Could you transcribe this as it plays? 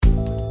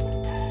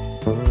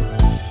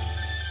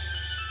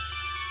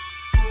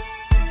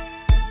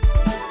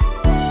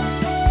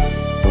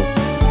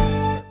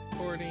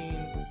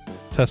Recording.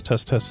 Test,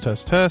 test, test,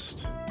 test,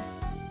 test.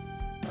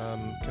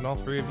 Can all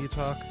three of you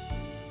talk?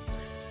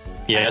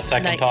 Yes, I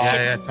can Like talk.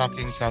 Yeah,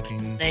 kittens.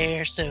 talking.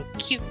 They're so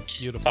cute.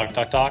 Beautiful.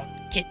 Talk.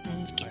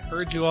 Kittens. I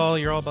heard you all.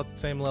 You're all about the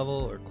same level,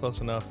 or close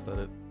enough that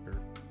it. Or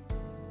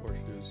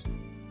horseshoes.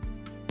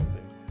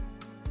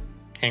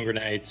 Hand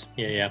grenades.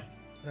 Yeah.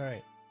 All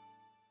right.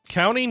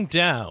 Counting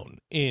down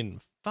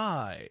in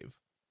 5,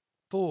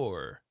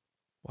 4.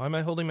 Why am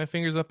I holding my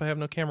fingers up? I have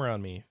no camera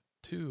on me.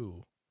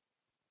 2.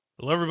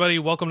 Hello, everybody.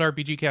 Welcome to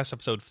RPG Cast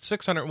episode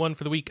 601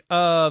 for the week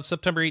of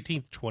September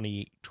 18th,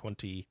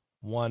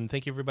 2021.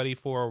 Thank you, everybody,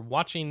 for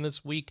watching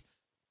this week.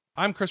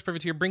 I'm Chris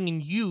Privateer,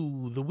 bringing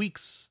you the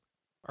week's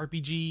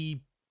RPG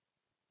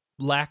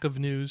lack of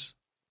news.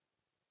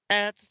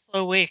 It's a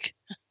slow week.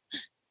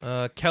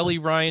 Kelly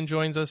Ryan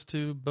joins us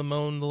to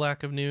bemoan the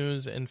lack of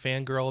news and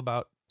fangirl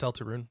about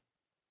Deltarune.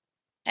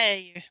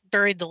 Hey, you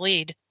buried the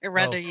lead. Or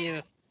rather, Oh.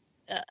 you...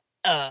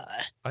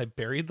 I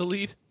buried the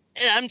lead?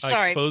 I'm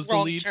sorry, exposed the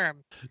wrong lead?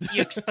 term.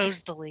 You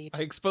exposed the lead.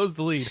 I exposed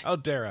the lead. How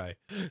dare I?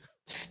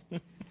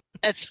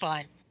 That's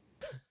fine.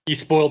 You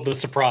spoiled the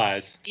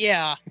surprise.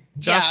 Yeah.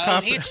 Josh yeah,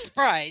 Carpenter. huge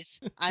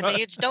surprise. I'm a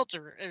huge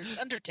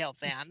Undertale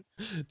fan.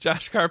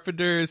 Josh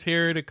Carpenter is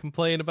here to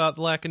complain about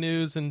the lack of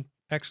news and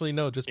actually,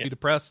 no, just be Yeah.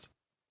 depressed.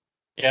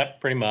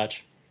 Yep, pretty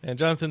much. And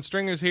Jonathan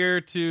Stringer's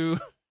here to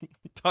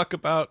talk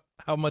about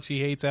how much he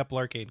hates Apple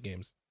Arcade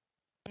games.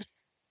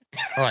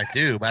 Oh, I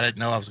do, but I didn't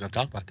know I was going to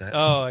talk about that.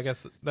 Oh, I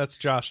guess that's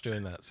Josh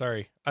doing that.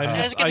 Sorry.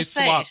 I was gonna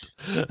say. swapped.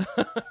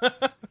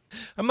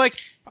 I'm like,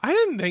 I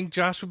didn't think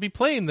Josh would be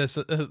playing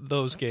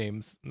those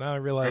games. Now I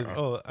realize,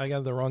 I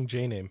got the wrong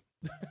J name.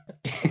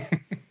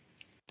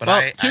 But Well,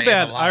 I too am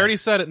bad. alive. I already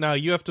said it now.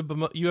 You have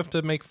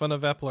to make fun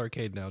of Apple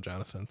Arcade now,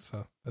 Jonathan.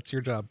 So that's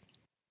your job.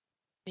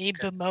 Me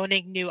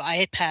bemoaning new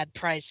iPad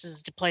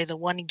prices to play the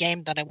one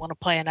game that I want to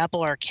play in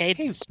Apple Arcade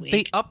Hey, this week.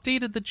 they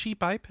updated the cheap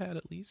iPad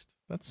at least.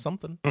 That's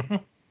something.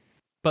 Mhm.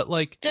 But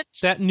like That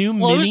that new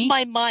blows mini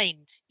my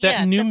mind. that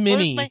yeah, new that blows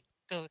mini my-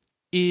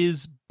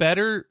 is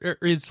better, or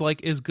is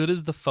like as good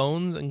as the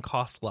phones and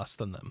costs less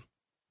than them.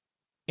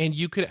 And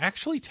you could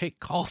actually take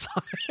calls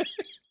on it.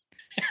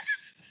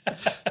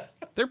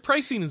 Their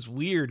pricing is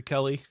weird,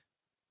 Kelly.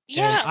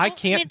 Yeah, And I well,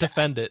 can't mean,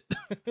 defend it.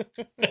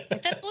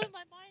 that blew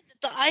my mind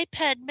that the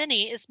iPad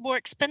mini is more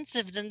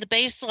expensive than the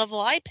base level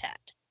iPad.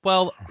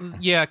 Well,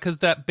 yeah, because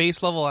that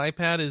base level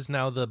iPad is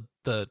now the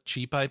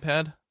cheap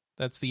iPad.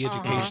 That's the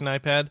education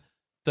iPad.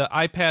 The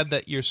iPad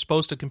that you're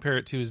supposed to compare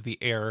it to is the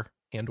Air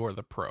and or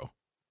the Pro.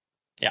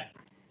 Yeah.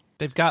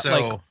 They've got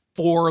So- like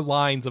 4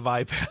 lines of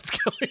iPads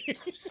going.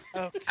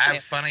 Okay. I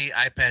have funny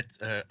iPads.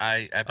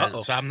 iPad,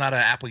 Uh-oh. so I'm not an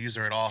Apple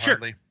user at all, Sure.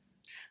 hardly.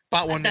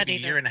 Bought one I'm not maybe a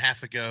either. year and a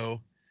half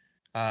ago.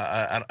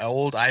 An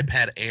old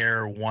iPad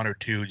Air 1 or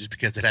 2, just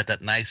because it had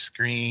that nice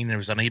screen. It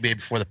was on eBay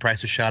before the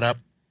prices shot up.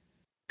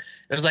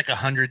 It was like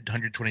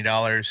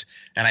 $120,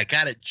 and I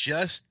got it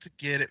just to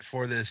get it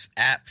for this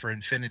app for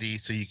Infinity,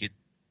 so you could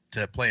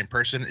to play in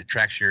person. It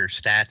tracks your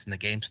stats and the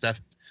game stuff,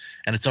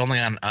 and it's only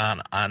on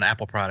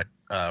Apple product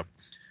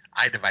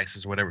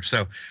iDevices or whatever.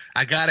 So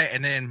I got it,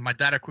 and then my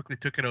daughter quickly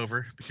took it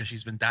over because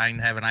she's been dying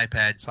to have an iPad.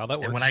 That's how that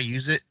works. And when I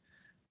use it,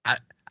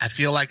 I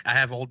feel like I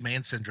have old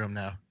man syndrome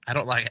now. I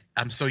don't like.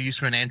 I'm so used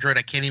to an Android,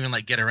 I can't even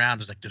like get around.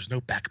 It's like there's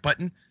no back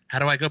button. How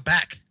do I go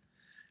back?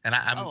 And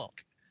I'm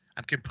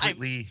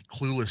completely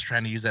clueless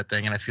trying to use that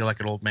thing, and I feel like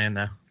an old man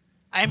now.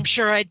 I'm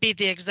sure I'd be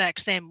the exact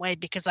same way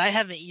because I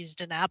haven't used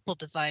an Apple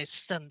device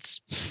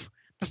since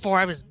before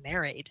I was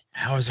married.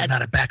 How is there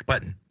not a back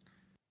button?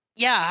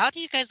 Yeah, how do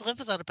you guys live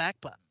without a back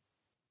button?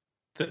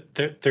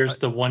 There's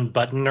the one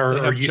button, They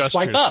or have you gestures.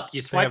 swipe up.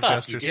 You They swipe have up.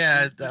 gestures.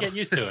 Yeah, You get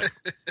used to it.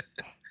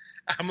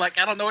 I'm like,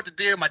 I don't know what to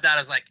do. My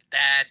daughter's like,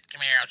 Dad,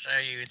 come here, I'll show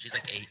you. And she's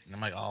like 8, and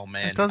I'm like, oh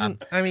man, It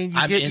doesn't. I mean, you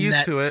I'm get in used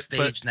that to it, but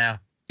stage now.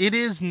 it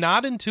is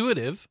not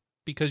intuitive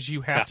because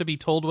you have Yeah. to be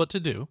told what to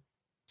do.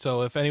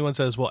 So if anyone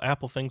says, "Well,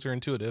 Apple things are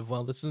intuitive,"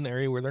 well, this is an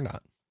area where they're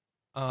not.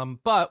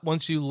 But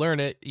once you learn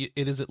it,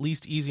 it is at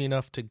least easy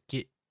enough to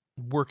get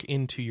work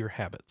into your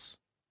habits.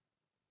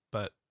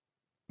 But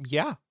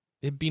yeah,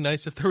 it'd be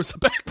nice if there was a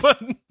back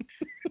button.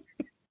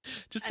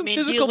 Just some do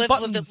you physical live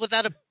buttons.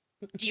 without a?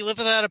 Do you live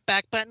without a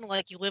back button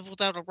like you live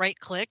without a right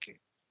click?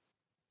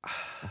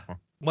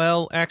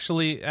 Well,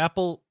 actually,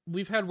 Apple,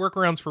 we've had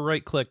workarounds for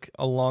right click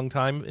a long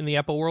time in the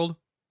Apple world,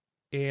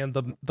 and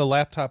the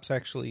laptops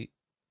actually,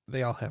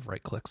 they all have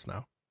right clicks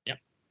now.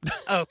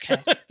 Okay.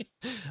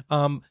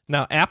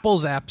 Now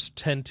Apple's apps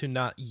tend to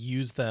not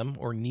use them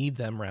or need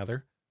them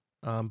rather.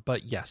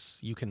 But yes,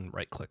 you can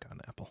right click on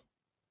Apple.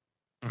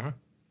 Mhm.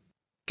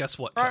 Guess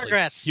what? Kelly?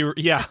 Progress.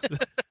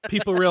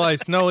 People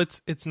realize no,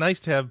 it's nice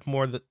to have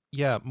more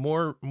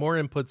more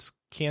inputs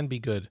can be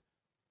good.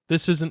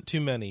 This isn't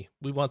too many.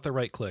 We want the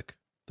right click.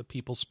 The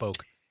people spoke.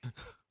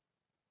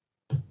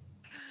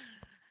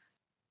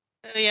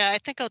 Yeah, I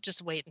think I'll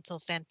just wait until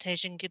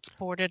Fantasian gets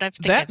ported. That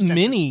I've said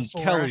mini, this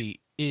before. Kelly,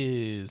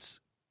 is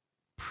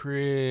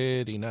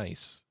pretty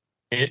nice.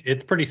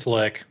 It's pretty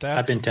slick.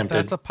 I've been tempted.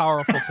 That's a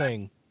powerful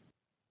thing.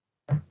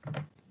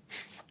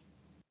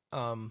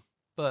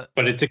 But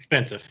it's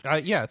expensive.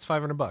 Yeah, it's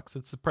 $500.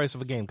 It's the price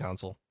of a game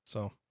console.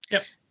 So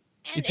yep,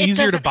 And it's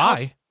easier to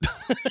buy.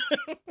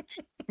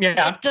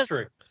 Yeah, It does-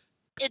 true.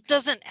 It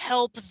doesn't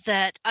help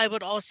that I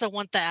would also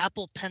want the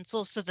Apple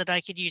Pencil so that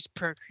I could use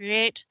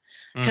Procreate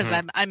because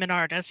Mhm. I'm an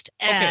artist,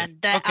 Okay,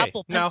 and that okay.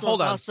 Apple Now, Pencil hold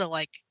is on. also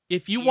like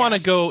If you want to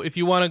Yes.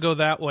 go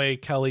that way,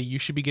 Kelly, you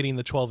should be getting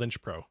the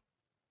 12-inch Pro.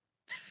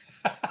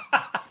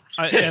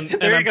 And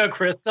there you I'm- go,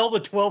 Chris. Sell the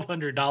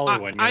 $1,200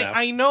 one.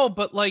 I know,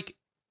 but like,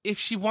 if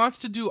she wants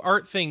to do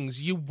art things,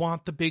 you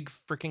want the big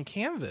freaking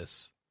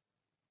canvas,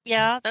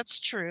 yeah, that's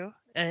true.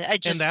 I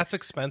just and that's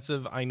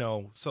expensive. I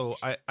know, so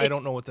I It's-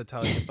 don't know what to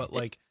tell you, but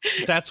like,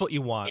 that's what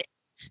you want.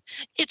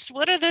 it's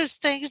one of those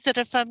things that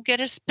if I'm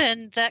gonna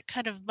spend that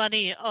kind of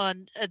money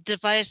on a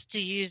device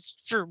to use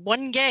for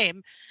one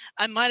game,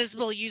 I might as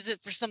well use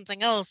it for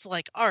something else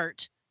like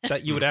art.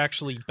 That you would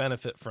actually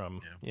benefit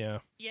from. Yeah.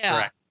 Yeah, Yeah.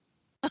 Correct.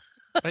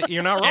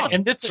 You're not wrong.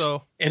 And this is-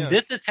 so And yeah.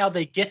 this is how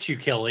they get you,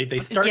 Kelly. They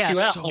start Yeah, you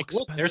out so like,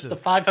 look, there's the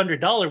expensive.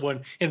 $500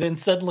 one, and then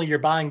suddenly you're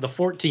buying the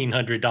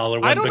 $1,400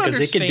 one I don't because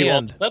it can do all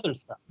understand. this other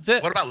stuff.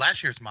 That- What about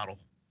last year's model?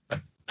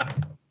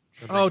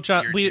 oh,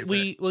 John, Year-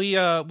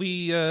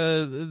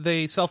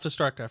 they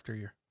self-destruct after a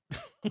year.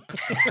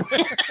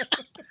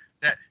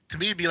 That to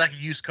me, it'd be like a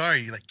used car.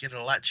 You like get it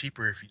a lot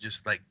cheaper if you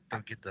just like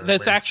don't get the. That's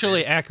latest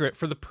actually trends. accurate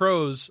for the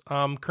pros.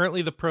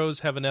 Currently the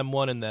pros have an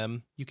M1 in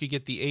them. You could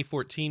get the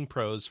A14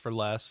 pros for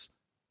less,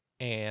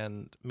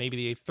 and maybe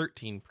the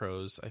A13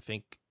 pros. I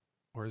think,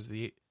 or is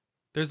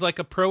there's like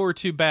a pro or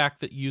two back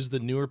that use the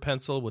newer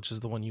pencil, which is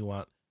the one you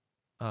want.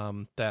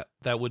 That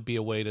would be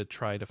a way to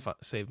try to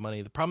save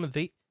money. The problem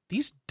is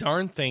these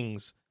darn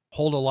things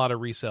hold a lot of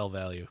resale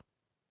value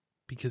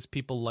because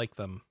people like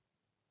them.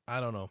 I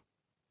don't know.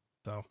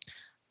 So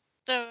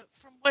So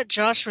from what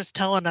Josh was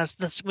telling us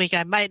this week,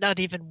 I might not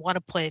even want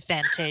to play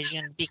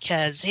Fantasian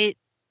because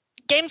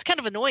game's kind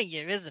of annoying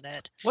you, isn't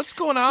it? what's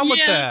going on with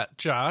Yeah. that,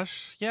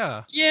 Josh?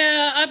 Yeah.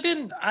 Yeah,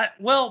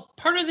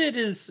 part of it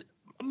is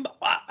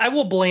I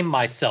will blame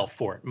myself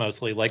for it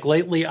mostly. Like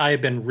lately, I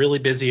have been really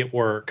busy at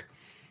work.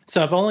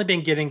 So I've only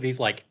been getting these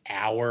like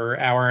hour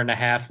and a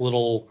half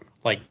little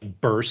like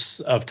bursts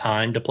of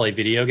time to play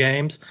video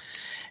games.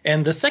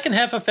 And the second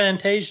half of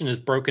Fantasian is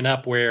broken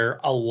up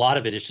where a lot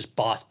of it is just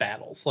boss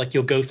battles. Like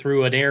you'll go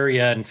through an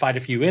area and fight a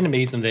few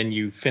enemies and then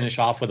you finish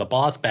off with a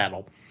boss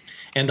battle.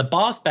 And the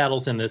boss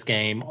battles in this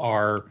game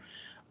are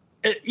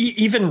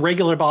even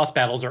regular boss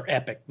battles are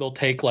epic. They'll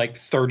take like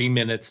 30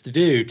 minutes to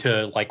do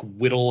to like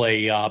whittle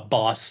a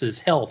boss's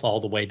health all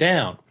the way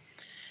down.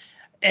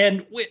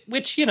 And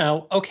which,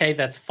 okay,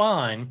 that's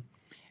fine.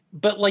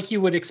 But like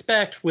you would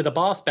expect with a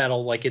boss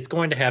battle, like it's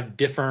going to have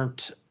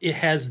different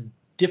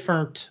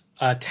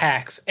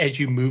attacks as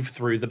you move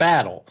through the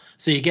battle.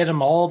 So you get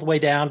them all the way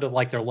down to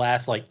like their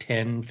last like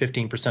 10,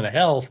 15% of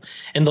health,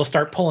 and they'll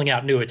start pulling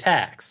out new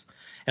attacks.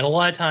 And a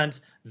lot of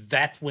times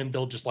that's when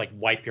they'll just like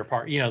wipe your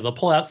part. They'll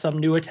pull out some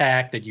new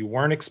attack that you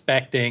weren't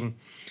expecting.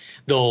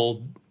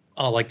 They'll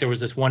like there was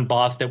this one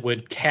boss that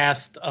would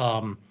cast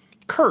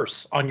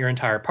curse on your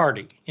entire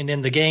party. And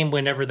in the game,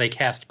 whenever they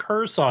cast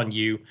curse on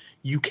you,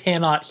 you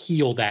cannot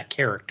heal that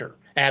character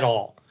at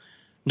all.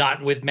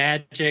 Not with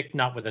magic,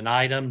 not with an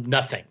item,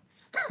 nothing.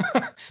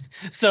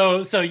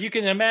 So you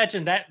can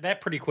imagine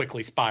that pretty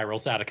quickly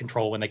spirals out of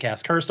control when they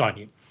cast curse on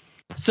you.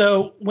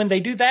 So when they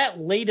do that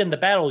late in the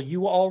battle,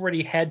 you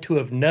already had to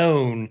have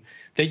known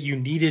that you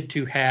needed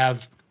to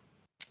have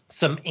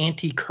some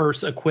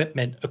anti-curse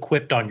equipment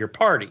equipped on your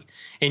party.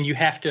 And you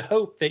have to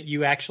hope that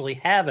you actually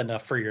have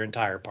enough for your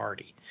entire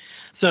party.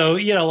 So,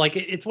 like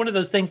it's one of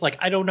those things like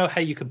I don't know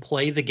how you could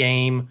play the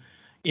game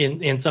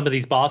in some of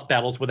these boss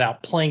battles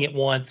without playing it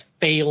once,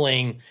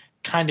 failing,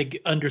 kind of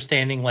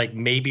understanding like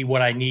maybe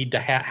what I need to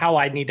have, how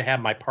I need to have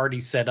my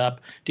party set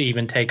up to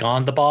even take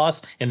on the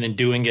boss and then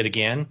doing it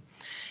again.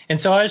 And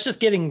so I was just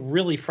getting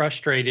really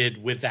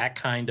frustrated with that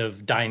kind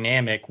of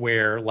dynamic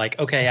where like,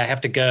 okay, I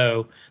have to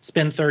go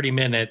spend 30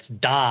 minutes,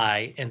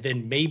 die, and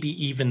then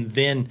maybe even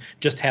then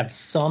just have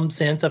some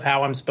sense of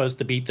how I'm supposed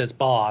to beat this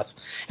boss.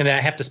 And then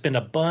I have to spend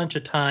a bunch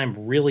of time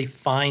really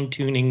fine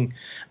tuning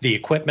the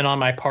equipment on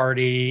my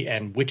party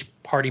and which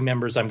party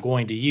members I'm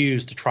going to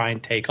use to try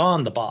and take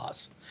on the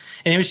boss.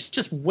 And it was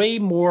just way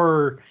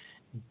more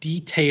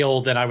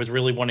detail than I was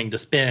really wanting to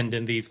spend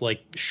in these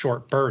like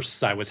short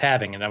bursts I was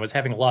having. And I was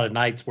having a lot of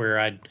nights where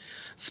I'd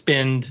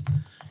spend,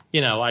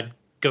 I'd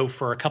go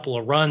for a couple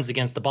of runs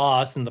against the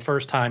boss. And the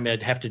first time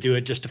I'd have to do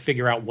it just to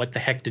figure out what the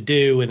heck to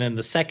do. And then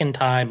the second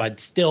time I'd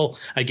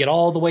get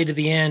all the way to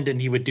the end and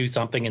he would do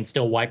something and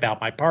still wipe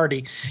out my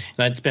party.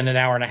 And I'd spend an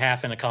hour and a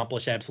half and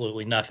accomplish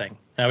absolutely nothing.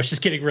 And I was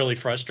just getting really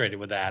frustrated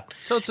with that.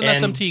 So it's an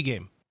And- SMT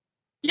game.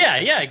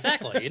 Yeah,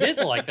 exactly. It is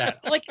like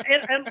that. Like,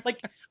 and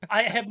like,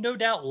 I have no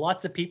doubt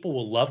lots of people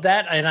will love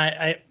that. And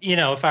I,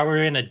 if I were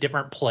in a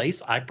different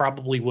place, I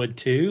probably would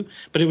too.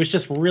 But it was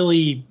just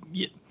really,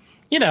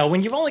 you know,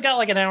 when you've only got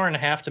like an hour and a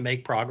half to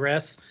make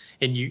progress,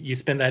 and you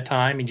spend that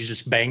time and you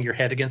just bang your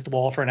head against the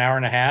wall for an hour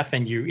and a half,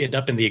 and you end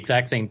up in the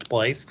exact same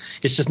place,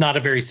 it's just not a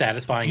very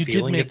satisfying You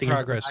feeling. did make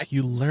progress.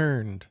 You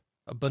learned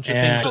a bunch of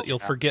things that you'll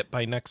forget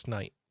by next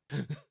night.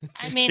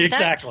 I mean,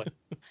 exactly.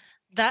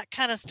 That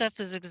kind of stuff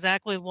is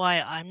exactly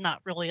why I'm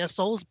not really a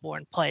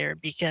Soulsborne player,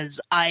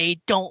 because I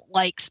don't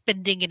like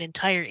spending an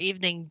entire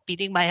evening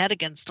beating my head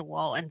against a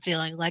wall and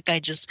feeling like I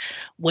just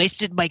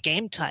wasted my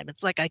game time.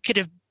 It's like I could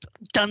have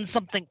done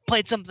something,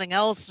 played something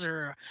else,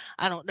 or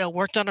I don't know,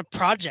 worked on a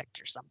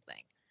project or something.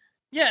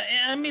 Yeah,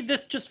 I mean,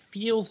 this just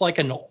feels like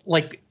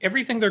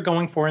everything they're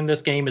going for in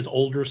this game is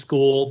older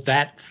school.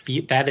 That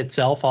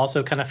itself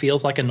also kind of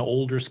feels like an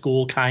older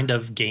school kind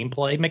of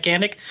gameplay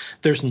mechanic.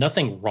 There's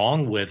nothing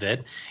wrong with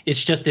it.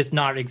 It's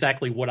not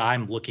exactly what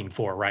I'm looking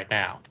for right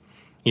now,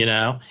 you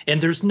know?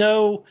 And there's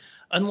no,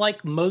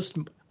 unlike most,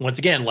 once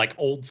again, like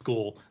old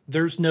school,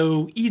 there's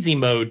no easy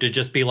mode to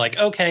just be like,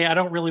 okay, I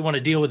don't really want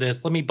to deal with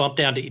this. Let me bump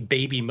down to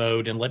baby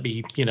mode and let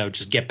me, you know,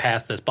 just get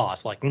past this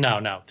boss. Like,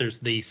 no, there's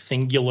the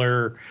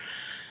singular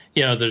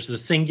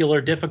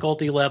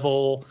difficulty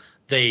level.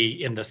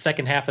 In the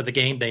second half of the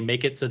game, they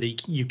make it so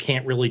that you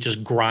can't really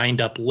just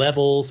grind up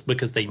levels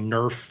because they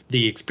nerf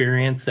the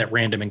experience that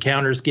random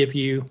encounters give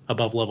you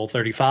above level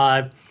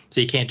 35. So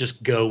you can't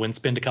just go and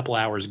spend a couple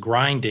hours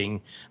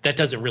grinding. That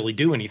doesn't really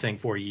do anything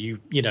for you.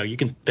 You know, you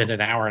can spend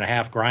an hour and a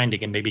half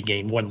grinding and maybe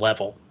gain one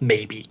level,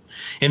 maybe.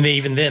 And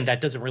even then,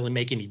 that doesn't really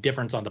make any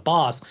difference on the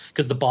boss,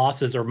 because the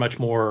bosses are much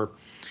more,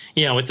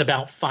 you know, it's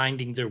about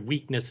finding their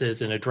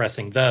weaknesses and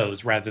addressing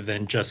those rather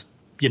than just,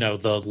 you know,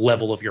 the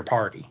level of your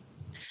party.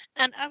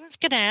 And I was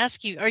going to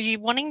ask you, are you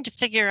wanting to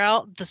figure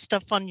out the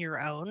stuff on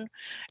your own,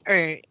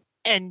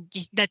 and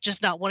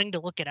not wanting to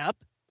look it up?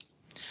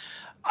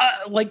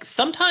 Like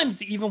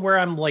sometimes even where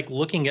I'm like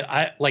looking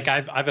at,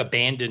 I've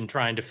abandoned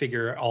trying to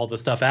figure all the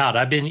stuff out.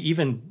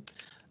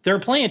 There are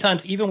plenty of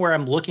times even where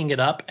I'm looking it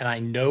up and I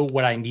know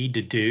what I need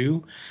to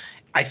do,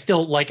 I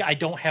still I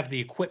don't have the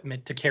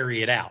equipment to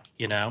carry it out,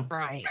 you know?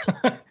 Right.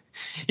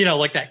 You know,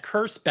 like that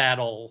curse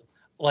battle,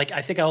 like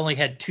I think I only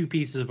had 2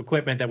 pieces of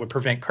equipment that would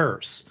prevent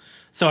curse.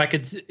 So I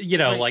could, you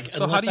know, right.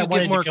 So how do you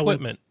get more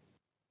equipment?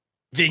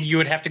 Then you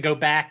would have to go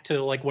back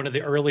to like one of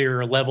the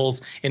earlier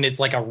levels, and it's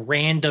like a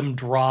random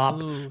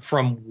drop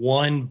from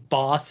one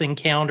boss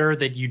encounter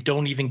that you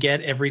don't even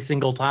get every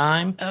single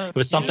time. Oh, it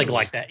was something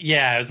like that.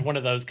 Yeah, it was one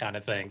of those kind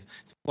of things.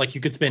 It's like you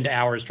could spend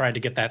hours trying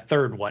to get that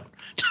third one.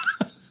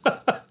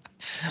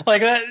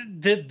 Like that.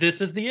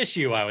 This is the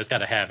issue I was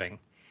kind of having.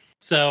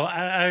 So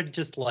I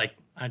just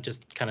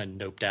kind of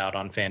noped out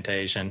on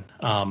Fantasian,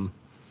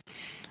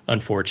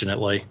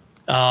 unfortunately.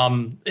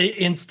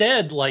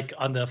 Instead, like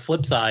on the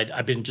flip side,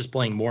 I've been just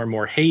playing more and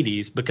more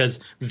Hades, because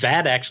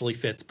that actually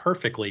fits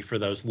perfectly for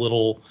those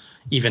little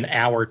even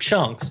hour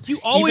chunks. You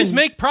always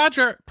make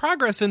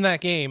progress in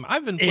that game.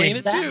 I've been playing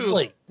it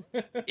too.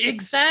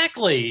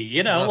 Exactly.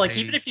 You know, like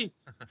Hades.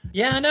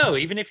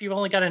 Even if you've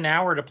only got an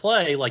hour to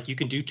play, like you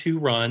can do 2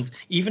 runs.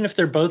 Even if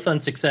they're both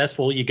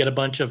unsuccessful, you get a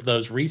bunch of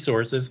those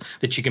resources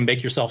that you can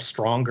make yourself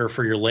stronger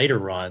for your later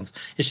runs.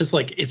 It's just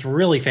like, it's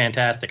really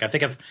fantastic. I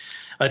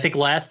think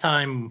last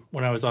time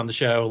when I was on the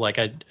show, like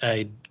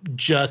I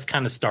just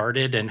kind of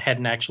started and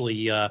hadn't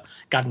actually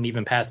gotten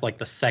even past like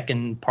the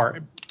second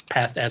part,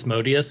 past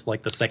Asmodeus,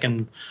 like the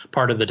second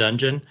part of the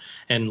dungeon.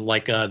 And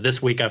like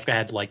this week I've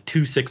had like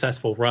 2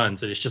 successful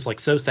runs, and it's just like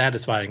so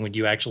satisfying when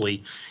you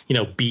actually, you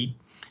know, beat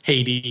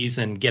Hades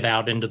and get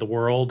out into the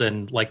world,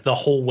 and like the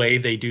whole way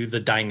they do the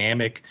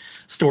dynamic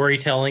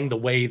storytelling, the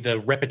way the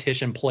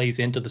repetition plays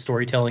into the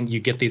storytelling, you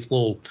get these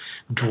little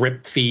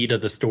drip feed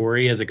of the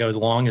story as it goes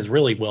along, is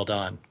really well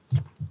done.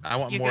 I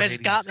want You more guys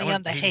Hades. got me I want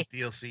on the Hades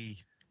DLC.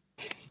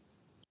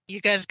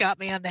 You guys got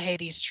me on the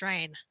Hades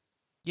train.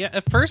 Yeah,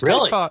 at first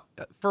Really? I thought,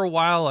 for a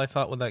while, I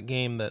thought with that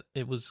game that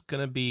it was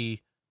going to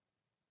be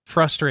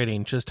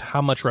frustrating just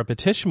how much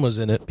repetition was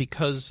in it,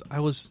 because I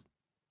was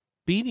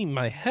beating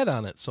my head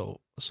on it so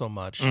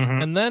much.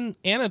 Mhm. And then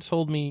Anna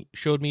showed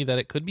me that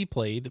it could be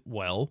played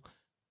well,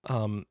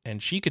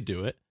 and she could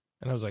do it.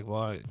 And I was like,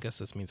 well, I guess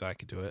this means I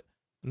could do it.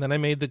 And then I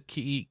made the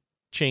key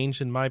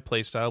change in my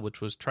playstyle, which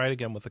was try it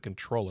again with a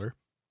controller.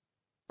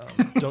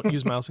 Don't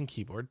use mouse and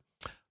keyboard.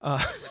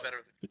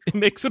 It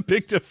makes a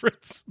big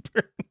difference.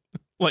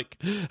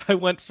 Like, I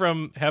went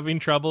from having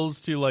troubles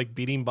to like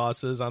beating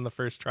bosses on the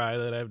first try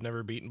that I've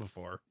never beaten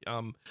before.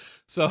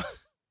 So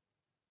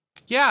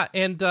yeah,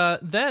 and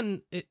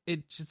then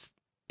it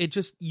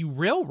just you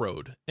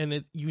railroad,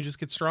 and you just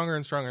get stronger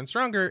and stronger and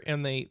stronger,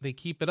 and they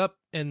keep it up,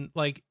 and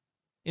like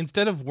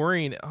instead of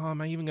worrying, oh,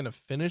 am I even going to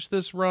finish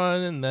this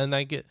run, and then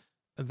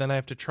I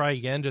have to try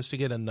again just to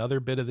get another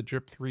bit of the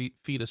drip 3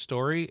 feet of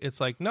story. It's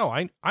like, no,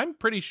 I'm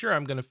pretty sure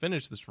I'm going to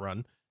finish this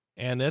run,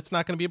 and it's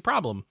not going to be a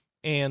problem,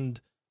 and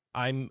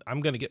I'm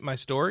going to get my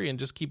story and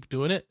just keep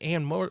doing it,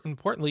 and more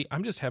importantly,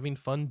 I'm just having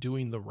fun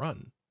doing the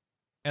run,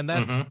 and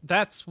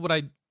that's what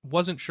I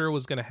wasn't sure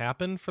was going to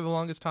happen for the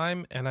longest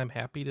time, and I'm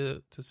happy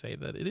to say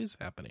that it is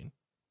happening.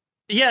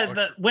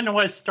 Yeah, when I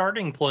was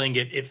starting playing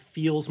it, it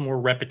feels more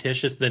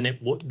repetitious than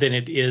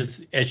it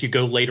is as you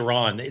go later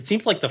on. It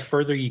seems like the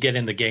further you get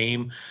in the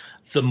game,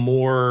 the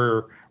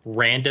more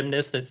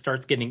randomness that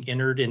starts getting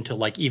entered into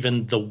like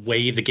even the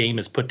way the game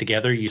is put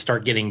together. You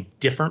start getting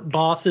different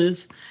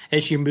bosses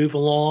as you move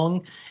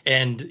along,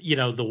 and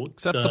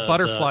Except the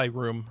butterfly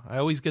room. I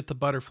always get the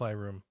butterfly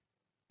room.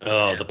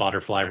 Oh, the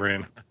butterfly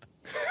room.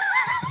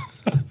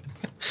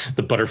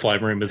 The butterfly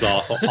room is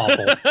awful.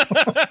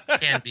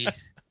 Can be.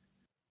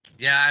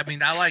 Yeah, I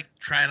mean, I like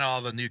trying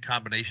all the new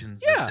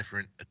combinations of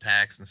different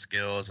attacks and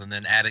skills, and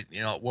then adding.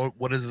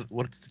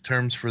 What's the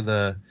terms for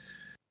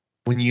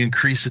when you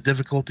increase the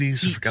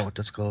difficulties? Heat. I forgot what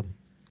that's called.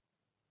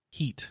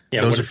 Heat.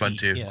 Yeah, those are fun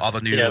too. Yeah. All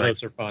the new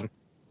those are fun.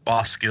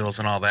 boss skills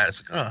and all that.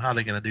 It's like, oh, how are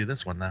they going to do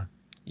this one now?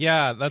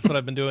 Yeah, that's what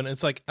I've been doing.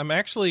 It's like I'm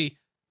actually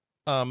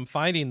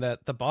finding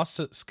that the boss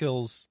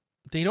skills,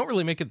 they don't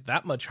really make it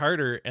that much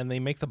harder, and they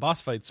make the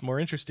boss fights more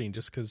interesting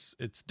just because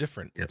it's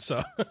different. Yep.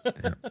 So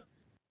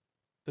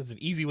that's an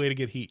easy way to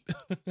get heat.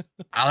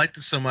 I like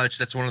this so much.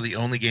 That's one of the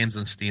only games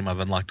on Steam I've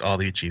unlocked all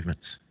the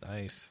achievements.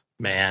 Nice.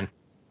 Man.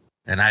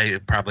 And I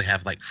probably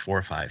have like 4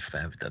 or 5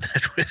 that I've done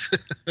that with.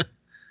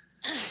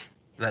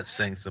 That's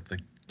saying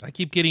something. I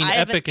keep getting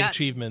epic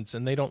achievements,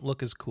 and they don't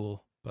look as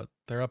cool, but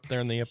they're up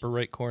there in the upper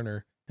right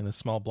corner in a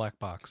small black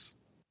box.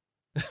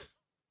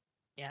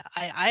 Yeah,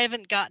 I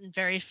haven't gotten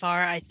very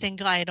far. I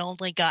think I had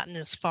only gotten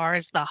as far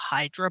as the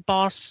Hydra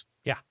boss.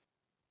 Yeah.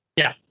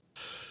 Yeah.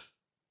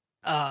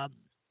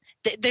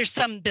 There's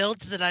some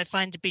builds that I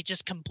find to be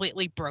just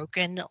completely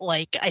broken.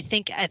 Like, I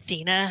think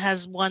Athena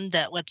has one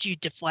that lets you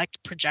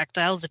deflect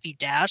projectiles if you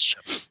dash.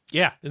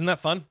 Yeah, isn't that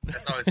fun?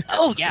 That's always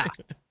Oh, yeah.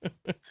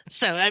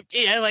 So,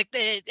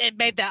 it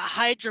made that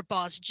Hydra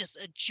boss just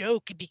a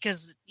joke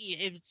because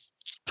it's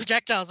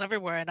projectiles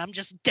everywhere, and I'm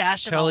just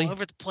dashing Kelly, all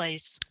over the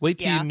place. Wait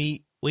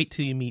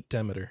till you meet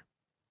Demeter.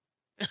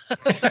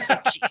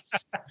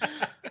 Jeez.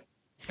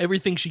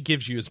 Everything she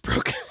gives you is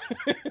broken.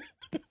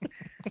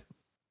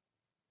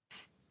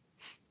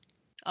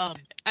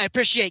 I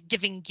appreciate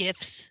giving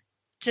gifts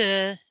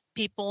to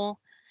people.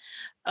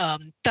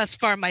 Thus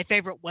far, my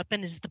favorite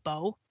weapon is the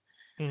bow,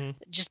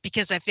 just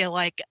because I feel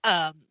like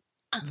I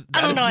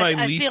don't know. That is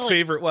my least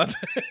favorite weapon.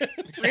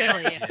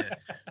 Really? Yeah.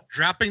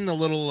 Dropping the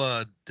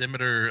little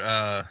Demeter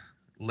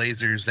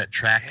lasers that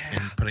track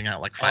and putting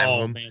out like 5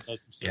 of them. Man,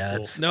 those are so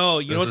cool. No,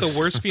 you know what the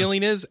worst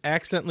feeling is?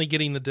 Accidentally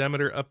getting the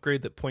Demeter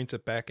upgrade that points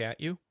it back at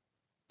you.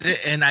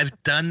 And I've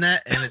done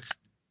that, and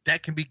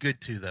that can be good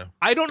too, though.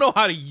 I don't know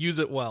how to use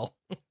it well.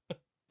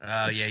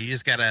 Yeah, you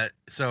just gotta.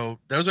 So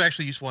those are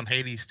actually useful in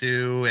Hades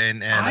too,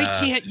 and I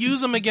can't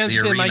use them against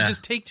him. arena. I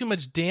just take too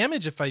much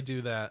damage if I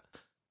do that.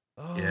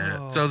 Oh.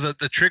 Yeah. So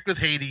the trick with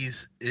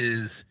Hades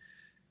is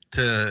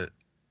to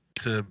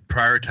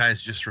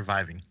prioritize just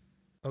reviving.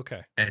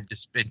 Okay. And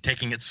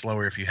taking it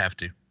slower if you have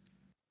to.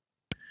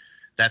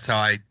 That's how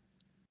I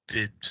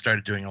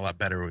started doing a lot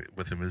better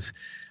with him. Is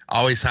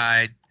always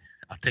hide.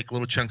 I'll take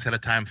little chunks at a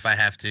time if I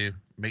have to.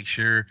 Make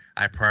sure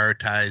I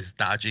prioritize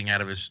dodging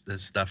out of his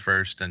stuff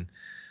first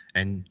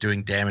and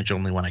doing damage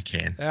only when I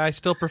can. I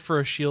still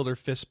prefer shield or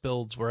fist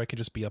builds where I could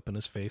just be up in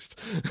his face.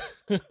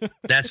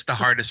 That's the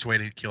hardest way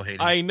to kill Hades.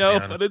 I know,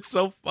 but it's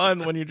so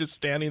fun when you're just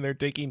standing there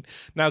taking.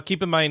 Now,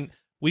 keep in mind,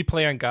 we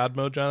play on God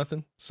mode,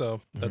 Jonathan,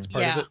 so that's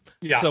part of it.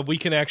 Yeah. So we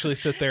can actually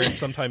sit there and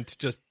sometimes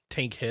just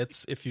tank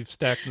hits if you've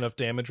stacked enough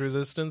damage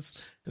resistance.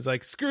 It's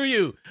like, screw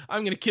you,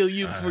 I'm going to kill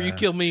you before you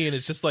kill me, and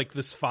it's just like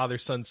this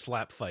father-son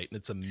slap fight, and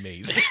it's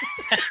amazing.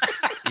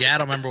 Yeah, I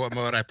don't remember what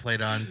mode I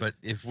played on, but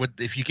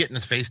if you get in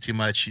his face too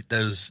much,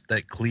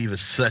 that cleave is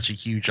such a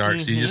huge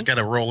arc, so you just got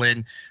to roll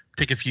in,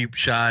 take a few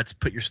shots,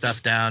 put your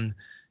stuff down,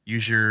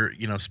 use your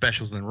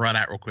specials, and run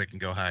out real quick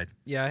and go hide.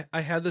 Yeah, I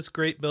had this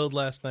great build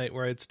last night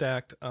where I'd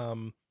stacked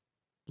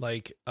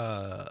what's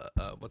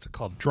it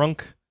called,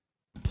 Drunk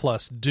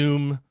plus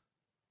Doom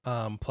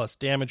plus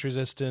damage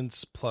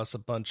resistance plus a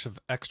bunch of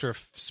extra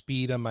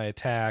speed on my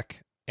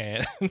attack,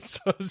 and so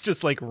it was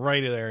just like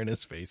right there in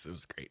his face. It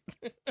was great.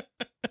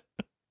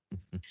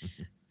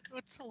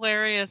 What's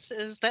hilarious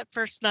is that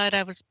first night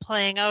I was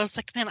playing, I was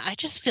like, man, I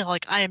just feel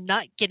like I am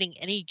not getting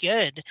any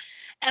good.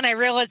 And I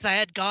realized I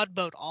had God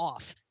mode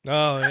off.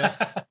 Oh, yeah.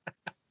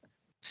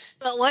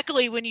 But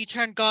luckily, when you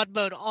turn God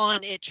mode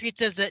on, it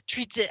treats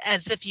it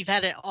as if you've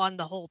had it on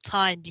the whole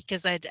time,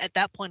 because at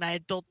that point I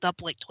had built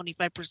up like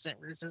 25%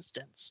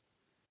 resistance.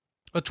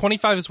 But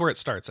 25 is where it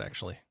starts,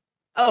 actually.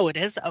 Oh, it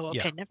is? Oh,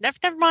 okay. Yeah.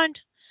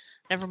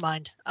 Never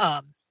mind.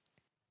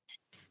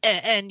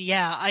 And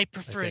yeah, I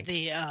prefer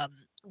the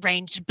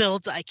ranged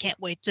builds. I can't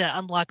wait to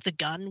unlock the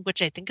gun,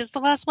 which I think is the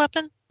last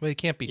weapon. Well, it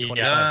can't be 25.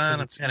 Gun,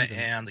 It's and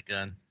evens. the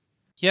gun.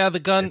 Yeah, the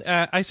gun.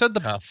 I said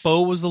the tough.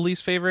 bow was the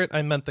least favorite.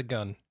 I meant the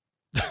gun.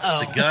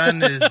 Oh. The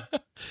gun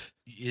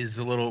is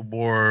a little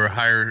more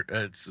higher.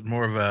 It's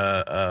more of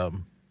a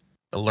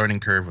learning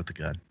curve with the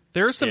gun.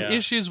 There are some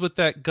issues with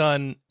that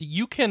gun.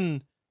 You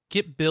can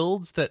get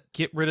builds that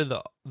get rid of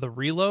the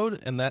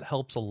reload, and that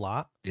helps a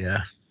lot.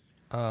 Yeah.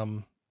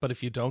 But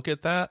if you don't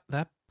get that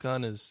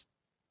gun is...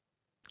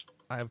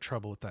 I have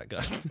trouble with that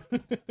gun.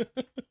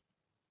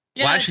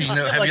 Yeah, Well, I actually, just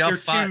you know, feel have like y'all you're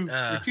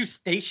fought? you're too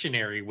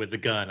stationary with the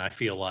gun. I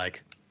feel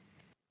like.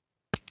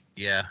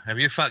 Yeah. Have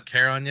you fought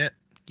Charon yet?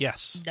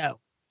 Yes. No.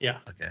 Yeah.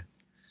 Okay.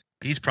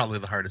 He's probably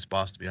the hardest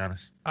boss, to be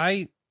honest.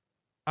 I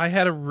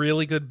had a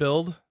really good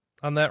build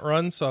on that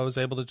run, so I was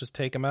able to just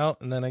take him out,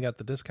 and then I got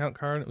the discount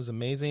card. It was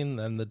amazing.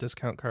 Then the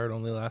discount card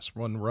only lasts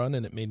one run,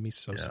 and it made me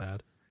so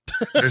sad.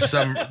 There's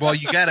some. Well,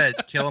 you gotta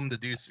kill him to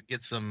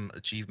get some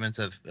achievements,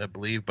 I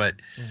believe. But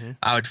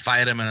I would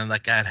fight him, and then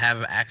like I'd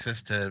have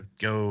access to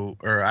go,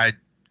 or I'd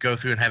go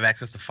through and have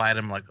access to fight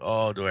him. Like,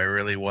 oh, do I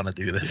really want to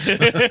do this?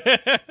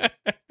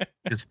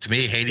 Because to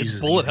me, Hades It's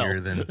is bullet easier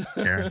hell. than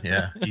Charon.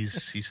 Yeah,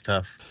 he's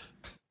tough.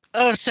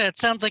 Oh, so it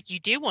sounds like you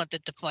do want the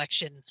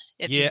deflection.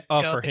 If Yeah,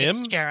 you go for him,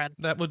 against Charon.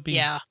 that would be,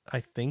 Yeah.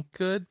 I think,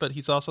 good. But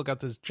he's also got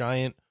this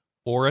giant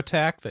ore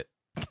attack that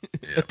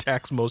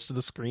attacks most of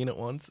the screen at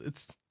once.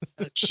 It's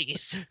Oh,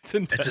 jeez. it's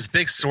intense. It's this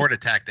big sword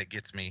attack that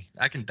gets me.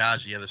 I can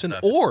dodge the other It's an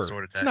stuff. ore. a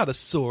sword It's attack. not a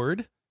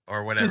sword.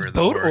 Or whatever. his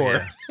boat ore.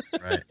 Yeah.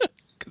 Right.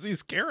 Because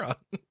he's Charon.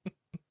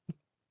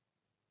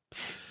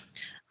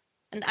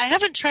 And I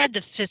haven't tried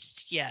the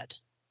fists yet.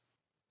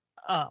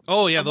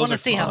 Oh yeah, I those wanna are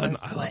see how fun.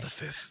 those I play. love the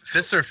fists.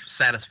 Fists are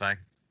satisfying.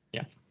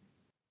 Yeah,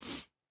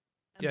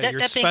 That- your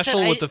that being said, special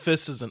with the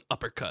fists is an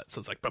uppercut, so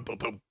it's like boom, boom,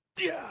 boom.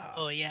 Yeah.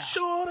 Oh, yeah.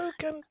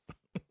 Shoryuken.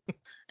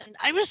 And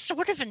I was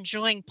sort of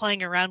enjoying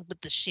playing around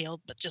with the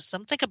shield, but just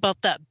something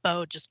about that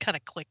bow just kind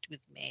of clicked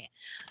with me.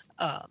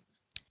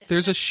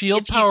 There's a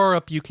shield if you- power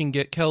up you can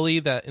get, Kelly,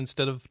 that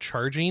instead of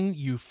charging,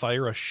 you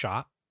fire a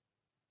shot.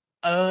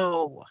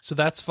 Oh, So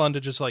that's fun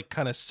to just like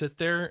kind of sit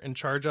there and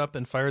charge up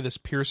and fire this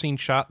piercing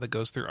shot that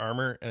goes through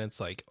armor, and it's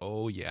like,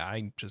 oh yeah,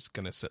 I'm just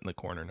gonna sit in the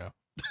corner now.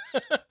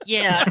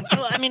 yeah.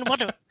 Well, I mean,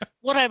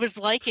 what I was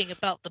liking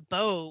about the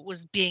bow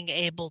was being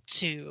able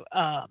to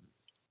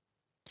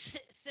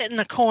sit in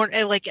the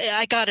corner. Like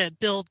I got a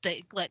build that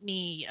let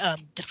me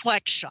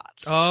deflect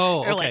shots.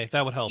 Oh, Or, okay, like,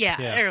 that would help.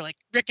 Yeah, or like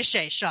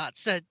ricochet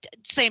shots. So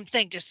same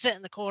thing, just sit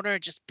in the corner,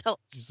 just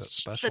Use that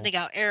special. sending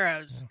out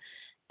arrows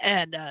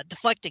and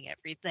deflecting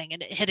everything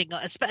and hitting,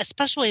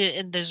 especially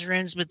in those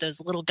runes with those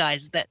little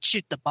guys that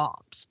shoot the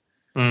bombs.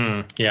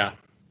 Yeah.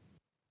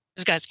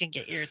 Those guys can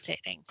get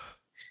irritating.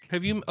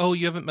 Have you? Oh,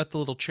 you haven't met the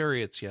little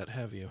chariots yet,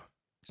 have you?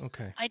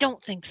 Okay. I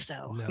don't think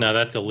so. No,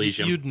 that's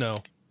Elysium. You'd know.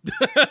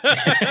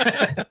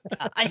 I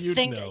You'd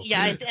think, know.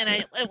 yeah,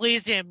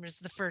 Elysium is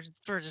the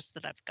furthest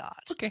that I've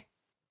got. Okay.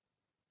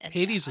 And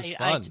Hades is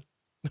I- fun.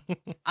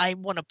 I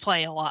want to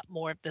play a lot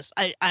more of this.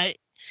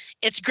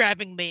 It's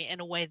grabbing me in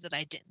a way that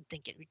I didn't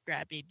think it would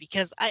grab me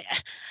because I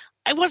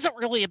wasn't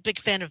really a big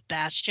fan of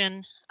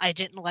Bastion. I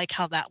didn't like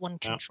how that one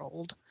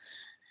controlled,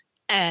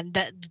 and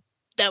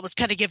that was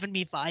kind of giving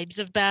me vibes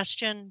of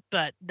Bastion.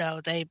 But no,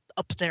 they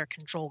upped their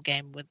control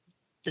game with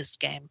this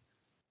game.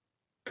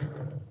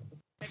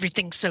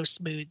 Everything's so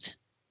smooth,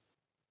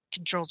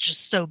 controls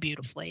just so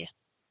beautifully.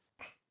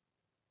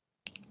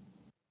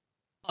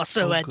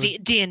 Also, Oh,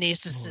 good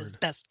Dionysus is Lord.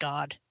 best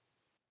god.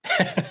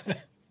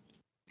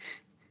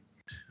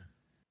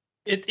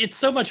 It's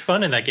so much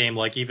fun in that game.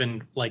 Like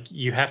even like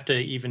you have to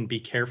even be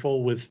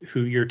careful with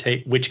who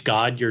which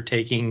god you're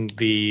taking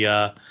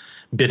the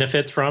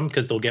benefits from,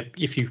 because they'll get,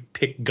 if you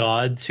pick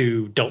gods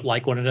who don't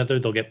like one another,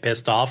 they'll get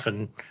pissed off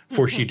and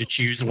force you to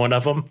choose one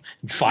of them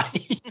and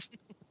fight.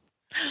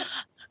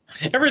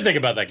 Everything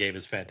about that game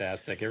is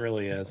fantastic. It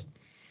really is.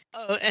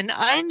 Oh, and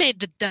I made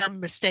the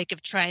dumb mistake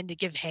of trying to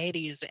give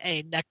Hades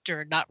a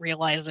nectar, not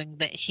realizing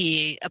that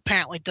he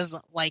apparently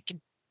doesn't like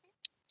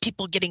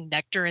people getting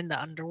nectar in the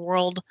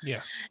underworld.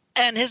 Yeah.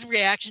 And his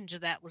reaction to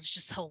that was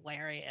just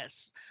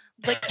hilarious.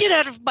 Like, get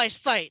out of my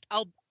sight.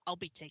 I'll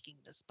be taking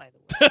this, by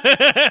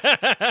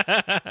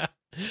the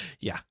way.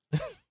 Yeah.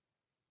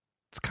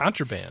 It's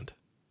contraband.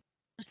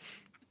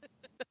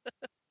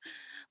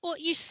 Well,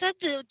 you said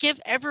to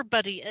give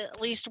everybody at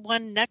least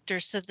one nectar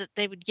so that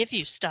they would give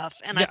you stuff,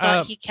 and Yeah, I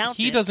thought he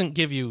counted. He doesn't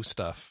give you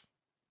stuff.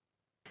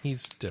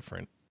 He's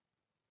different.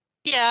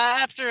 Yeah,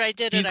 after I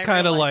did He's it, I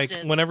kind of like,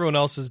 realized it. when everyone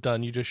else is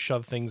done, you just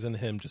shove things in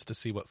him just to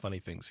see what funny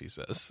things he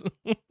says.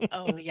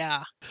 Oh,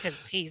 yeah,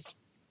 because he's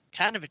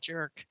kind of a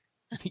jerk.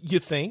 You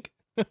think?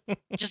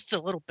 Just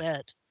a little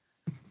bit.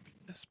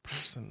 This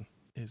person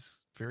is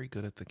very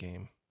good at the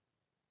game.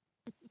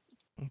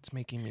 It's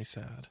making me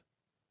sad.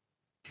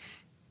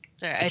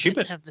 Sorry, But I you've didn't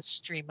been- have the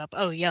stream up.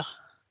 Oh, yeah.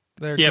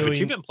 They're Yeah, doing... but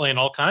you've been playing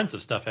all kinds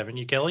of stuff, haven't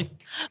you, Kelly?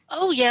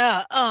 Oh,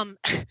 yeah.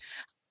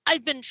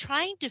 I've been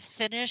trying to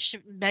finish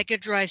Mega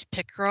Drive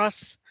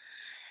Picross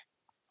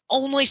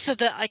only so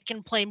that I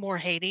can play more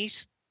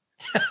Hades.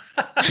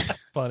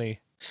 funny.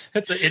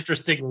 That's an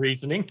interesting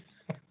reasoning.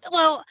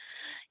 Well,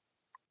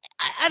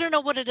 I don't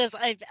know what it is.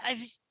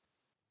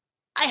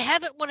 I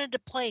haven't wanted to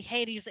play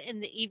Hades in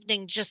the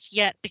evening just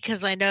yet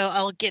because I know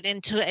I'll get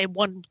into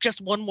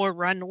just one more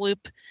run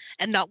loop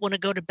and not want to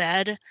go to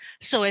bed.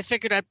 So I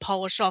figured I'd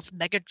polish off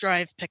Mega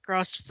Drive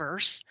Picross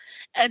first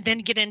and then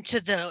get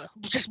into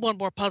just one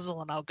more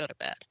puzzle and I'll go to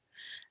bed.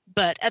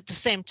 But at the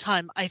same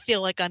time, I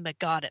feel like I'm a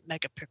god at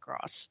Mega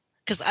Picross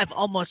because I've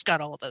almost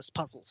got all those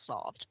puzzles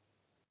solved.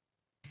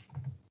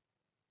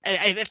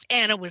 If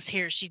Anna was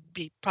here, she'd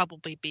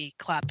probably be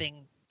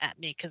clapping at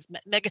me because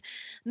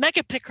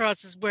Mega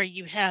Picross is where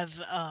you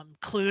have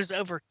clues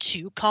over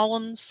 2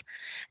 columns,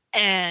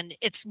 and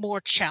it's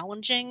more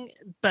challenging.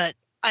 But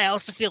I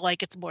also feel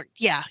like it's more.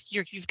 Yeah,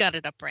 you've got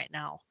it up right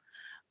now.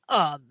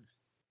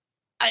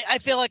 I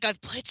feel like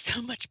I've played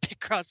so much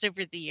Picross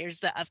over the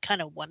years that I've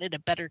kind of wanted a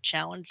better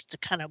challenge to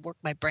kind of work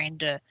my brain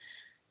to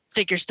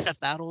figure stuff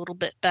out a little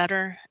bit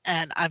better.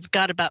 And I've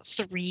got about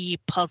 3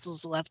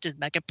 puzzles left in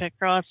Mega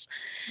Picross,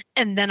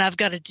 and then I've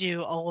got to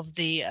do all of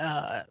the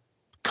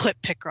Clip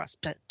Picross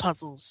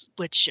puzzles,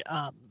 which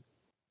are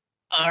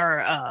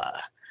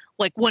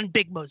like one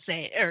big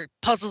mosaic, or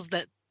puzzles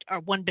that are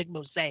one big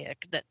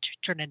mosaic that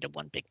turn into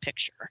one big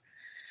picture.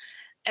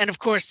 And of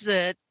course,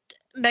 the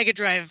Mega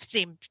Drive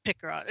themed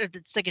Picross, or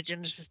the Sega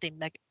Genesis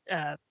themed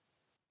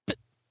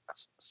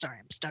sorry,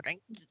 I'm stuttering.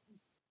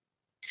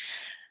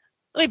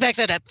 Let me back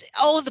that up.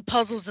 All of the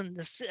puzzles in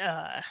this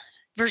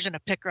version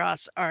of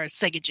Picross are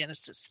Sega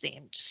Genesis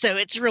themed. So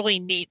it's really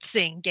neat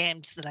seeing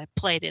games that I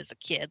played as a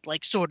kid,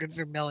 like Sword of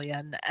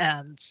Vermilion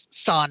and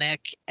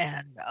Sonic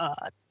and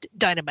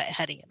Dynamite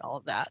Headdy and all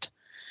of that.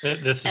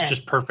 This is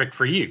just perfect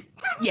for you.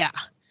 Yeah.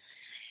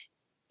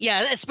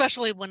 Yeah,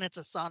 especially when it's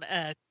a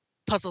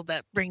puzzle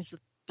that brings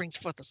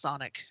forth a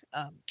Sonic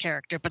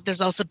character. But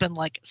there's also been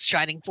like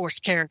Shining Force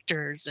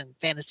characters and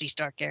Phantasy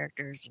Star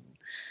characters and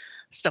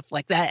stuff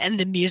like that. And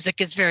the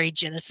music is very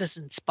Genesis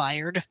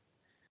inspired.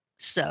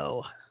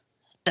 So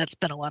that's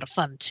been a lot of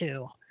fun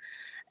too.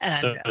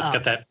 And so it's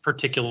got that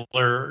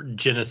particular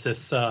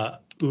Genesis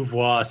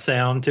ouvroir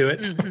sound to it.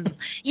 Mm-hmm.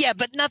 Yeah,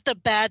 but not the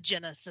bad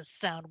Genesis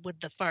sound with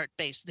the fart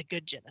bass, the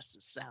good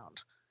Genesis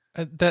sound.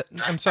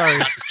 I'm sorry.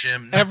 Not the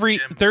gym,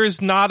 There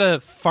is not a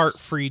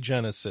fart-free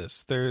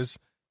Genesis. There's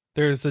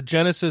the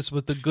Genesis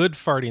with the good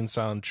farting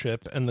sound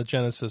chip and the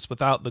Genesis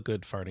without the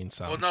good farting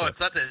sound. Well, no, chip. it's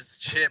not the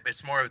chip.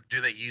 It's more of,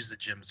 do they use the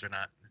gyms or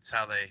not? It's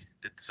how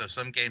so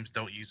some games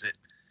don't use it,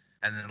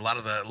 and then a lot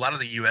of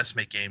the US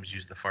make games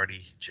use the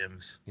farty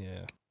gyms.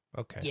 Yeah.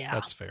 Okay. Yeah.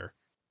 That's fair.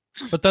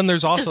 But then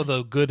there's also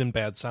the good and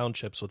bad sound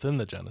chips within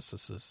the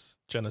Genesis.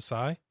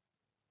 Genesis?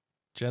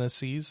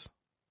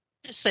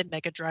 Just say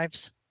Mega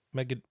Drives.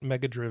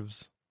 Mega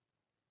Drivs.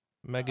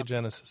 Mega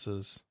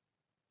Genesises.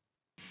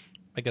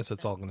 I guess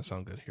it's all going to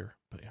sound good here,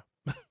 but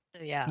yeah.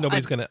 Yeah.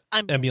 Nobody's going to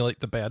emulate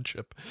the bad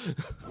chip.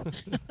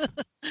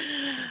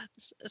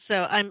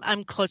 So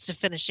I'm close to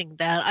finishing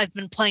that. I've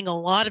been playing a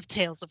lot of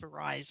Tales of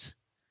Arise.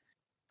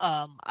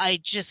 I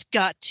just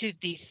got through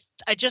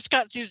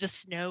the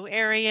snow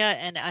area,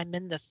 and I'm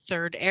in the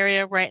 3rd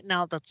area right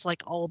now that's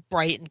like all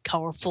bright and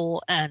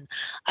colorful, and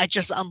I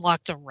just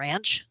unlocked the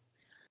ranch.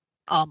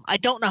 I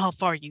don't know how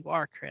far you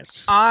are,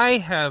 Chris. I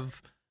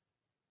have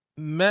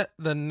met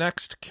the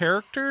next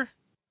character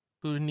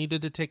who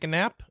needed to take a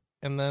nap,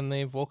 and then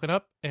they've woken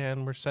up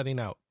and we're setting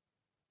out.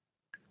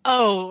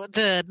 Oh,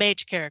 the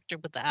mage character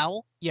with the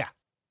owl? Yeah.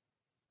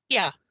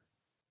 Yeah.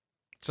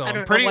 So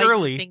I'm pretty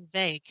early. Being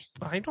vague.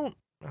 I don't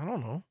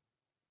know.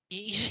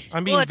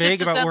 I'm Well, being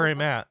vague about where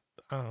I'm at.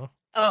 I don't know.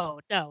 Oh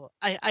no,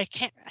 I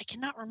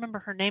cannot remember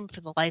her name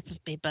for the life of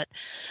me, but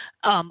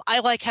I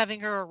like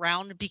having her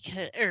around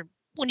because, or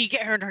when you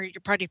get her in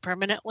your party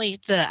permanently,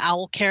 the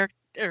owl character,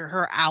 or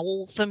her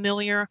owl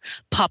familiar,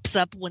 pops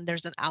up when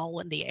there's an owl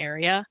in the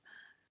area.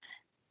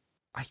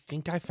 I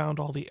think I found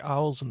all the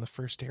owls in the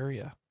first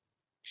area.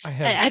 I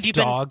Have you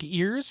dog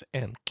ears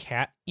and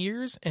cat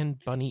ears and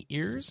bunny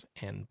ears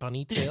and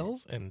bunny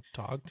tails and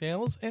dog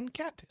tails and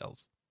cat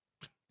tails.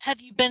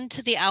 Have you been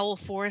to the owl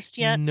forest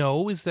yet?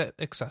 No, is that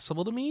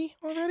accessible to me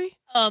already?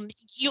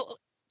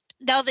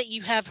 Now that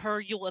you have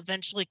her, you'll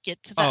eventually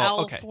get to the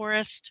owl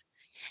forest.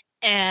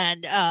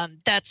 And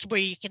that's where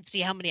you can see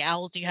how many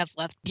owls you have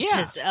left,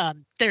 because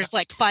there's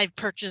like 5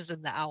 perches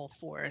in the owl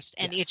forest,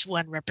 and each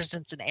one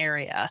represents an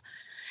area.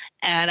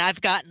 And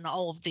I've gotten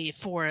all of the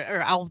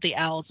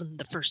owls in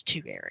the first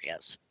 2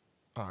 areas.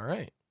 All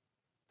right.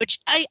 Which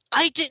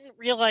I didn't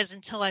realize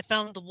until I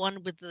found the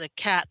one with the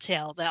cat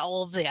tail, that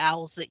all of the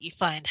owls that you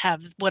find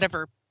have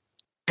whatever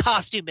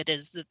costume it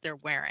is that they're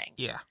wearing.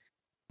 Yeah.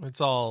 It's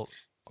all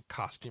a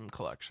costume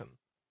collection.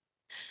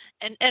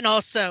 And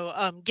also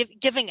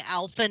giving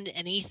Alphen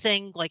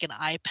anything like an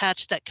eye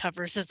patch that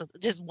covers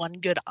his one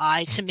good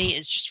eye to me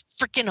is just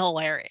freaking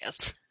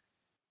hilarious.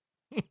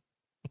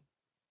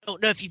 I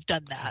don't know if you've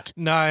done that.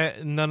 No,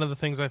 none of the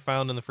things I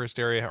found in the first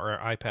area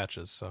are eye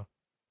patches. So,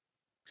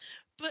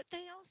 but they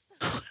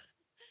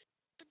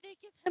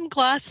give him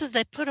glasses.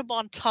 They put him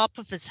on top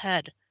of his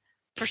head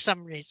for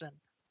some reason.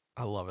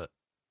 I love it.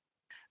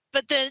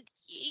 But then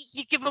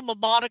you give him a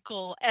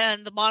monocle,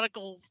 and the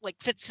monocle like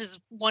fits his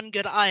one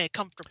good eye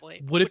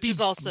comfortably. Would it be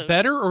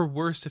better or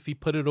worse if he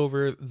put it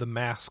over the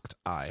masked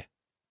eye?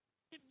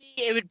 To me,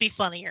 it would be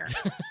funnier.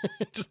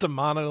 Just a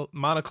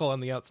monocle on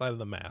the outside of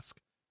the mask.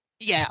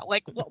 Yeah,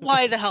 like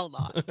why the hell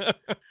not?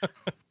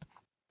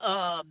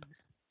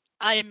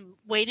 I'm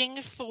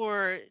waiting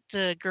for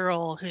the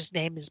girl whose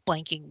name is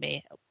blanking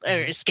me or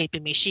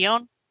escaping me.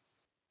 Shion.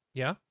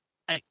 Yeah.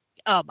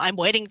 I'm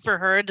waiting for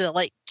her to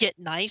like get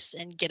nice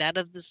and get out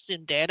of the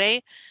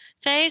tsundere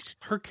phase.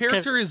 Her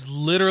character is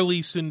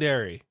literally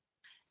tsundere.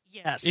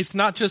 Yes. It's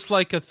not just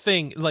like a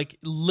thing. Like,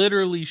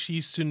 literally,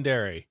 she's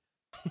tsundere.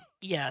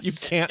 Yes. You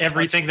can't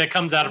Everything that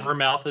comes out of her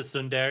mouth is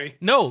tsundere.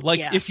 No, like,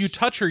 Yes. if you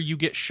touch her, you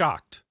get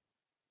shocked.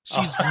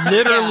 She's Oh.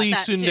 literally Yeah,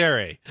 that too.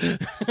 tsundere.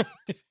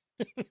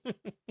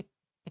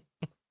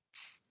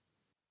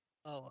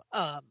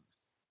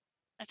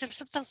 There's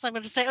something else I'm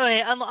going to say. Oh,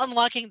 yeah,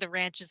 unlocking the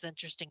ranch is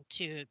interesting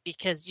too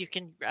because you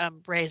can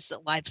raise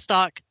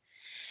livestock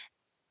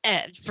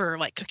for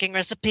like cooking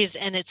recipes,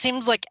 and it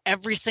seems like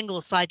every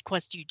single side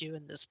quest you do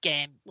in this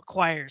game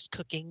requires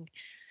cooking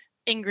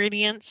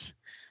ingredients.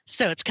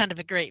 So it's kind of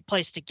a great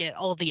place to get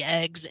all the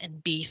eggs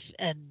and beef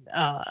and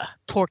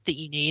pork that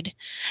you need.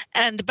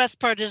 And the best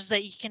part is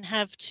that you can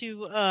have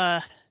two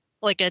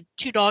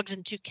dogs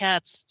and two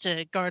cats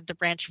to guard the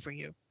ranch for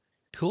you.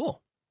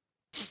 Cool.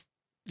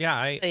 Yeah,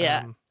 I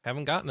Yeah.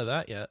 haven't gotten to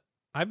that yet.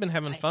 I've been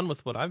having I- fun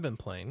with what I've been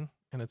playing,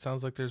 and it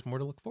sounds like there's more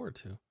to look forward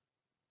to.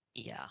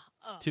 Yeah.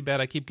 Too bad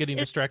I keep getting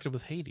It's- distracted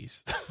with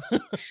Hades.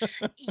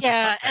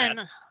 Yeah, Not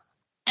bad.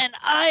 and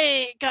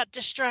I got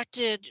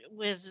distracted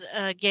with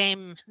a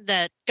game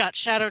that got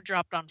shadow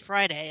dropped on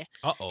Friday.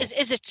 Uh-oh.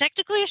 Is it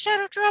technically a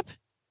shadow drop?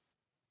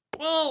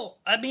 Well,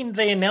 I mean,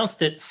 they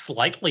announced it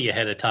slightly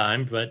ahead of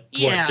time, but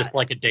Yeah. just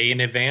like a day in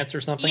advance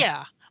or something?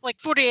 Yeah, like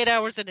 48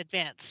 hours in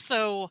advance.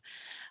 So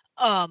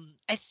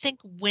I think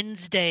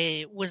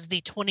Wednesday was the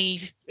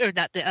 20 or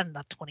not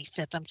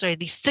 25th, I'm sorry,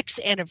 the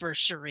 6th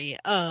anniversary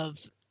of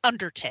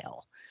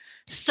Undertale.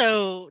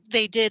 So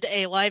they did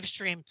a live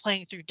stream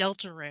playing through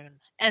Deltarune,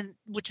 and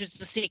which was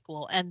the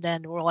sequel, and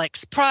then we're like,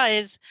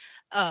 surprise,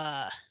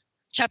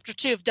 chapter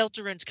 2 of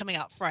Deltarune's coming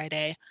out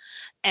Friday,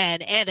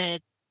 and Anna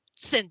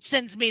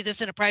sends me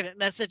this in a private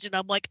message, and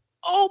I'm like,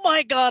 oh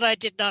my god, I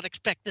did not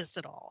expect this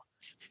at all.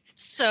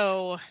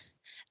 So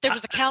there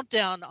was a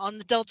countdown on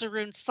the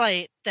Deltarune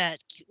site that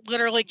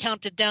literally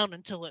counted down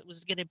until it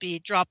was going to be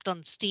dropped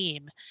on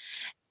Steam,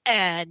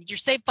 and your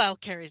save file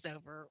carries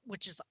over,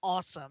 which is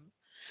awesome.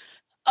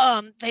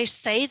 They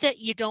say that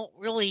you don't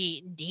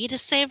really need a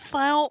save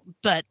file,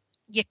 but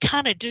you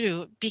kind of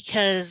do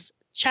because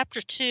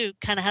chapter 2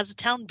 kind of has a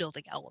town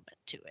building element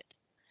to it,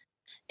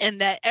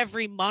 and that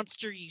every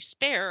monster you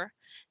spare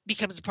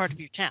becomes a part of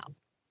your town.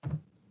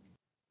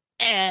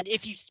 And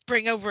if you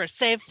bring over a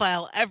save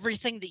file,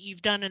 everything that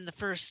you've done in the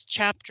first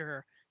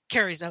chapter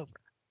carries over.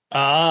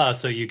 Ah,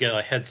 so you get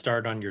a head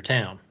start on your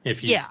town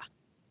if you,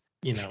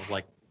 Yeah.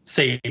 like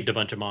saved a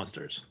bunch of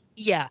monsters.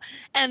 Yeah.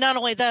 And not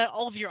only that,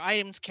 all of your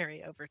items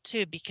carry over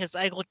too, because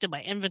I looked at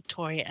my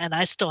inventory and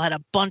I still had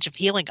a bunch of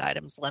healing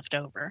items left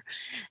over.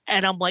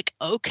 And I'm like,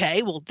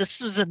 okay, well,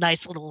 this was a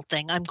nice little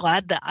thing. I'm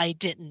glad that I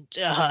didn't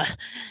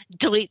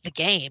delete the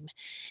game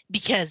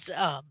because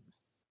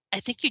I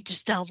think you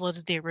just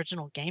downloaded the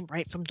original game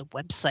right from the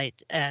website,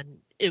 and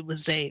it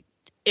was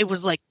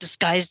like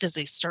disguised as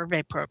a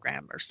survey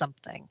program or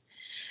something.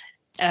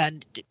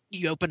 And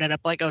you open it up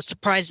like, oh,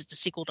 surprise, it's the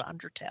sequel to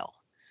Undertale.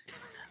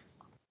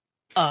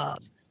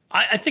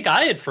 I think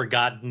I had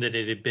forgotten that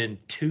it had been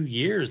 2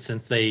 years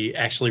since they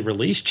actually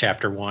released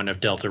Chapter 1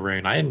 of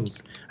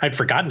Deltarune. I'd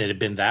forgotten it had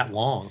been that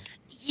long.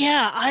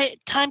 Yeah,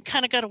 time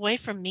kind of got away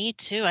from me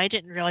too. I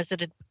didn't realize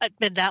it had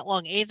been that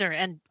long either,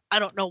 and I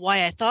don't know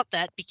why I thought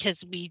that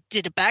because we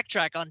did a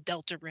backtrack on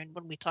Deltarune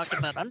when we talked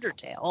about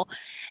Undertale,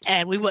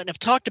 and we wouldn't have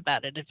talked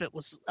about it if it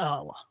was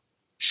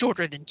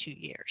shorter than 2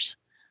 years.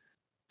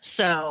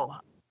 So,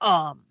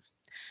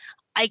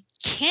 I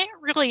can't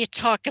really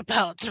talk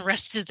about the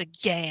rest of the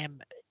game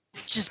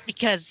just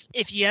because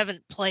if you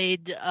haven't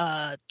played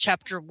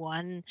Chapter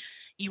 1,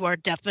 you are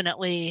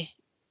definitely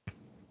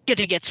going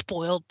to get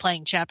spoiled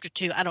playing Chapter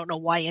 2. I don't know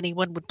why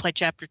anyone would play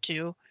Chapter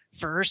 2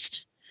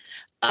 first,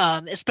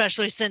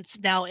 especially since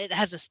now it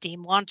has a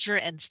Steam launcher,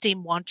 and the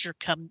Steam launcher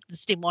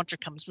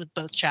comes with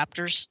both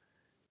chapters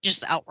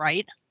just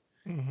outright.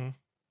 Mm-hmm.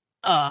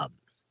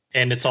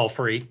 And it's all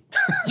free.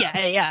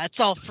 Yeah, it's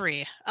all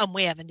free.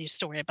 We have a news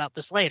story about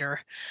this later,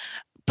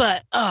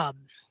 but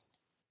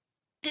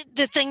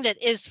the thing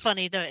that is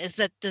funny though is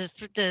that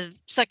the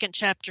second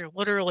chapter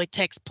literally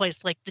takes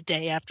place like the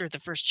day after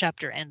the first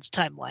chapter ends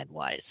timeline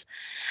wise,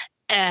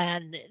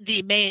 and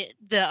the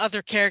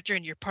other character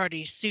in your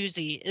party,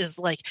 Susie, is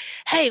like,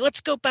 hey,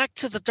 let's go back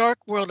to the dark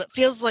world. It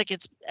feels like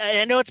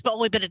I know it's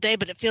only been a day,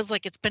 but it feels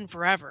like it's been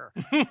forever.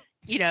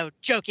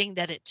 Joking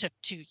that it took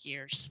 2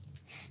 years.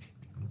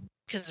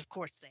 Because of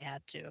course they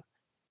had to.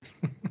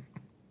 And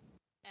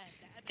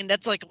I mean,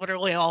 that's like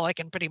literally all I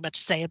can pretty much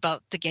say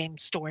about the game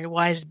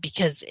story-wise,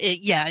 because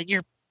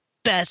your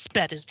best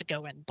bet is to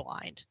go in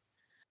blind.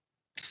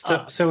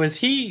 So is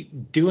he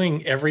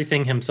doing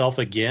everything himself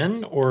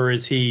again, or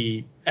is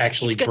he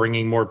actually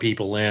bringing more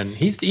people in?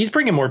 He's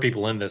bringing more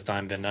people in this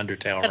time than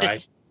Undertale,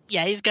 right?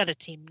 He's got a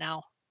team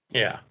now.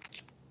 Yeah.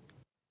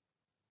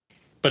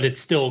 But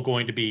it's still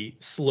going to be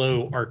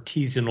slow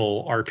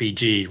artisanal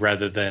RPG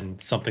rather than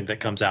something that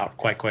comes out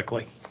quite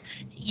quickly.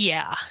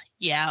 Yeah.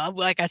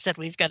 Like I said,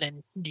 we've got a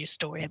news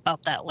story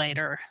about that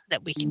later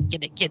that we can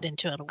get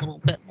into it a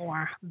little bit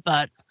more.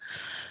 But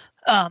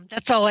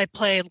That's all I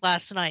played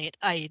last night.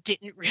 I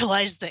didn't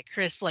realize that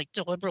Chris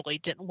deliberately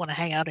didn't want to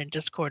hang out in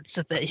Discord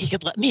so that he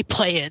could let me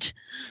play it.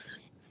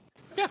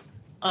 Yeah.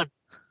 I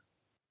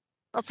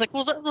was like,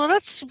 well,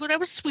 that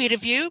was sweet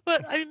of you,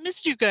 but I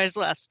missed you guys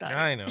last night.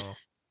 I know.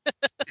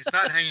 He's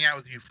not hanging out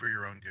with you for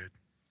your own good.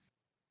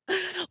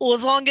 Well,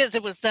 as long as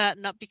it was that,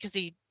 not because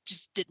he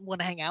just didn't want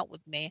to hang out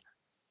with me.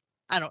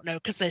 I don't know,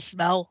 because they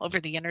smell over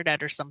the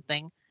internet or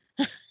something.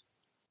 I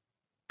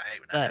hate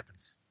when that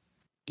happens.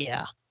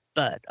 Yeah,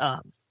 but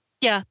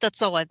yeah,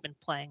 that's all I've been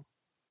playing.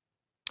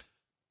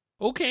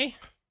 Okay.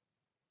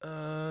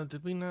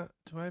 Did we not?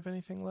 Do I have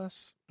anything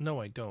less?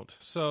 No, I don't.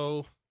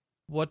 So,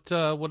 what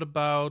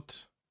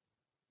about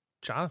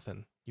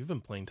Jonathan? You've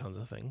been playing tons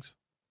of things.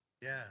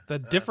 Yeah.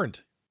 That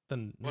different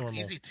than normal. Well,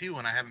 it's easy too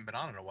when I haven't been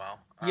on in a while.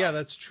 Yeah,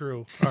 that's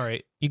true. All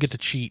right, you get to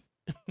cheat.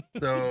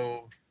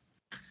 So,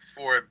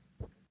 for a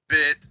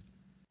bit,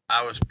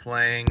 I was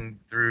playing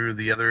through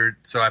the other.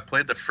 So I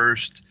played the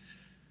first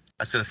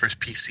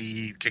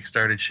PC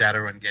kickstarted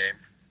Shadowrun game,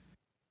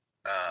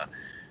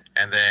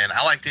 and then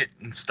I liked it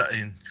and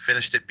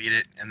finished it, beat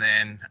it, and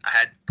then I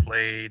had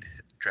played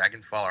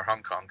Dragonfall or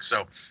Hong Kong.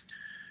 So, a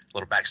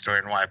little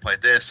backstory on why I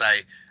played this.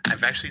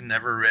 I've actually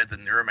never read the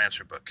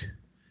Neuromancer book,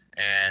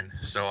 and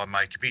so on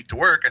my commute to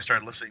work, I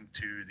started listening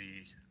to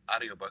the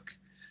audiobook,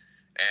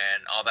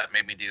 and all that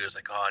made me do is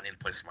I need to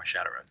play some more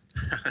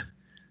Shadowrun.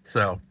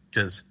 So,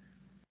 because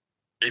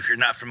if you're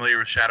not familiar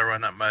with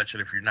Shadowrun that much,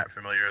 and if you're not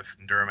familiar with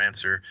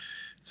Neuromancer,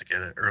 it's like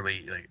an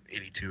early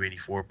 82,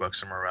 84 book,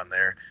 somewhere around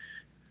there.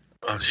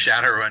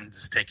 Shadowrun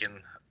is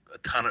taking a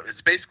ton of.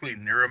 It's basically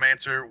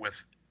Neuromancer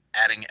with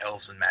adding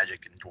elves and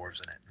magic and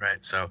dwarves in it,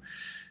 right? So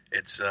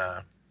it's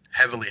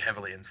heavily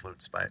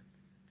influenced by it.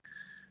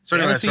 So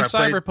anyway,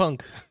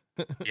 Cyberpunk.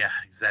 Yeah,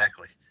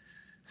 exactly.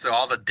 So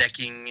all the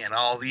decking and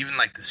even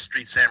the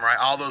Street Samurai,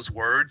 all those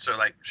words are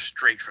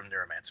straight from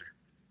Neuromancer.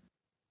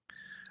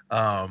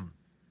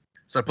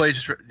 So I played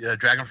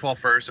Dragonfall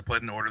first. I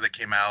played in the order that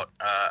came out.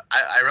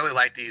 I really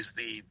like these.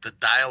 The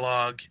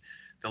dialogue,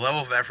 the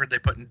level of effort they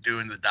put into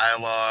doing the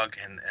dialogue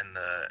and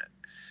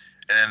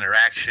the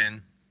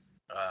interaction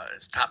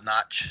is top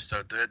notch.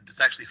 So it's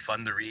actually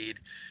fun to read.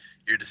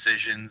 Your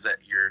decisions,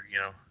 your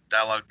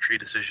dialogue tree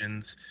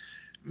decisions,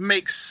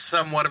 makes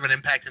somewhat of an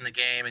impact in the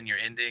game and your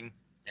ending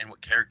and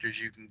what characters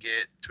you can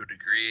get to a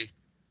degree.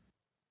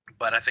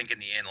 But I think in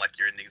the end,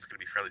 your ending is going to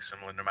be fairly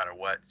similar no matter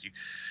what.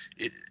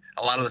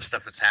 A lot of the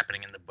stuff that's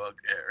happening in the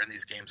book or in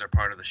these games are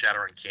part of the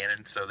Shadowrun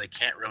canon, so they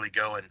can't really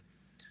go and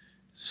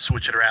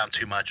switch it around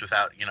too much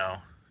without,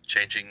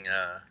 changing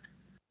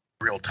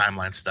real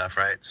timeline stuff,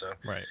 right? So,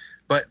 right.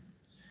 But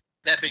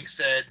that being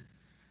said,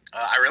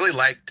 I really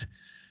liked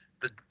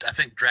I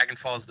think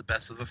Dragonfall is the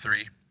best of the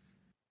three,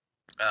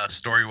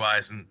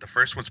 story-wise, and the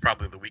first one's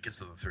probably the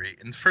weakest of the three.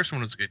 And the first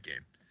one was a good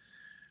game.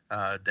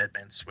 Dead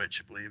Man's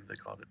Switch, I believe they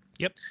called it.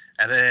 Yep.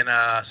 And then,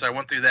 so I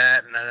went through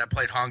that, and then I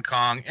played Hong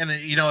Kong. And,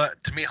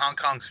 to me, Hong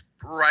Kong's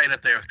right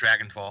up there with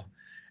Dragonfall.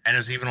 And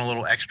there's even a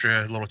little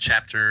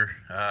chapter,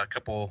 a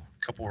couple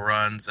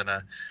runs, and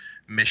a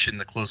mission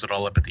to close it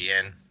all up at the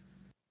end.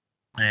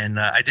 And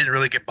I didn't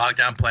really get bogged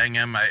down playing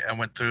them. I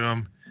went through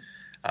them,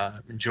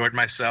 enjoyed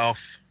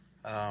myself.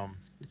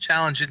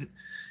 Challenging.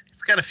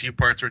 It's got a few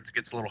parts where it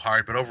gets a little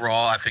hard, but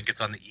overall, I think it's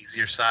on the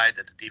easier side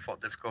at the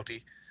default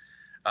difficulty.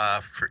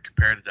 For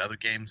compared to other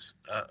games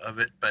of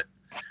it, but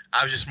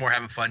I was just more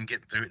having fun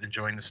getting through it and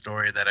enjoying the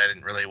story that I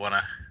didn't really want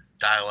to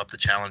dial up the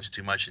challenge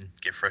too much and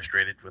get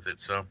frustrated with it.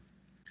 So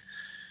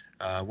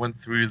went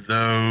through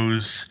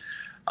those.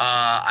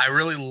 I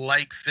really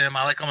like them.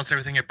 I like almost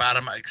everything about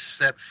them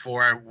except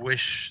for I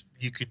wish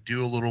you could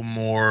do a little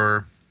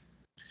more.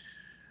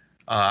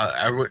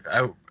 I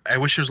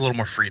wish there was a little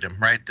more freedom,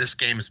 right? This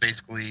game is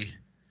basically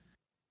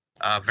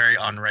very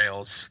on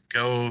rails.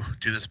 Go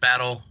do this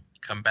battle.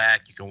 Come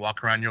back. You can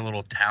walk around your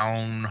little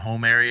town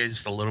home area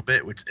just a little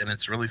bit, and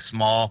it's really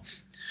small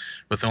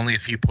with only a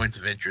few points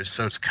of interest.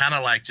 So it's kind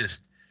of like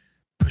just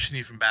pushing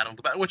you from battle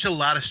to battle, which a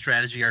lot of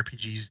strategy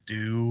RPGs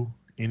do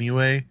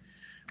anyway.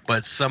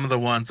 But some of the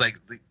ones like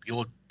the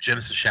old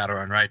Genesis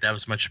Shadowrun, right? That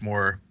was much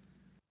more,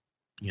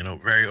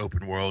 very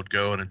open world.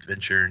 Go and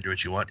adventure and do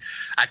what you want.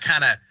 I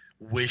kind of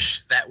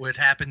wish that would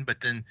happen,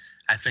 but then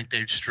I think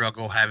they'd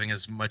struggle having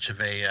as much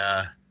of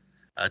a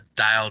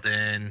dialed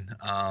in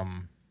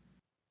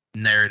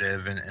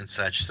narrative and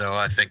such. So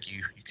I think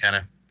you kind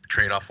of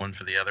trade off one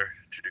for the other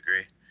to a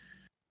degree.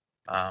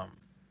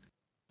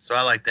 So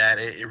I like that.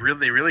 They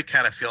really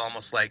kind of feel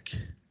almost like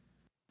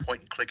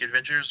point and click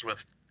adventures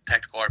with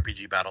tactical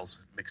RPG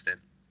battles mixed in,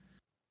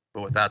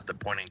 but without the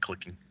pointing and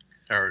clicking,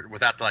 or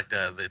without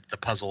the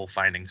puzzle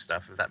finding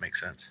stuff, if that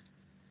makes sense.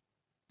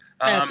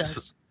 Yeah, it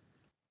does.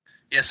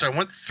 So I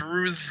went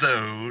through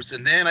those,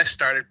 and then I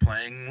started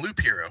playing Loop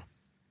Hero.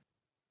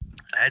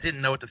 I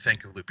didn't know what to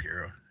think of Loop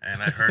Hero,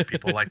 and I heard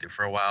people liked it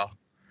for a while,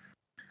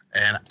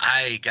 and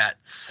I got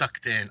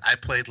sucked in. I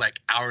played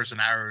hours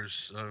and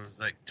hours. It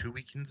was 2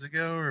 weekends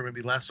ago, or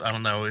maybe less. I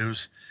don't know.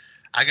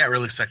 I got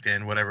really sucked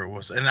in, whatever it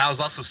was, and I was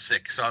also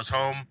sick, so I was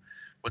home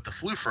with the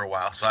flu for a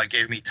while, so it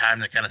gave me time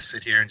to kind of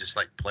sit here and just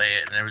like play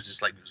it, and it was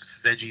just like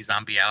veggie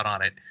zombie out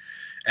on it,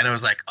 and it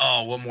was like,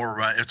 oh, one more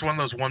run. It's one of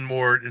those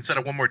instead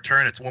of one more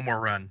turn, it's one more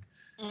run.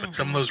 But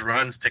some of those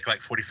runs take like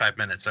 45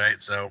 minutes,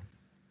 right? So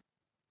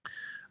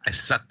I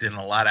sucked in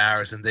a lot of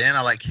hours, and then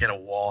I like hit a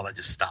wall and I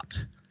just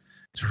stopped.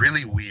 It's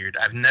really weird.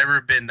 I've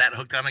never been that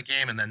hooked on a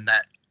game and then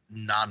that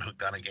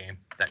non-hooked on a game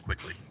that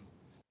quickly.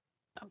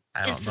 I don't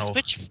know. Is the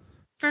Switch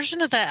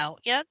version of that out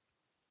yet?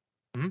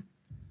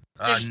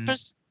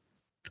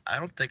 I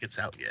don't think it's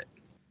out yet.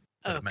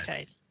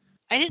 Okay.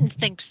 I didn't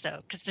think so,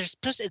 because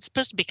it's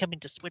supposed to be coming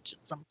to Switch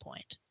at some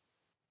point.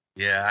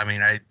 Yeah, I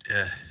mean, I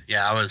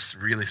was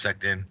really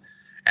sucked in.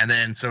 And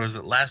then, so was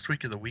it last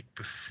week or the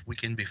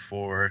weekend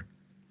before?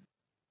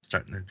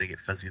 Starting to get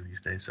fuzzy these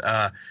days.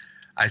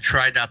 I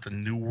tried out the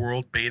New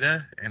World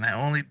beta, and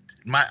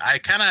I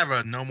kind of have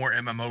a no more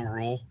MMO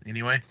rule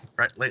anyway,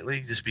 right?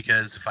 Lately, just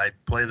because if I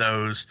play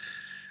those,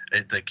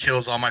 it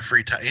kills all my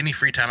free time, any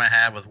free time I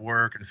have with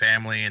work and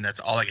family, and that's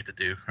all I get to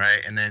do,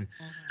 right? And then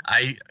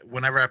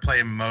whenever I play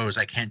MMOs,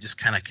 I can't just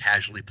kind of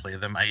casually play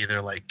them. I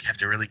either like have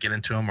to really get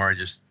into them, or I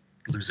just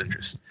lose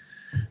interest.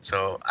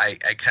 So I've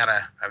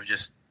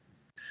just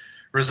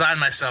resigned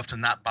myself to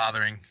not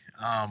bothering.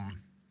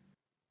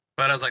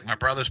 But I was like, my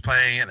brother's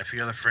playing it and a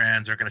few other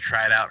friends are going to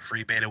try it out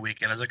free beta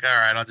weekend. I was like, all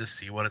right, I'll just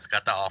see what it's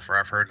got to offer.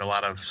 I've heard a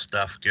lot of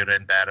stuff, good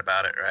and bad,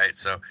 about it, right?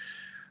 So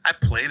I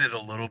played it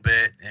a little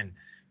bit, and,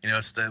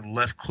 it's the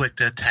left click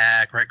to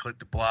attack, right click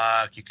to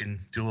block. You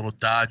can do a little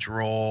dodge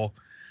roll.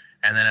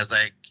 And then I was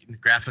like, the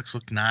graphics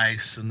look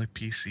nice on the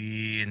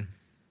PC, and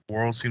the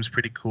world seems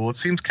pretty cool. It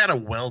seems kind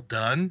of well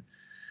done,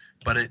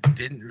 but it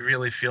didn't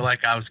really feel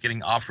like I was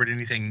getting offered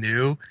anything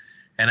new.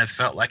 And it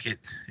felt like it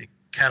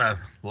kind of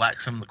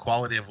lacked some of the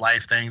quality of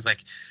life things. Like,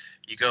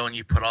 you go and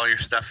you put all your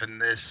stuff in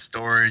this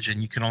storage,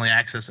 and you can only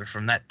access it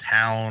from that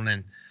town.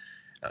 And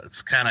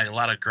it's kind of a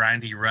lot of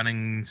grindy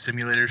running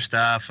simulator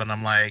stuff. And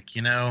I'm like,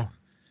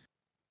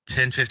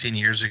 10, 15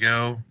 years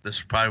ago,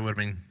 this probably would have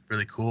been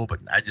really cool, but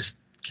I just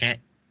can't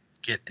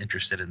get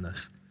interested in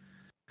this.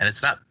 And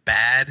it's not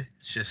bad.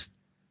 It's just,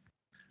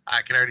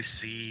 I can already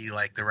see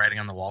like the writing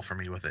on the wall for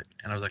me with it.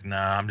 And I was like, no,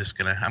 I'm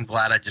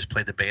glad I just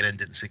played the beta and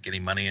didn't sink any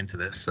money into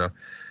this. So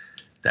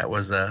that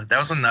was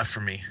enough for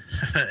me.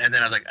 And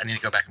then I was like, I need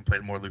to go back and play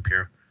more Loop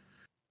Hero.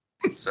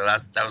 So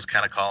that was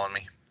kind of calling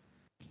me.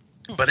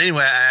 But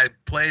anyway, I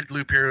played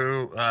Loop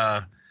Hero,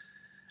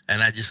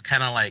 and I just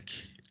kind of like,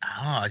 I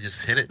don't know, I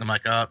just hit it, and I'm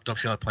like, oh, don't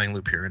feel like playing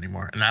Loop Hero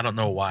anymore. And I don't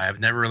know why. I've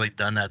never really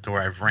done that to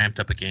where I've ramped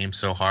up a game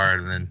so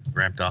hard and then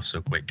ramped off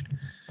so quick.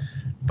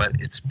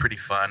 But it's pretty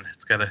fun.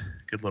 It's got a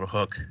good little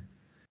hook.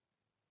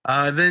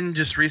 Then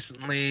just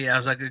recently, I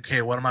was like,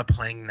 okay, what am I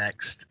playing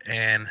next?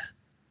 And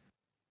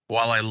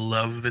while I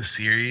love the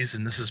series,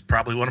 and this is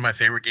probably one of my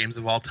favorite games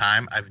of all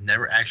time, I've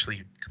never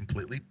actually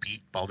completely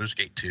beat Baldur's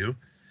Gate 2.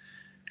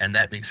 And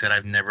that being said,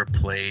 I've never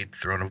played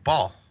Throne of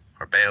Baal,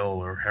 or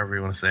Baal, or however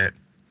you want to say it.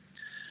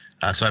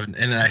 So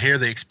I hear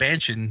the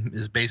expansion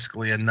is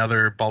basically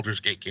another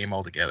Baldur's Gate game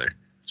altogether.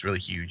 It's really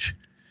huge.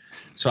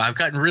 So I've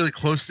gotten really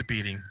close to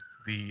beating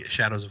the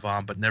Shadows of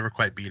Amn, but never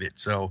quite beat it.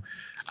 So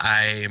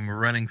I'm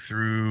running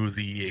through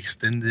the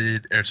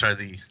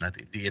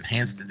the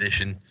enhanced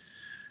edition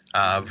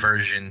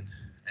version,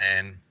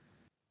 and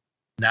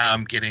now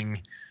I'm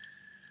getting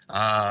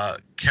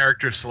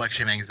character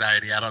selection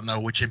anxiety. I don't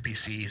know which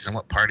NPCs and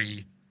what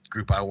party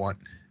group I want,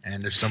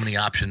 and there's so many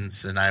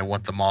options, and I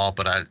want them all,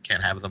 but I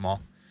can't have them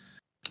all.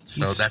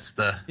 So that's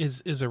the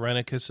is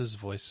Irenicus's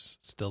voice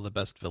still the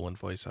best villain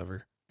voice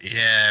ever?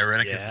 Yeah,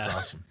 Irenicus is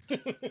awesome.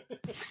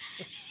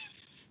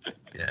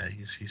 Yeah,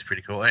 he's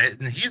pretty cool,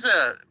 and he's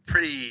a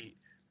pretty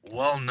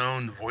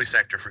well-known voice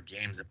actor for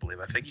games, I believe.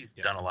 I think he's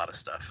done a lot of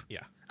stuff. Yeah,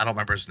 I don't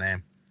remember his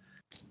name,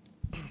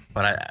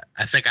 but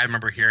I think I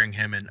remember hearing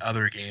him in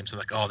other games. I'm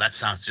like, oh, that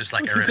sounds just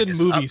like Irenicus. He's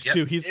in movies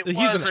too. He's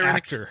an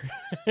actor.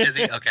 Is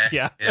he? Okay.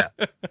 Yeah.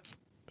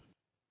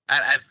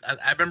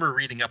 I remember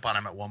reading up on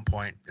him at one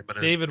point, but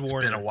David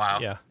Warner. Been a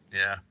while. Yeah.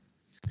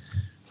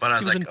 But I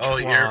was like, oh,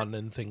 Tron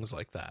and things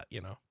like that,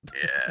 Yeah.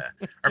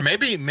 Or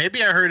maybe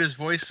I heard his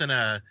voice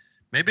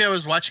maybe I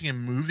was watching a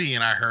movie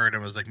and I heard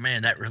and was like,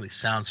 man, that really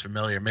sounds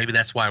familiar. Maybe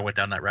that's why I went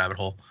down that rabbit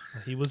hole.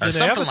 He was in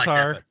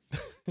Avatar. Like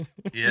that,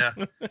 yeah.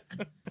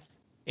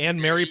 And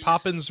Mary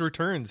Poppins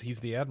Returns. He's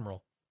the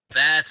Admiral.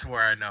 That's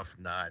where I know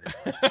from. No, I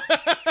didn't.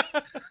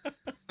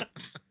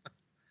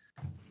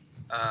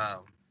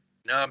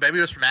 No, maybe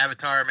it was from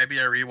Avatar. Maybe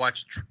I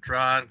rewatched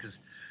Tron because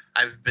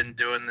I've been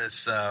doing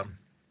this.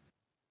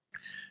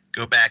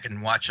 Go back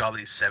and watch all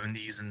these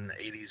 70s and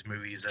 80s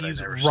movies that I've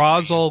never seen. He's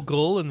Ra's al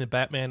Ghul in the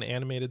Batman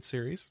animated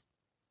series.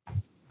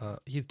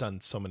 He's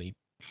done so many.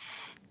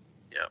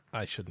 Yep.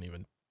 I shouldn't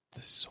even.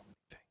 There's so many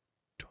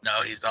things.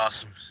 No, he's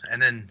awesome.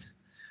 And then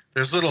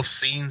there's little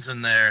scenes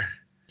in there.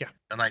 Yeah.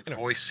 And like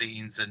voice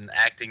scenes and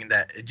acting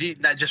that,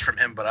 not just from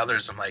him, but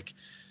others. I'm like,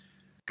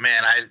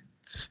 man, I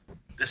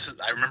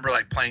remember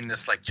like playing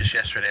this like just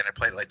yesterday, and I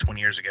played it like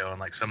 20 years ago, and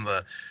like some of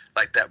the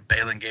like that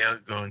Balin Gale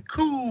going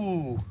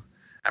cool.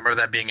 I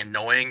remember that being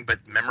annoying but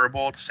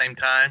memorable at the same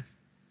time.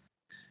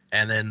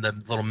 and then the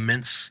little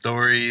Mince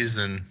stories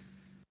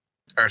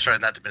or sorry,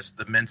 not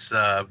the Mince,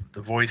 the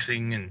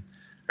voicing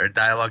or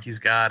dialogue he's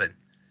got, and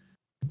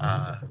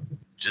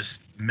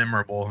just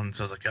memorable. And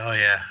so I was like, oh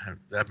yeah,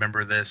 I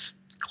remember this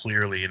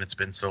clearly, and it's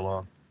been so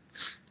long.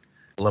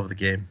 I love the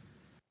game.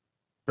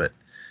 But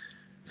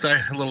sorry,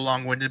 a little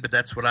long-winded, but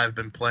that's what I've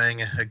been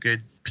playing, a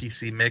good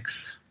PC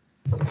mix.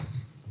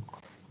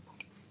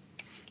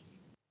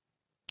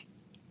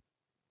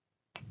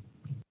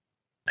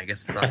 I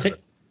guess it's off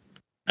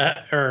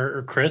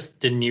or Chris,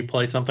 didn't you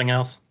play something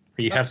else?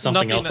 Or you have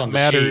something Nothing else that on the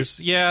matters.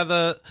 sheet?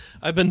 Yeah,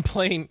 I've been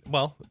playing.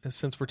 Well,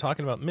 since we're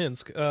talking about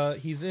Minsk,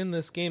 he's in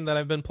this game that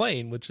I've been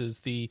playing, which is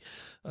the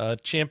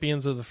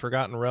Champions of the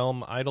Forgotten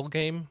Realm idle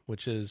game,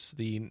 which is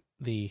the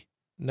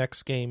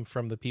next game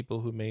from the people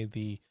who made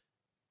the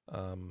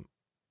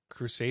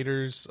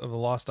Crusaders of the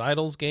Lost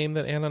Idols game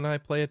that Anna and I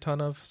play a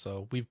ton of.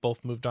 So we've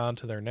both moved on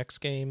to their next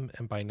game,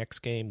 and by next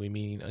game we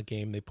mean a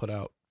game they put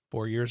out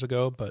 4 years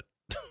ago, but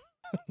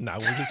now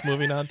we're just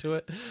moving on to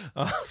it.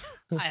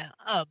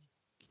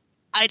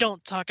 I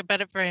don't talk about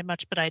it very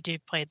much, but I do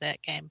play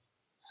that game.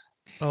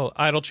 Oh,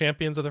 Idle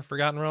Champions of the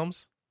Forgotten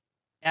Realms?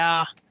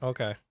 Yeah.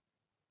 Okay.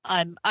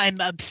 I'm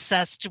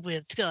obsessed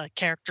with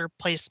character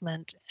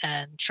placement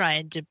and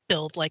trying to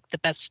build like the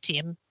best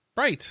team.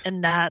 Right.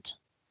 In that.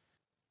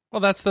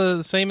 Well, that's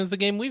the same as the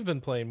game we've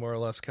been playing, more or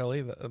less,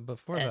 Kelly,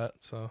 before that.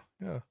 So,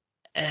 yeah.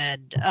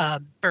 And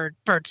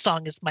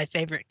Birdsong is my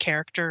favorite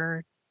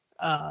character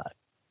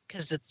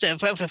because it's,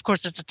 of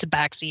course, it's a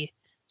tabaxi.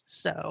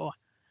 So.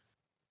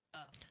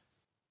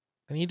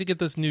 I need to get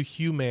this new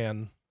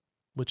Human,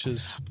 which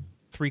is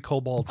 3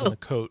 kobolds in a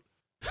coat.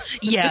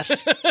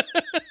 Yes.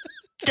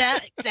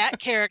 that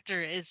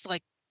character is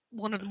like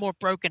one of the more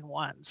broken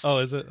ones. Oh,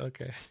 is it?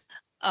 Okay.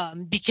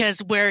 Because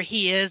where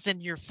he is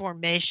in your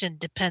formation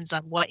depends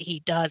on what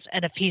he does,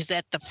 and if he's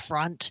at the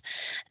front,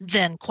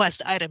 then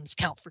quest items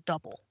count for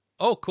double.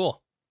 Oh,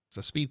 cool. It's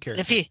a speed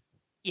character.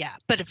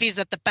 But if he's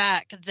at the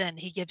back, then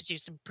he gives you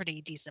some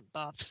pretty decent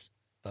buffs.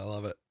 I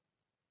love it.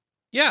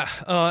 Yeah,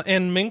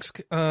 and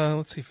Minsk,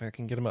 let's see if I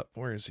can get him up.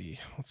 Where is he?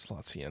 What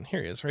slot's he in?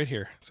 Here he is, right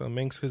here. So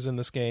Minsk is in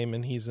this game,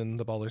 and he's in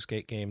the Baldur's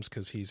Gate games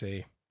because he's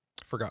a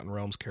Forgotten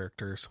Realms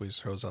character, so he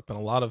shows up in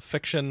a lot of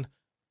fiction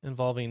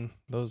involving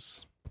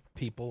those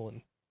people.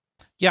 And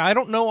yeah, I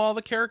don't know all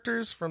the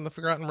characters from the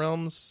Forgotten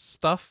Realms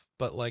stuff,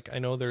 but like I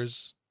know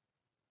there's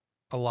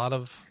a lot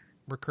of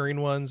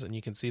recurring ones, and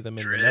you can see them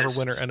in Drizzt,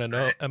 the Neverwinter and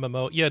right?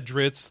 MMO. Yeah,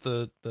 Drizzt,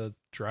 the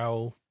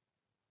Drow.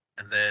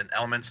 And then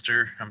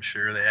Elminster, I'm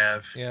sure they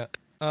have. Yeah.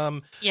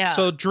 Yeah.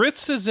 So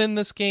Drizzt is in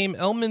this game.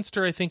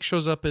 Elminster, I think,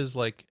 shows up as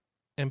like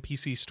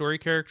NPC story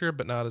character,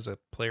 but not as a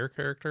player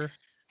character.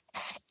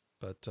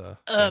 But yeah,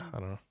 I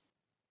don't know.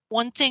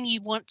 One thing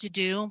you want to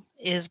do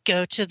is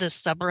go to the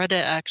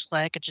subreddit.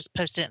 Actually, I could just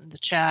post it in the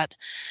chat.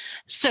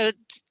 So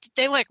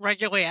they like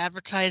regularly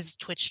advertise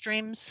Twitch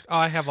streams. Oh,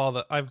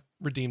 I've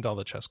redeemed all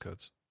the chess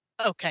codes.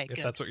 Okay, if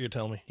good. that's what you're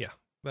telling me. Yeah.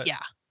 Yeah.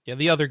 Yeah,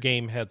 the other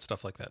game had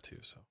stuff like that too,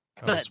 so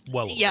I was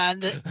well aware. Yeah,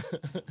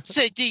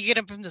 so do you get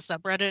them from the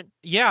subreddit?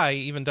 Yeah, I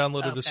even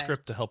downloaded a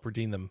script to help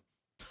redeem them.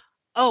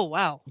 Oh,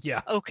 wow.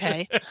 Yeah.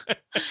 Okay.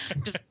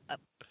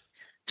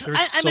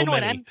 There's so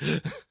many.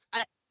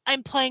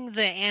 I'm playing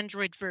the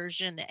Android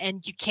version,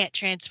 and you can't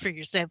transfer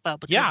your save file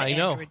between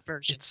the Android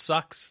version. It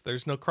sucks.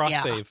 There's no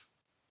cross save.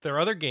 Their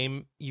other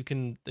game, you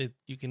can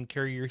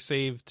carry your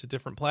save to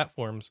different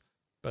platforms,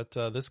 but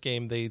this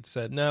game they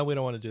said no, we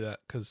don't want to do that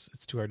because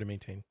it's too hard to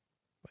maintain.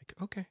 Like,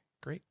 okay,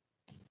 great.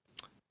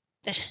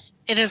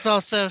 It is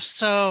also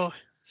so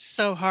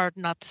hard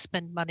not to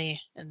spend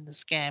money in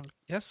this game.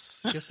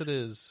 Yes, it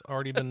is. I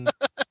already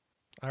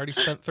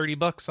spent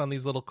 $30 on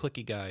these little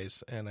clicky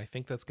guys, and I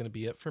think that's going to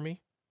be it for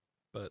me.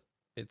 But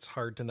it's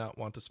hard to not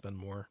want to spend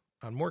more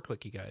on more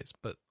clicky guys.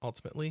 But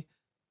ultimately,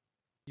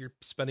 you're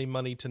spending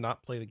money to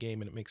not play the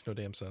game, and it makes no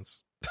damn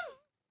sense.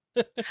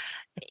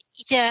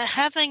 Yeah,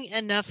 having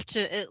enough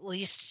to at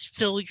least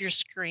fill your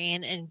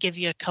screen and give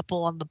you a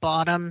couple on the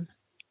bottom,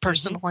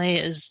 personally,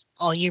 is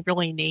all you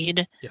really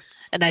need.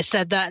 Yes. And I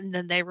said that, and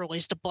then they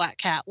released a Black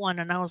Cat one,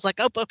 and I was like,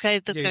 oh,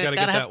 okay,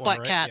 gotta have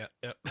Black Cat.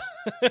 Yeah.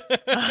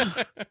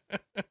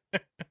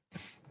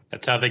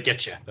 That's how they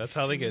get you. That's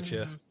how they get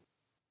you.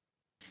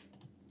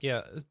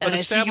 Yeah, but and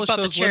establish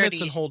those limits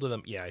and hold to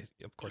them. Yeah,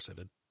 of course I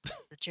did.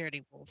 The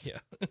Charity Wolf. Yeah.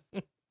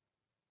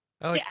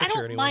 I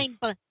don't mind,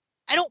 but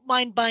I don't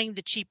mind buying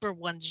the cheaper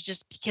ones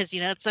just because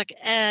it's like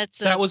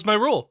that was my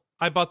rule.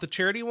 I bought the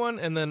charity one,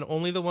 and then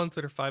only the ones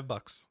that are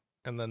 $5,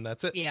 and then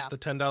that's it. Yeah. The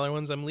 $10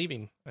 ones I'm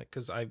leaving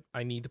because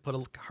I need to put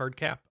a hard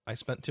cap. I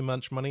spent too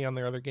much money on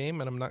their other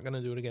game, and I'm not going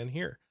to do it again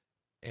here,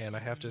 and I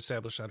have to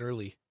establish that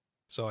early.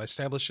 So I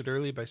established it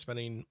early by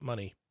spending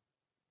money.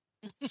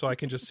 So I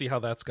can just see how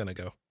that's going to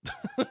go.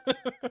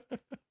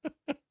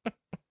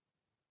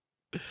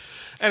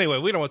 Anyway,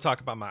 we don't want to talk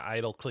about my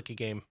idle clicky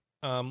game.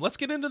 Let's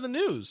get into the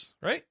news,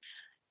 right?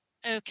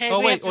 Okay.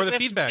 Oh, wait, or the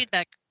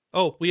feedback.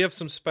 Oh, we have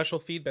some special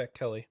feedback,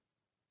 Kelly.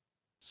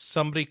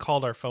 Somebody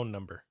called our phone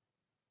number.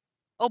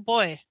 Oh,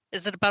 boy.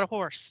 Is it about a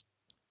horse?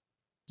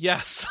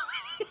 Yes.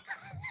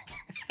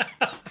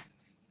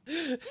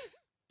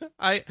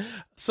 I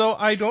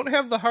don't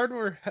have the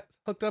hardware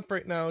hooked up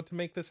right now to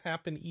make this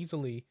happen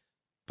easily,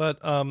 but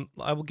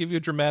I will give you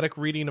a dramatic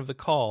reading of the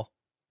call.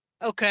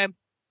 Okay.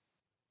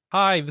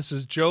 Hi, this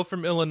is Joe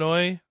from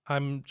Illinois.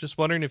 I'm just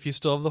wondering if you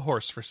still have the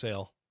horse for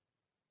sale.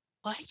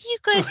 Why do you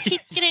guys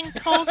keep getting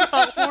calls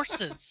about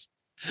horses?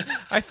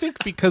 I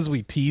think because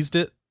we teased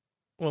it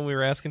when we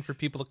were asking for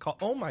people to call.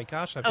 Oh my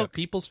gosh, I've got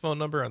people's phone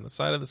number on the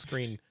side of the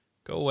screen.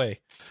 Go away.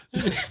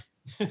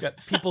 Got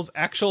people's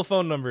actual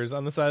phone numbers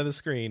on the side of the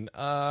screen.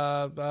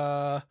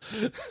 I'm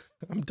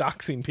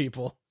doxing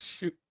people.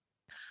 Shoot.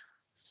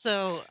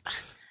 So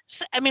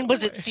I mean,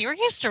 was it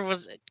serious or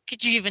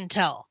could you even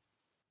tell?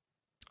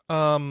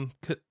 No.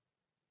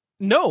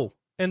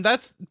 And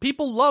that's,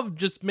 people love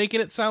just making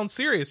it sound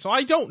serious. So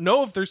I don't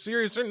know if they're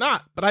serious or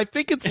not, but I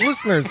think it's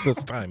listeners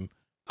this time.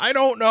 I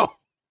don't know.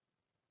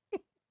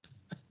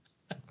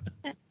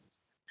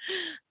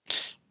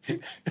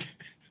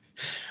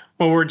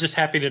 Well, we're just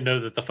happy to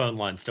know that the phone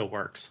line still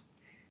works.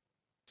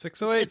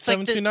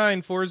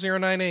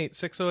 608-729-4098.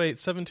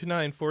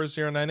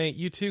 608-729-4098.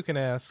 You too can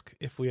ask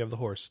if we have the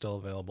horse still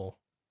available.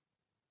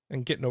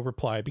 And get no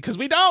reply because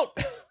we don't.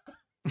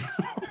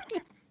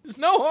 There's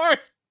no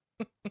horse.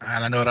 I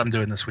don't know what I'm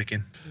doing this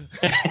weekend.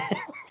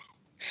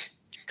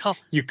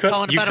 You could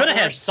have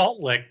had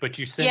Salt Lick, but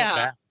you sent it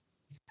back.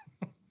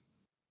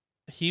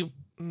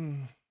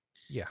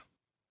 Yeah.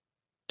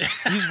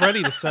 He's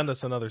ready to send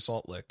us another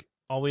Salt Lick.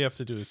 All we have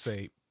to do is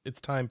say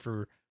it's time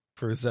for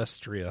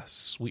Zestria,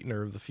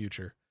 sweetener of the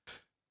future,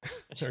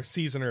 or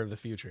seasoner of the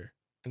future,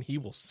 and he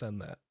will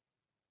send that.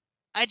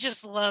 I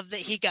just love that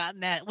he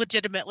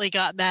legitimately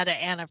got mad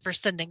at Anna for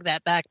sending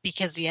that back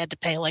because he had to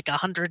pay like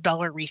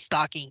 $100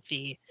 restocking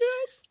fee.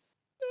 Yes,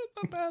 it was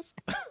the best.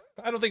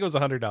 I don't think it was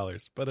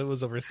 $100, but it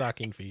was a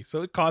restocking fee,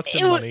 so it cost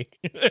him money.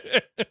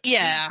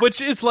 Yeah,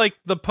 which is like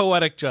the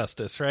poetic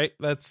justice, right?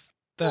 That's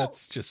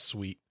just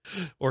sweet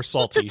or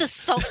salty. Did the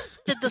Salt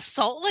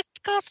Lick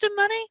cost him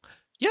money?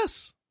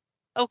 Yes.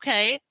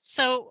 Okay,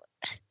 so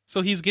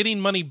he's getting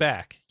money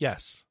back.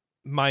 Yes.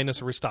 Minus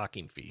a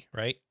restocking fee,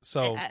 right?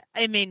 So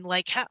I mean,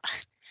 like,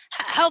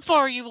 how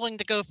far are you willing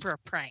to go for a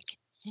prank?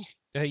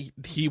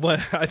 He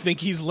went. I think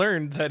he's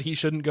learned that he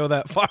shouldn't go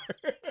that far.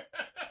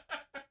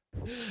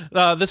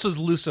 This was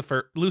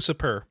Lucifer,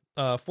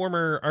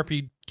 former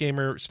RP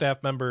Gamer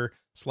staff member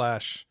 /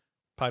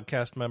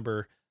 podcast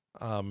member,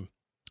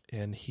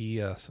 and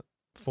he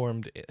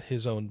formed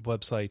his own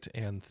website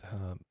and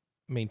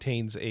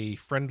maintains a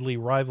friendly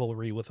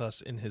rivalry with us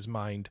in his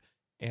mind,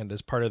 and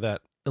as part of that,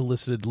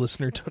 elicited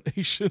listener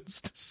donations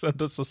to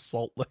send us a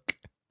Salt Lick.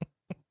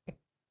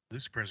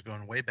 Lucifer's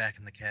going way back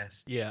in the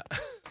cast. Yeah.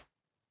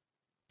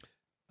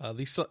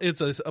 It's a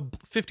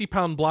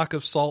 50-pound block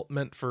of salt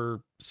meant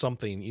for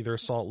something, either a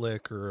Salt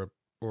Lick or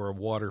a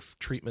water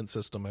treatment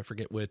system. I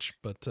forget which,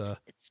 but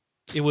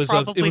it was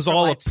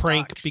all a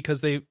prank because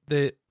they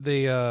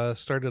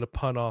started a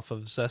pun off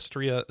of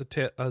Zestiria.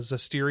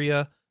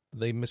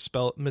 They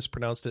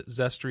mispronounced it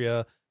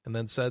Zestria, and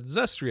then said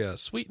Zestria,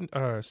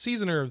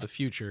 seasoner of the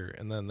future,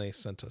 and then they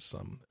sent us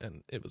some,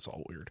 and it was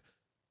all weird.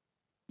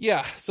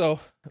 Yeah, so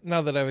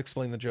now that I've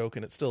explained the joke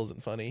and it still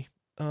isn't funny,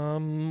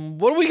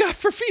 what do we got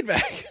for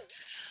feedback?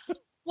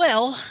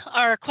 Well,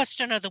 our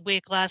question of the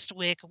week last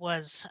week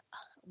was,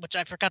 which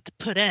I forgot to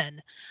put in,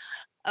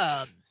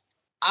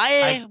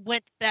 I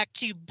went back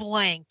to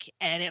blank,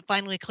 and it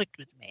finally clicked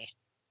with me.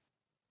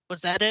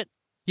 Was that it?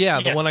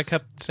 Yeah, the one I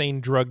kept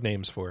saying drug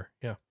names for,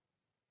 yeah.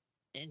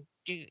 And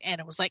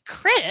it was like,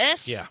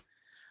 Chris? Yeah.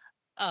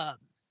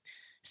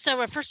 So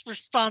our first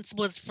response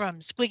was from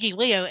Squiggy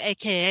Leo,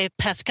 a.k.a.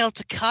 Pascal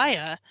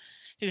Takaya,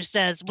 who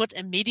says, what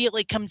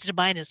immediately comes to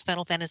mind is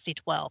Final Fantasy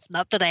XII.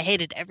 Not that I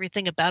hated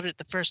everything about it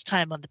the first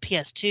time on the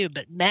PS2,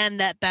 but man,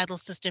 that battle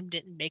system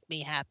didn't make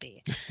me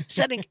happy.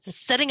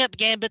 Setting up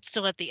gambits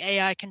to let the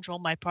AI control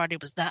my party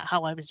was not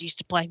how I was used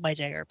to playing my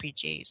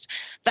JRPGs.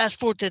 Fast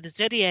forward to the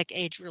Zodiac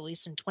Age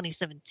release in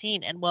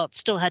 2017, and while it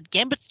still had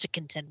gambits to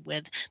contend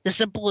with, the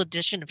simple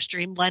addition of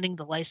streamlining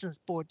the license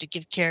board to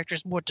give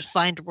characters more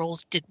defined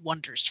roles did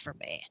wonders for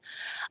me.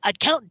 I'd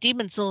count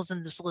Demon Souls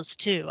in this list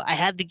too. I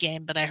had the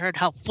game, but I heard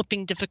how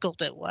flipping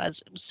difficult it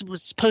was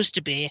supposed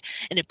to be,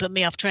 and it put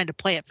me off trying to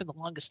play it for the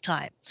longest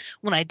time.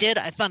 When I did,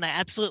 I found I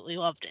absolutely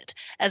loved it.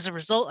 As a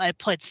result, I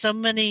played so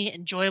many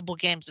enjoyable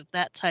games of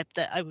that type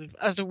that I would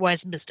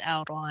otherwise missed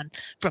out on,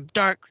 from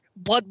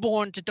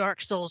Bloodborne to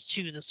Dark Souls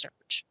to The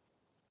Surge.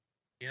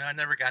 You know, I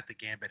never got the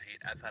Gambit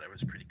hate. I thought it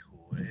was pretty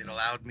cool. It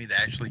allowed me to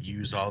actually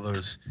use all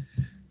those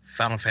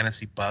Final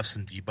Fantasy buffs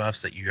and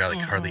debuffs that you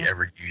hardly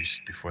ever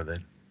used before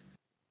then.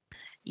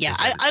 Yeah,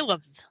 I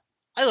love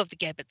the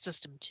Gambit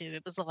system too.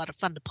 It was a lot of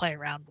fun to play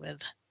around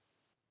with.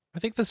 I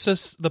think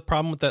the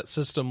problem with that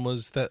system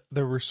was that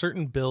there were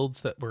certain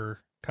builds that were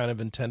kind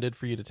of intended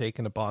for you to take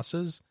into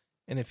bosses,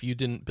 and if you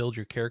didn't build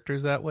your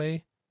characters that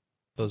way,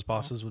 those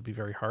bosses would be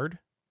very hard,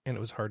 and it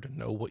was hard to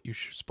know what you're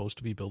supposed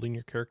to be building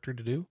your character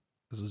to do,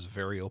 because it was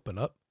very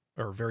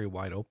very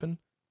wide open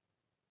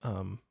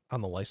on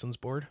the license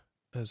board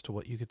as to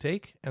what you could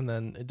take, and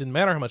then it didn't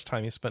matter how much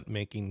time you spent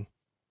making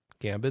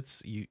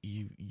gambits, you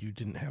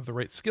didn't have the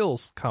right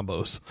skills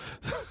combos.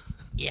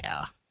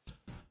 Yeah.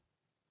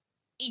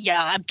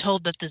 Yeah, I'm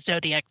told that the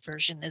Zodiac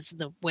version is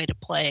the way to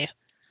play.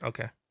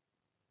 Okay.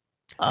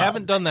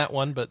 Haven't done that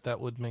one, but that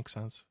would make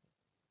sense.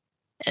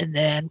 And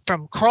then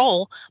from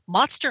Kroll,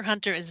 Monster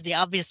Hunter is the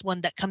obvious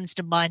one that comes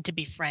to mind, to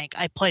be frank.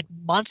 I played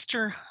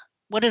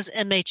what is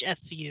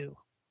MHFU?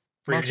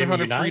 Monster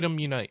Hunter Freedom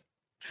Unite.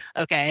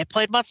 Okay, I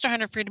played Monster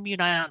Hunter Freedom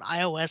Unite on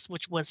iOS,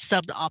 which was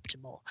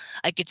suboptimal.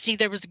 I could see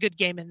there was a good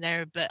game in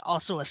there, but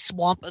also a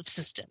swamp of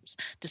systems.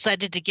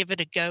 Decided to give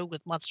it a go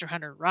with Monster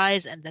Hunter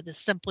Rise, and that is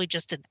simply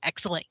just an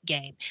excellent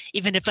game,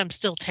 even if I'm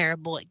still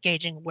terrible at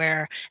gauging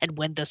where and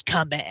when those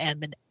combat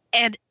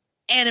and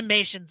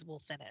animations will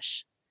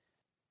finish.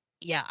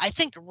 Yeah, I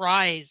think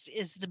Rise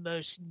is the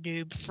most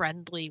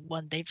noob-friendly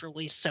one they've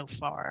released so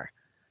far.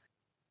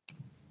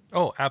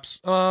 Oh,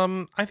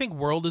 I think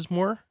World is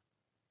more.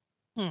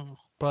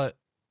 But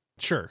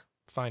sure,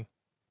 fine.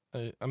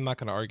 I'm not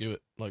going to argue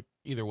it. Like,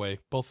 either way,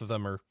 both of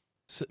them are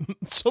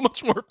so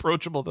much more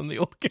approachable than the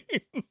old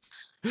games.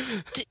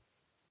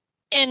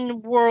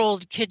 In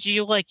World, could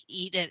you like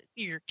eat at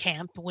your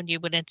camp when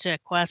you went into a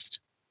quest?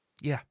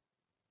 Yeah.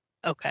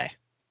 Okay.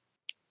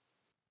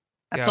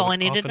 That's all I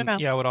needed to know.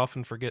 Yeah, I would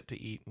often forget to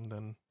eat, and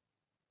then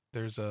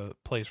there's a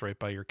place right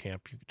by your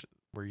camp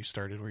where you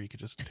started where you could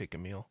just take a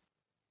meal.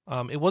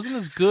 It wasn't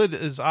as good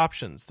as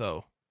options,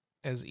 though,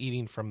 as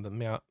eating from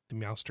the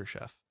Mouster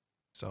Chef.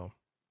 So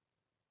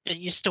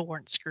you still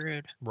weren't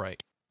screwed.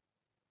 Right.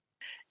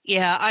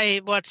 Yeah,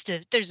 I watched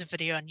it. There's a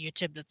video on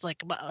YouTube that's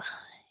like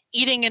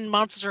eating in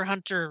Monster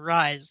Hunter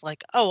Rise.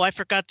 Like, oh, I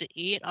forgot to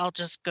eat. I'll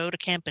just go to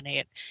camp and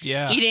eat.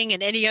 Yeah. Eating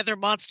in any other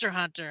Monster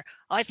Hunter.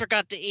 I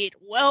forgot to eat.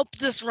 Well,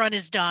 this run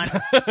is done.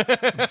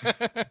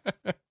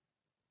 Not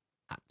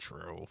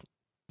true.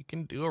 You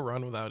can do a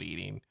run without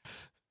eating.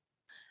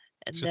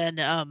 And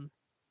then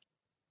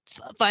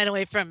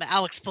finally from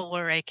Alex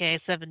Fuller, aka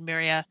 7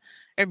 Mira,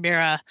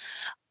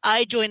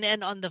 I joined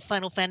in on the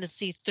Final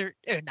Fantasy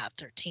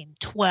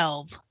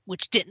 12,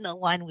 which didn't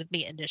align with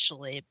me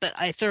initially, but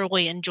I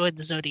thoroughly enjoyed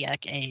the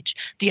Zodiac Age.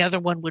 The other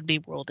one would be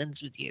World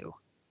Ends With You.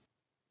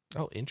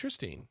 Oh,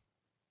 interesting.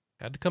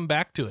 Had to come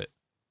back to it.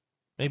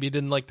 Maybe you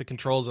didn't like the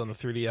controls on the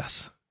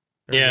 3DS.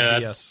 Yeah,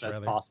 that's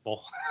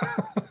possible.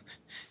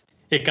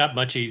 It got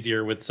much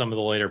easier with some of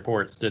the later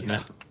ports, didn't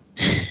it?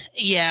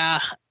 Yeah,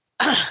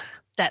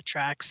 that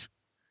tracks.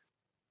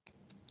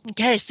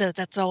 Okay, so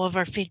that's all of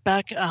our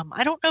feedback.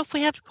 I don't know if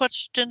we have a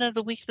question of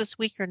the week this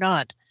week or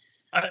not.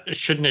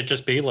 Shouldn't it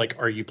just be like,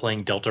 are you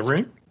playing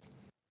Deltarune?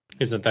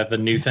 Isn't that the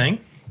new thing?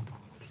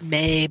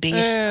 Maybe.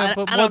 I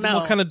don't know.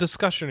 What kind of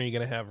discussion are you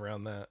going to have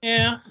around that?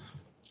 Yeah.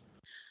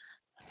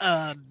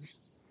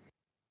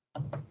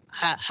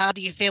 How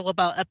do you feel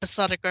about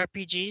episodic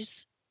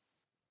RPGs?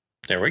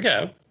 There we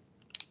go.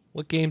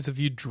 What games have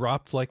you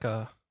dropped like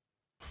a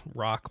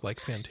rock, like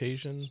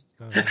Fantasian?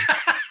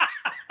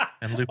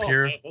 And Loop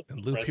Hero.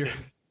 And Loop Hero.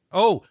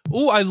 Oh,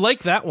 I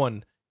like that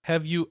one.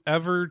 Have you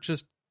ever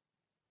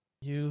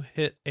you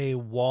hit a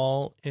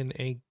wall in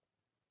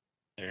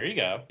There you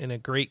go. In a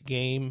great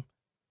game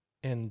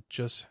and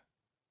just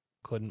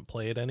couldn't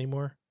play it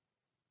anymore?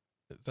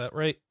 Is that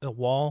right? A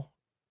wall?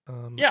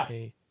 Yeah.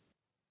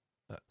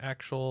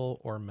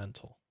 Actual or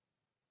mental?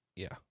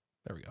 Yeah.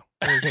 There we go.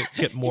 We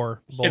get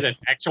more. Hit an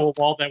actual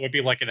wall that would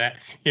be like like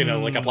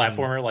a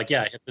platformer. Like,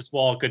 yeah, hit this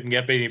wall, couldn't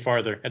get any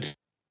farther, had to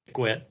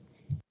quit.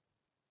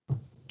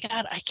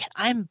 God,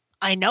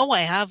 I know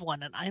I have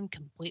one, and I'm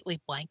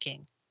completely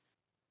blanking.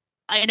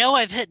 I know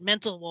I've hit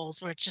mental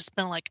walls where it's just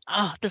been like,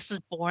 oh, this is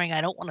boring.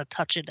 I don't want to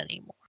touch it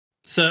anymore.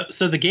 So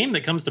the game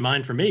that comes to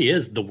mind for me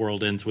is The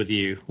World Ends With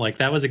You. Like,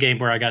 that was a game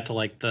where I got to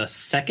like the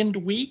second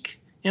week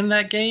in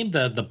that game,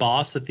 the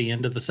boss at the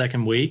end of the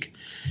second week.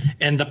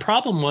 And the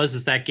problem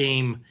was that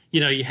game,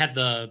 you had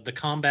the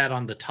combat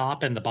on the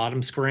top and the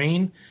bottom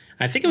screen.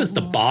 I think it was the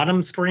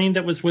bottom screen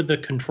that was with the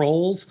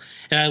controls.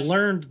 And I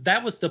learned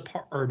that was it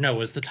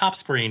was the top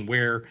screen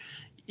where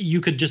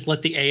you could just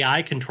let the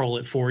AI control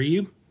it for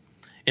you.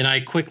 And I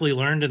quickly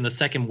learned in the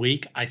second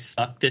week I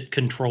sucked at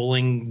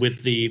controlling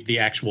with the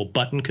actual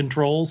button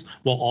controls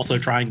while also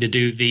trying to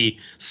do the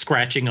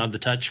scratching on the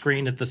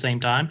touchscreen at the same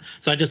time.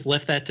 So I just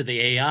left that to the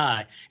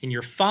AI. And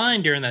you're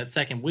fine during that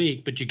second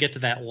week, but you get to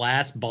that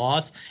last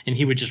boss and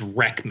he would just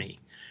wreck me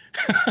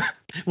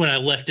when I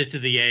left it to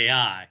the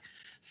AI.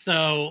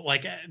 So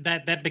like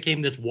that became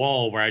this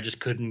wall where I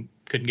just couldn't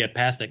get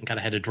past it and kind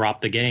of had to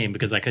drop the game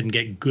because I couldn't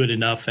get good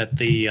enough at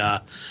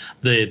the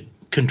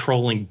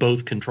controlling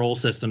both control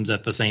systems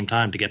at the same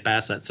time to get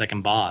past that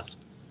second boss.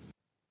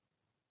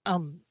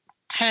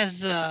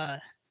 We're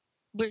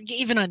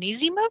even on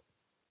easy mode?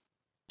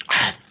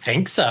 I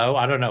think so.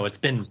 I don't know. It's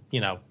been,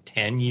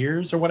 10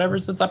 years or whatever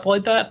since I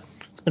played that.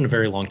 It's been a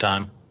very long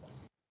time.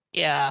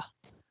 Yeah.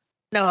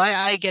 No,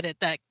 I get it.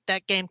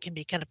 That game can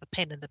be kind of a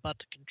pain in the butt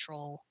to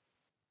control.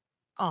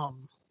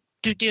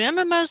 Do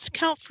MMOs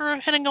count for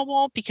hitting a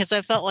wall? Because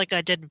I felt like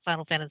I did in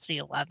Final Fantasy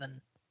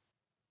 11.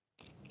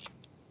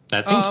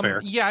 That seems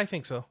fair. Yeah, I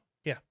think so.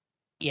 Yeah.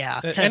 Yeah.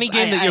 Any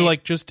game that you're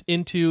like just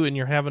into and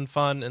you're having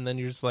fun, and then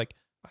you're just like,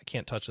 I I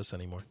can't touch this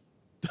anymore.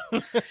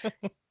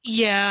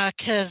 Yeah,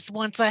 because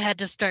once I had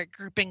to start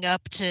grouping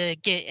up to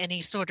get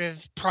any sort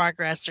of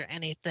progress or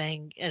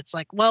anything, it's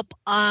like, well,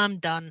 I'm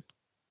done.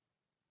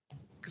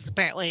 Because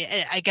apparently,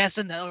 I guess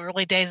in the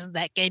early days of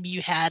that game,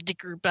 you had to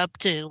group up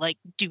to like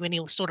do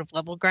any sort of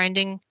level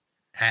grinding.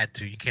 Had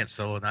to. You can't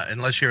solo that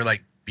unless you're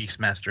like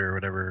Beastmaster or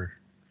whatever.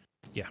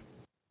 Yeah.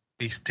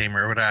 Beast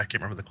Tamer or whatever. I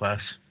can't remember the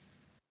class.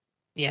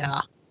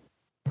 Yeah.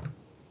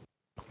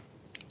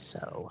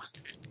 So.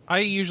 I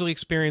usually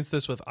experience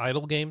this with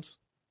idle games,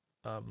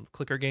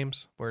 clicker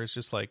games, where it's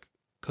just like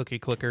Cookie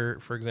Clicker,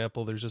 for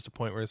example. There's just a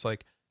point where it's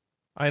like,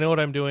 I know what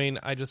I'm doing.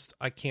 I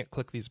can't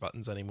click these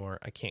buttons anymore.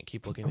 I can't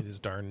keep looking at these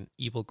darn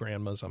evil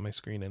grandmas on my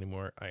screen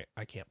anymore.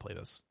 I can't play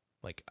this.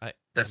 Like I'm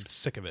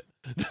sick of it.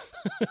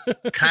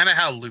 Kind of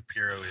how Loop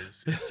Hero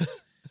is.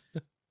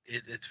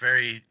 It's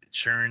very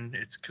churn.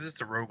 It's because it's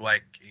a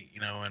roguelike,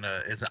 and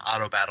it's an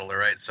auto battler,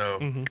 right?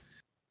 So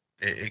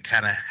it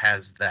kind of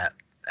has that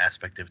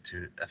aspect of it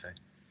too, I think.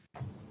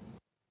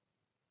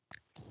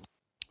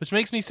 Which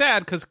makes me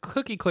sad because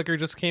Cookie Clicker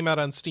just came out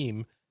on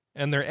Steam,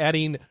 and they're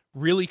adding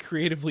really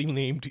creatively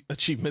named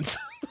achievements.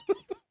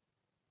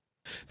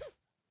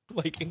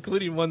 Like,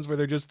 including ones where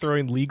they're just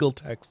throwing legal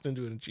text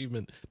into an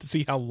achievement to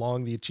see how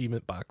long the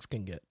achievement box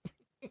can get.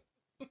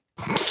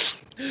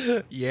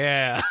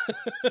 Yeah.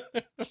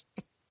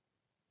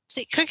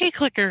 See, Cookie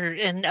Clicker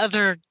and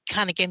other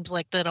kind of games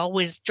like that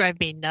always drive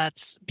me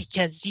nuts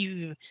because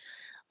you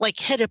like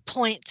hit a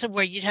point to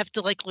where you'd have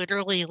to like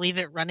literally leave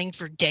it running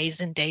for days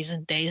and days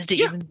and days to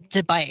even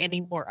to buy any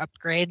more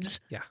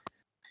upgrades. Yeah.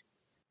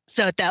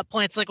 So at that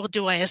point, it's like, well,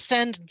 do I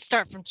ascend and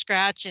start from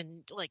scratch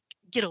and like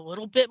get a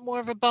little bit more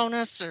of a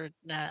bonus, or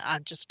nah,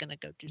 I'm just gonna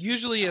go do.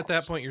 Usually at that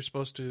else. point you're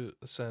supposed to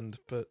ascend,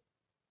 but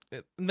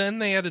then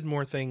they added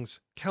more things.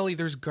 Kelly,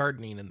 there's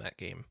gardening in that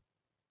game.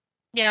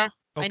 Yeah,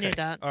 Okay. I knew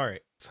that. All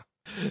right.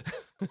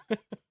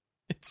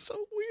 It's so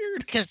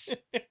weird. Because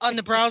on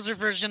the browser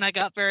version, I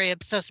got very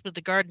obsessed with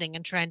the gardening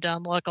and trying to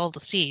unlock all the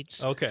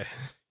seeds. Okay.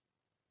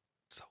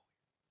 So,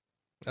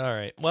 all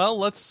right. Well,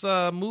 let's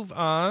move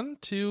on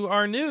to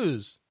our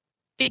news.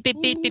 Beep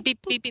beep beep beep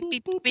beep beep beep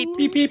beep beep.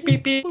 Beep beep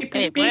beep beep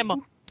Hey, beep why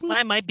beep.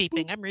 am I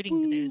beeping? I'm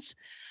reading the news.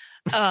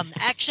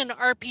 Action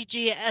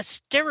RPG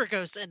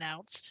Asterigos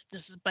announced.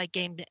 This is by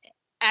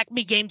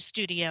Acme Game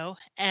Studio,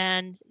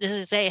 and this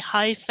is a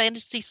high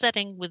fantasy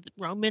setting with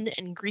Roman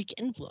and Greek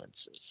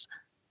influences.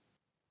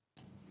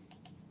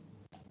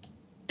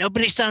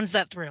 Nobody sounds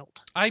that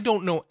thrilled. I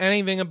don't know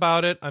anything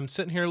about it. I'm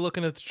sitting here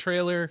looking at the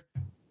trailer.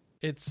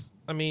 It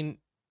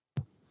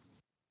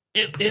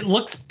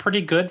looks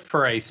pretty good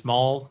for a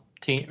small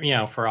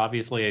team, for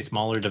obviously a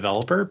smaller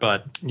developer,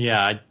 but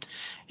yeah,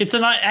 it's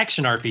an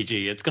action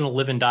RPG. It's going to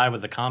live and die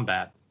with the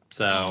combat.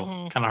 So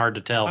kind of hard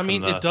to tell.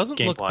 It doesn't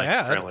look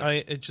bad. Trailer.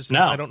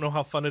 I don't know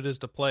how fun it is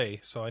to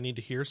play, so I need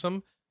to hear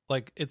some.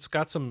 Like, it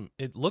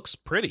looks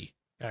pretty,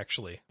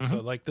 actually.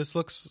 So like, this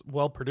looks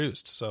well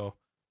produced. So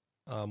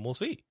we'll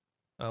see.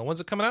 When's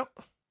it coming out?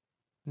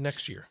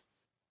 Next year.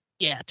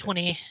 Yeah,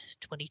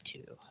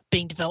 2022.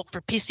 Being developed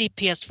for PC,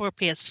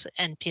 PS4,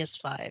 and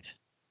PS5.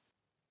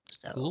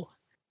 So Cool.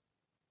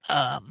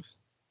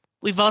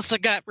 We've also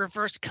got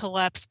Reverse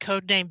Collapse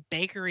Codename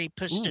Bakery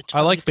pushed to 2022.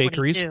 I like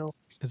bakeries.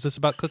 Is this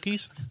about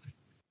cookies?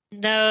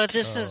 No,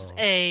 this is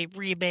a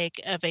remake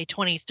of a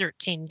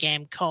 2013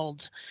 game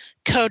called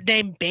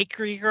Codename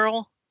Bakery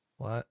Girl.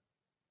 What?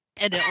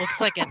 And it looks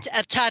like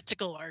a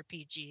tactical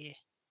RPG,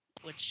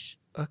 which...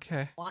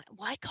 Okay.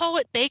 Why call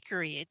it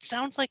bakery? It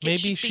sounds like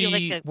maybe it should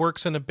be like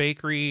works in a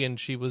bakery and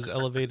she was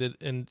elevated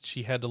and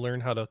she had to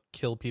learn how to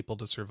kill people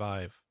to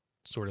survive,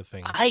 sort of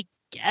thing. I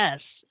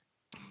guess.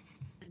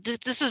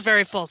 This is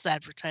very false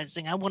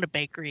advertising. I want a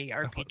bakery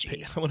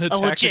RPG. I want a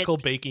tactical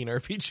baking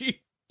RPG.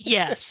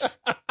 Yes.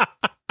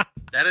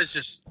 That is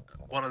just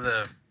one of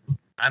the...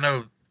 I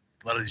know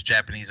a lot of these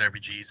Japanese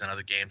RPGs and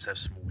other games have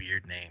some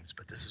weird names,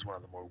 but this is one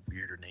of the more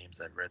weirder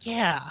names I've read.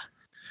 Yeah.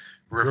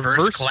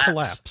 Reverse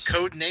Collapse.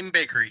 Codename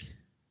Bakery.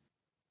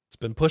 It's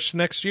been pushed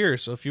next year,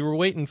 so if you were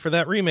waiting for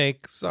that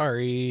remake,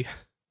 sorry.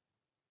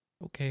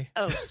 Okay.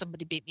 Oh,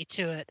 somebody beat me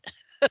to it.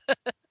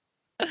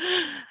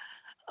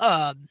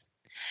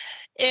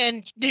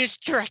 And news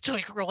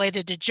directly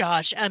related to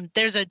Josh.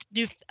 There's a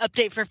new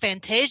update for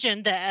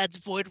Fantasian that adds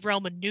Void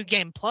Realm and New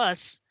Game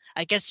Plus.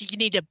 I guess you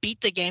need to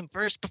beat the game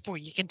first before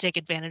you can take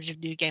advantage of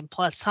New Game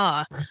Plus,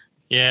 huh?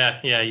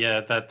 Yeah.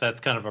 That's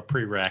kind of a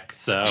prereq.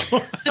 So.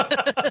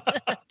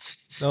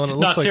 No, and it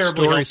looks like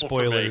story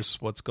spoilers.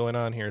 What's going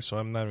on here? So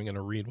I'm not even going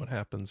to read what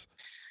happens.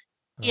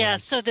 Yeah.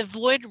 So the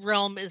Void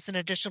Realm is an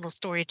additional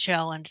story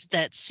challenge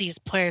that sees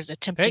players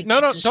attempting. Hey,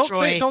 no, to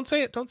destroy... don't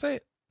say it.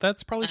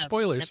 That's probably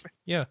spoilers.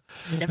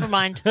 Never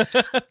mind.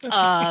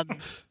 Let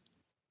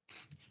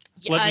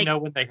me know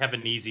when they have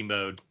an easy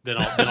mode. Then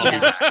I'll do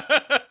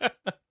that.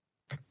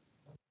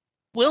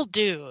 Will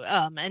do.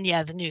 And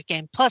yeah, the New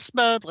Game Plus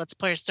mode lets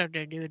players start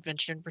a new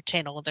adventure and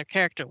retain all of their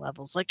character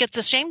levels. Like, it's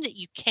a shame that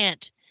you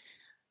can't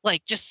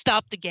Like, just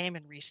stop the game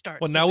and restart.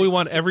 Well, so now that we you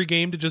want can- every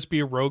game to just be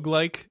a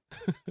roguelike.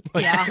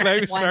 Like, Yeah, can I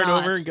why start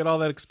not? over and get all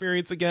that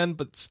experience again,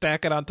 but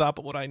stack it on top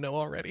of what I know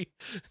already?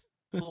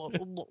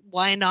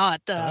 Why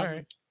not? All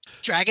right.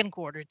 Dragon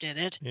Quarter did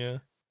it. Yeah.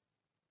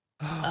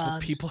 Oh,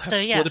 but people have so,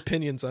 split yeah.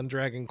 opinions on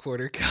Dragon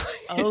Quarter.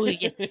 Oh,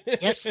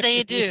 yes,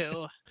 they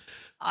do.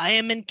 I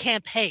am in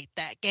Camp Hate.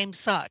 That game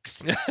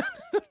sucks.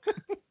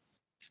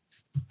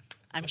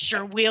 I'm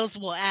sure Wheels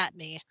will at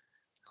me.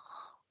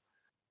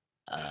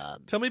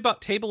 Tell me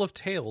about Table of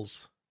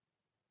Tales.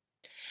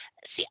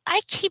 See, I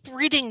keep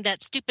reading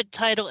that stupid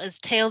title as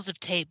Tales of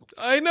Tables.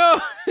 I know.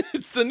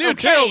 It's the new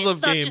Okay, Tales it's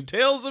of not game. just-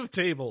 Tales of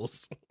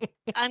Tables.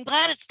 I'm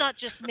glad it's not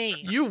just me.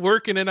 You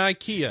work in an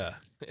IKEA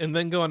and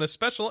then go on a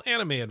special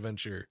anime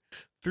adventure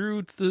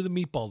through the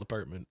meatball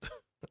department.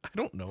 I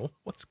don't know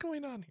what's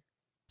going on here.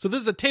 So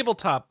this is a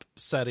tabletop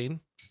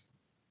setting,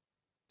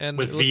 and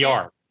with it looks-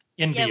 VR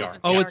in Yeah, it VR. was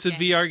Oh, VR it's a game.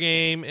 VR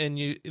game, and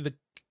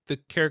the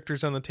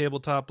characters on the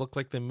tabletop look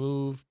like they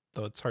move,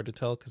 though it's hard to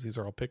tell because these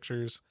are all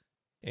pictures.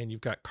 And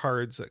you've got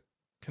cards that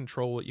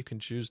control what you can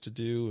choose to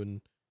do,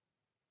 and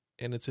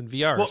it's in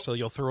VR, Well- so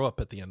you'll throw up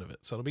at the end of it.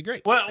 So it'll be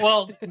great.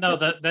 Well, no,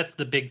 that's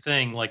the big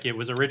thing. Like, it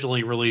was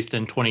originally released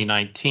in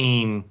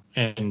 2019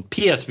 in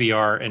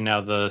PSVR, and now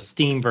the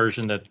Steam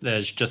version that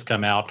has just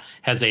come out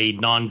has a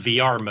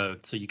non-VR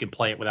mode, so you can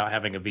play it without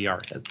having a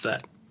VR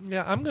headset.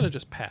 Yeah, I'm gonna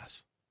just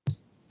pass.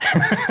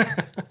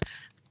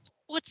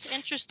 What's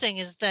interesting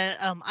is that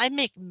I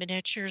make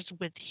miniatures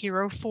with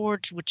Hero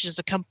Forge, which is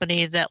a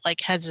company that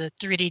like has a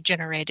 3D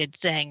generated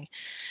thing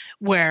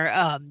where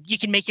you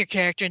can make your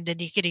character and then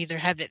you can either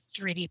have it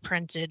 3D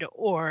printed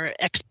or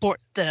export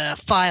the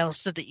files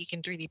so that you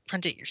can 3D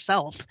print it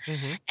yourself.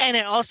 Mm-hmm. And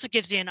it also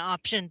gives you an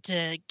option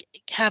to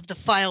have the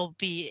file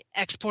be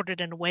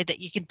exported in a way that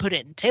you can put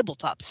it in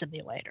Tabletop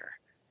Simulator.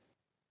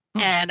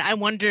 And I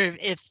wonder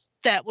if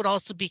that would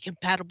also be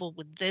compatible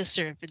with this,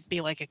 or if it'd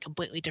be like a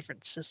completely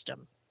different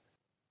system.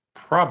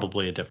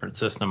 Probably a different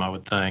system, I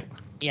would think.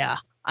 Yeah,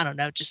 I don't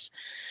know. Just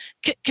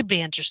could be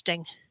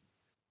interesting.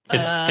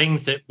 It's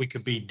things that we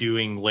could be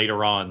doing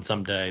later on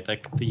someday.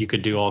 Like, you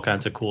could do all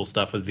kinds of cool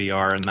stuff with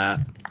VR and that.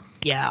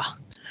 Yeah.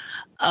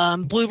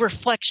 Blue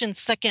Reflection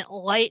Second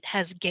Light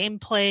has a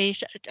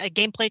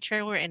gameplay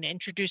trailer and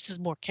introduces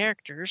more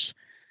characters.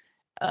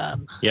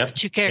 Yep.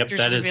 2 characters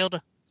that is- revealed.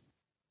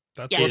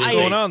 That's Yeah, what's I-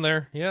 going on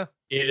there. Yeah.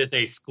 It is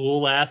a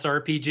school-ass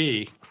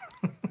RPG.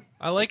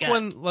 I like Yeah.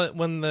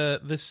 when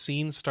this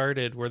scene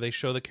started where they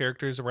show the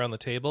characters around the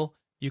table.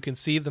 You can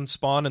see them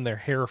spawn and their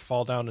hair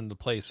fall down into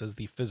place as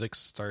the physics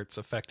starts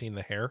affecting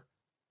the hair.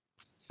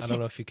 I don't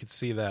know if you could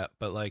see that,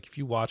 but like if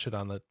you watch it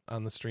on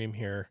the stream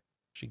here,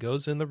 she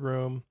goes in the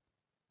room,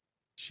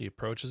 she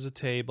approaches a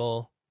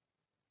table,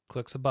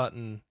 clicks a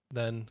button,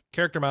 then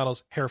character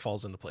models, hair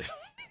falls into place.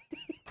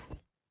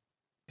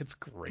 It's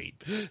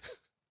great.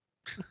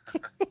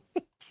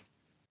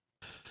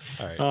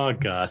 All right. Oh,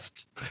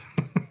 Gust.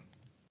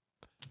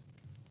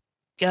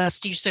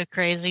 Gust, you're so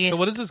crazy. So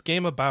what is this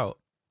game about?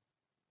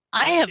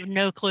 I have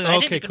no clue. I Okay,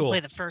 didn't even cool. play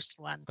the first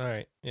one. All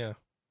right. Yeah.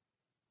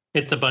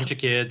 It's a bunch of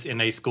kids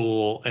in a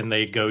school, and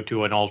they go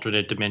to an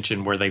alternate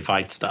dimension where they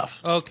fight stuff.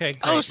 Okay. Great.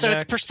 Oh, so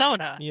Next. it's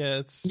Persona. Yeah,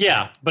 it's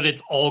Yeah, but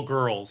it's all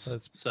girls.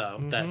 That's- So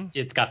that Mhm.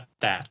 it's got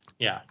that.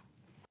 Yeah.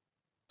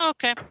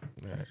 Okay. All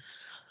right.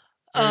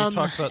 We already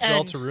talked about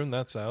and- Deltarune.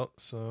 That's out.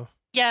 So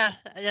Yeah,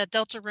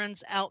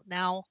 Deltarune's out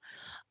now.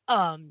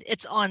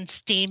 It's on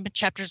Steam.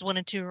 Chapters 1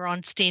 and 2 are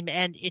on Steam,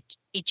 and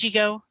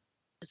Ichigo.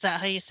 Is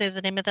that how you say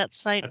the name of that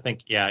site? I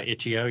think, yeah,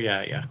 Ichio,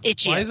 yeah.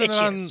 Ichigo. why isn't it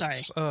Ichigo, on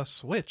sorry.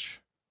 Switch?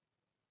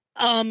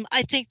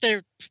 I think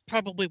they're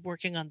probably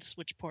working on the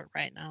Switch port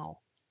right now.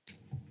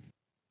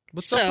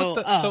 What's up So,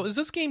 with that? So is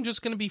this game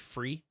just going to be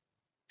free?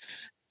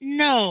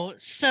 No,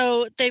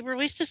 so they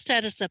released a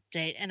status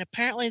update, and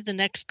apparently the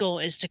next goal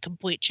is to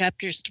complete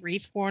chapters 3,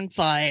 4, and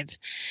 5.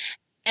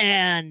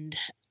 And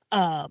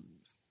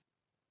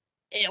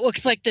it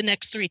looks like the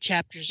next 3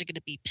 chapters are going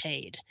to be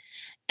paid.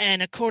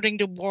 And according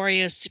to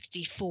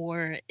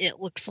Wario64, it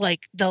looks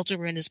like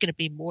Deltarune is going to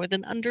be more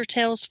than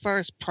Undertale as far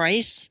as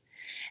price,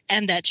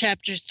 and that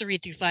chapters 3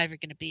 through 5 are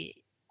going to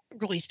be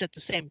released at the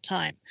same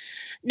time.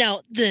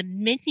 Now, the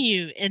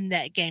menu in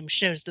that game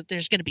shows that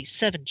there's going to be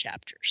 7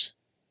 chapters.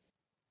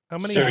 How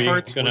many So you're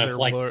hearts were gonna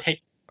there?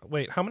 pay.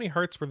 Wait, how many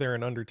hearts were there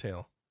in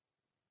Undertale?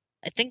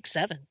 I think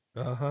 7,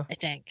 Uh-huh. I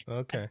think.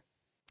 Okay.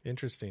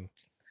 Interesting.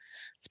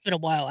 It's been a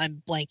while.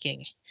 I'm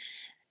blanking.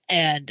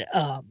 And,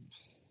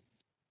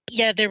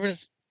 yeah, there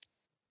was...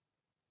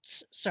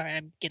 Sorry,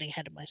 I'm getting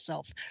ahead of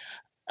myself.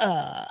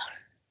 And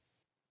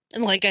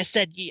like I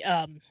said,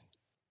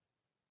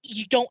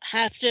 you don't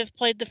have to have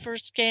played the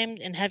first game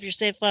and have your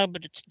save file,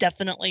 but it's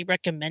definitely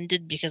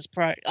recommended because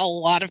a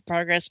lot of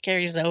progress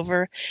carries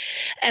over.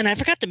 And I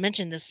forgot to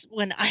mention this,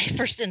 when I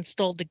first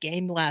installed the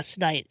game last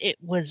night, it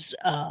was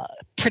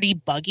pretty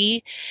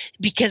buggy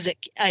because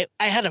I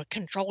had a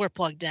controller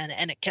plugged in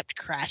and it kept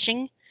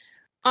crashing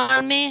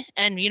on me,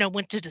 and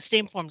went to the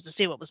Steam forums to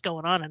see what was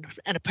going on,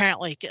 and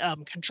apparently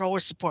controller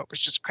support was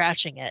just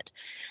crashing it.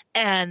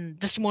 And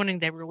this morning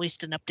they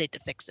released an update to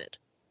fix it.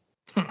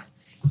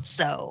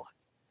 So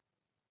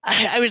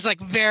I was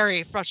like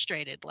very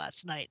frustrated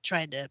last night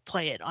trying to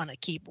play it on a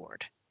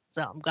keyboard.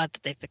 So I'm glad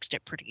that they fixed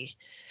it pretty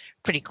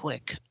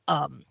quick.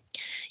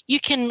 You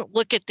can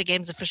look at the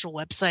game's official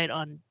website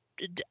on,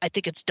 I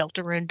think it's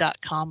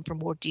deltarune.com for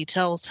more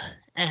details.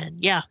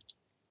 And yeah,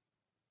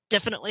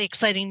 definitely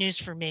exciting news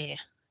for me.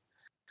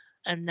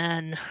 And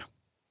then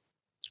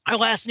our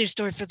last news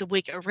story for the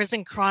week,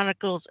 Arisen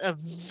Chronicles of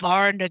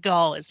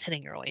Varnagal is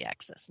hitting early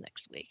access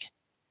next week.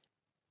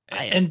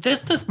 And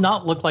this does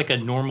not look like a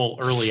normal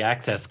early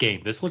access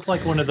game. This looks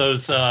like one of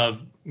those,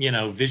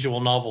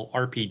 visual novel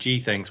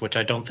RPG things, which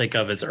I don't think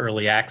of as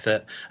early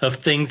access, of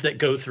things that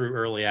go through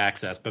early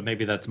access. But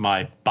maybe that's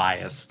my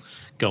bias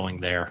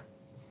going there.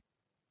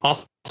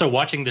 Also,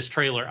 watching this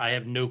trailer, I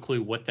have no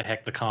clue what the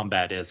heck the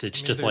combat is.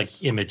 It's just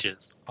like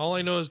images. All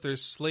I know is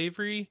there's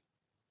slavery,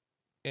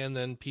 and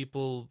then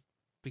people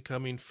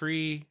becoming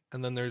free,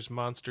 and then there's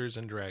monsters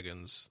and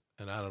dragons,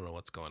 and I don't know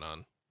what's going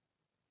on.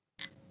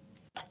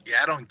 Yeah,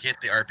 I don't get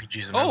the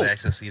RPGs in early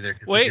access either.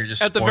 Wait, you're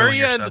just at the very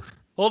yourself. end,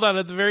 hold on.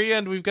 At the very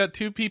end, we've got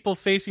two people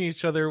facing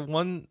each other.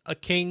 One a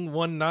king,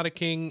 one not a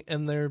king,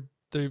 and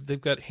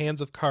they've got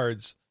hands of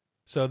cards.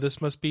 So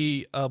this must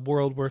be a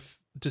world where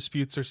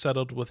disputes are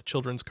settled with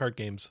children's card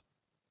games.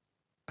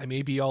 I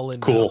may be all in.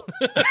 Cool.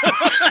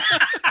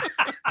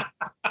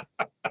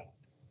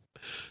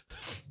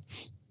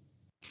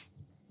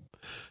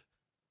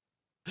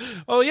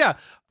 Oh yeah,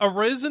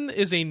 Arisen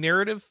is a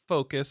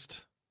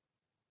narrative-focused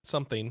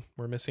something.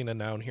 We're missing a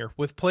noun here.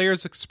 With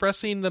players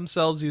expressing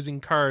themselves using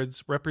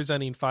cards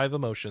representing 5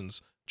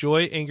 emotions: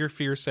 joy, anger,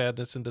 fear,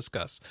 sadness, and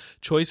disgust.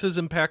 Choices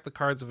impact the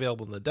cards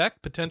available in the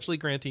deck, potentially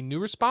granting new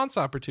response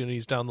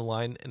opportunities down the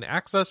line and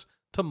access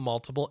to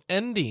multiple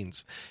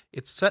endings.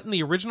 It's set in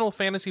the original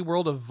fantasy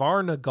world of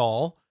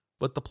Varnagal,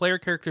 with the player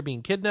character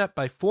being kidnapped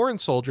by foreign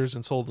soldiers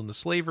and sold into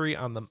slavery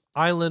on the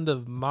island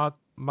of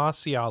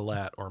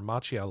Machialat.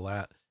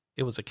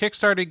 It was a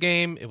Kickstarter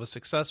game. It was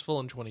successful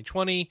in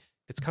 2020.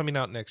 It's coming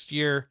out next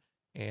year,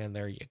 and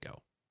there you go.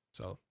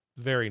 So,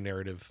 very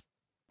narrative,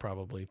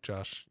 probably.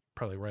 Josh,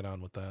 probably right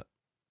on with that.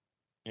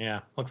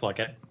 Yeah, looks like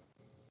it.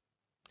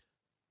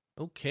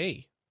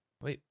 Okay.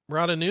 Wait, we're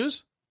out of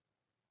news?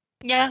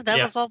 Yeah,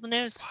 that was all the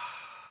news.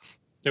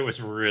 There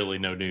was really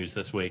no news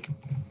this week.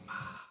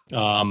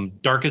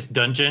 Darkest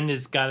Dungeon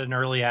has got an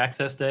early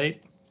access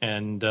date,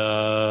 and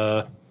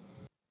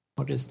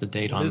what is the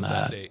date on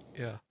that? Date?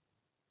 Yeah.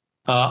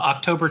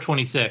 October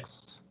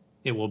 26th.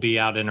 It will be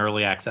out in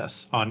early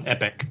access on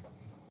Epic.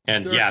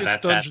 And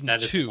Darkest Dungeon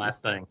that is 2, the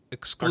last thing.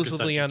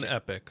 Exclusively on 2.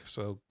 Epic.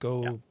 So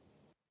go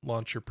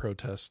launch your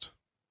protest.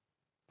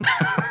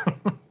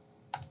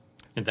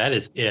 And that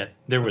is it.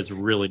 There was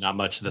really not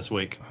much this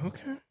week.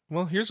 Okay.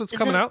 Well, here's what's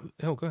coming out.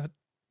 Oh, go ahead.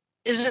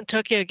 Isn't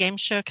Tokyo Game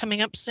Show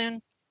coming up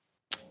soon?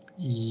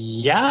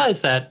 Yeah,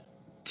 is that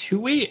 2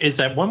 weeks? Is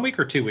that 1 week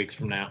or 2 weeks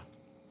from now?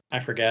 I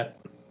forget.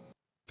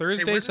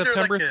 Thursday,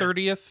 September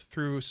 30th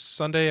through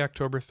Sunday,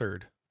 October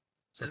 3rd.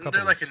 So isn't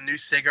there like a new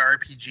Sega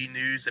RPG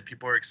news that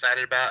people are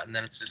excited about, and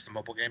then it's just a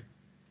mobile game?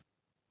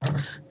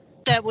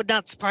 That would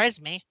not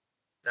surprise me.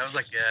 That was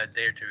like a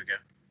day or two ago.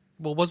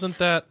 Well, wasn't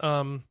that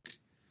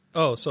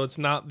oh, so it's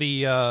not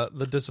the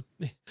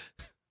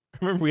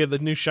remember we had the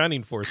new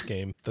Shining Force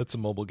game. That's a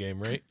mobile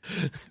game, right?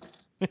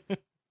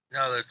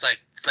 No, it's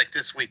like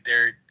this week.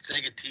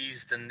 Sega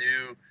teased the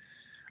new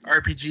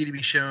RPG to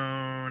be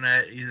shown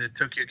at either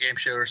Tokyo Game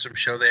Show or some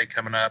show they had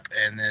coming up,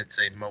 and it's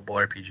a mobile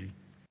RPG.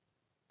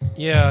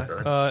 Yeah,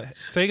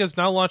 Sega's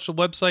now launched a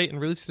website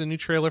and released a new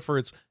trailer for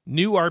its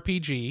new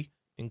RPG,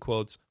 in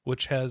quotes,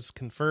 which has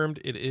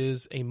confirmed it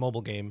is a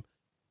mobile game.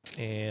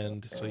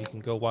 And so you can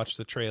go watch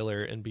the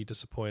trailer and be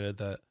disappointed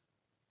that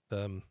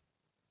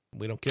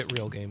we don't get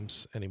real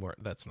games anymore.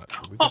 That's not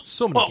true. We've got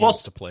so many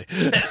games to play.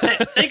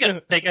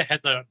 Sega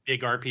has a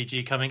big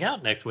RPG coming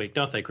out next week,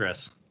 don't they,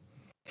 Chris?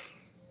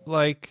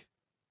 Like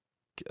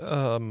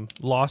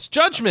Lost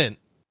Judgment.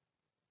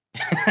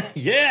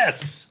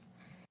 Yes!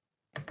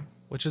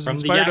 Which has From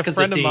inspired a Yakuza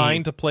friend team. of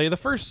mine to play the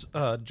first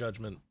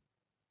Judgment.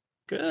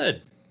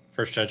 Good.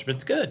 First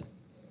Judgment's good.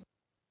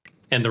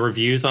 And the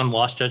reviews on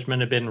Lost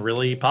Judgment have been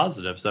really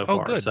positive so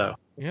far. Good. So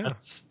Yeah.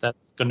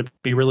 that's going to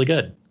be really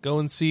good. Go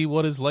and see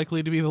what is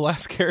likely to be the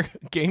last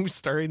game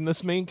starring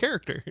this main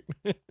character.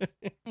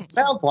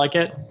 Sounds like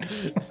it.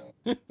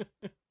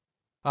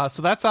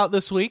 So that's out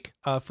this week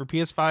for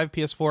PS5,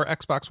 PS4,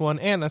 Xbox One,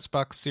 and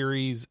Xbox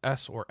Series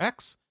S or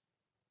X.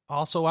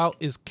 Also out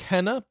is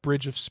Kenna,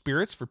 Bridge of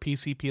Spirits for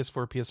PC,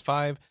 PS4,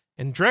 PS5,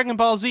 and Dragon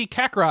Ball Z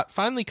Kakarot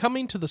finally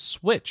coming to the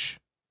Switch.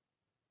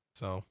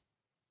 So,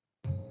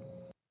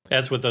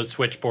 As with those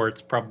Switch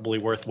ports, probably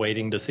worth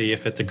waiting to see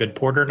if it's a good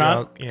port or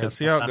not. Yeah, because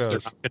see how it sometimes they're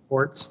goes. not good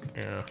ports.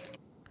 yeah.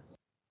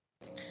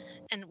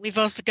 And we've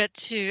also got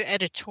 2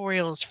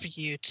 editorials for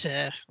you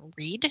to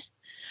read.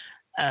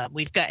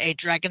 We've got a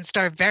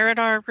Dragonstar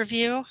Veridar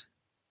review.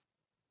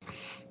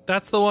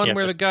 That's the one Yeah,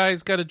 where but- the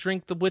guy's got to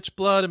drink the witch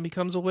blood and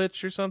becomes a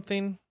witch or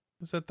something?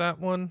 Is that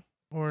one?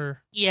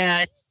 Or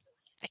Yeah,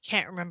 I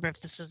can't remember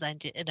if this is an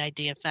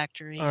Idea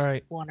Factory all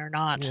right. one or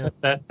not.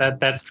 Yeah.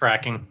 That's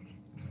tracking.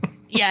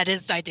 Yeah, it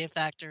is Idea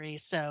Factory.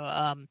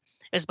 So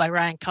it's by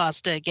Ryan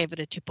Costa. Gave it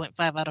a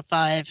 2.5 out of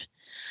 5.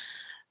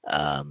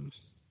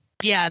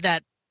 Yeah,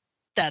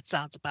 that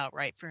sounds about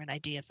right for an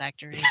Idea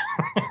Factory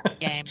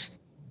game.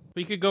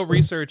 We could go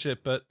research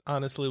it, but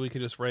honestly, we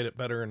could just write it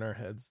better in our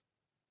heads.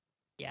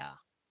 Yeah.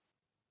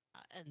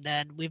 And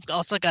then we've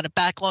also got a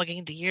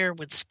backlogging the year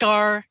with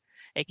Scar,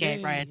 aka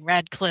Yay. Ryan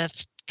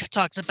Radcliffe,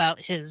 talks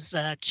about his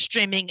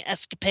streaming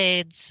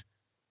escapades.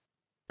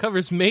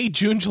 Covers May,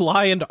 June,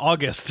 July, and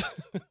August.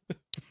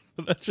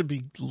 That should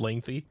be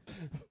lengthy.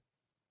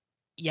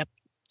 Yep.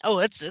 Oh,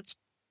 it's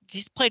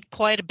he's played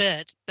quite a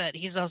bit, but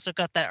he's also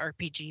got that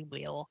RPG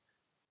wheel.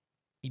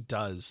 He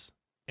does.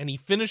 And he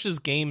finishes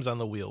games on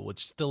the wheel,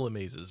 which still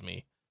amazes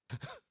me.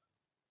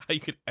 How you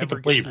could ever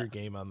get believe through it. a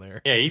game on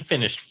there. Yeah, he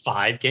finished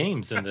 5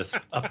 games in this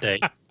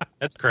update.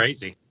 That's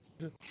crazy.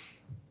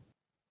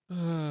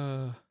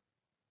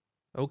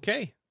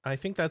 Okay. I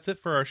think that's it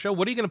for our show.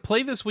 What are you going to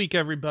play this week,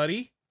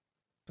 everybody?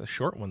 It's a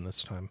short one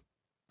this time.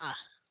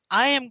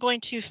 I am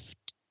going to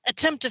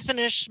attempt to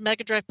finish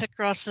Mega Drive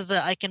Picross so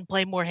that I can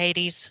play more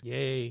Hades.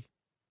 Yay.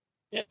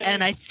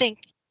 And I think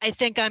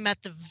I'm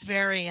at the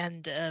very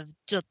end of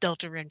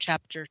Deltarune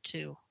Chapter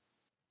 2.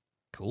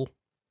 Cool.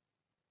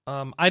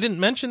 I didn't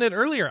mention it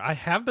earlier. I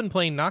have been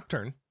playing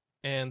Nocturne,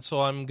 and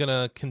so I'm going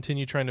to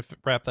continue trying to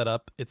wrap that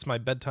up. It's my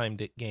bedtime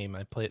game.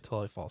 I play it till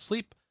I fall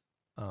asleep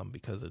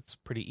because it's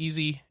pretty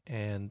easy,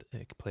 and I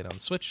can play it on the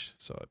Switch,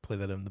 so I play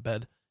that in the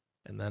bed.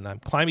 And then I'm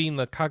climbing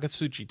the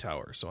Kagatsuchi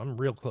Tower, so I'm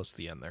real close to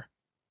the end there.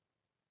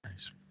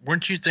 Nice.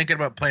 Weren't you thinking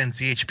about playing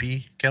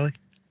ZHP, Kelly?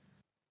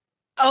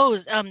 Oh,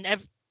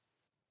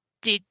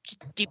 Deep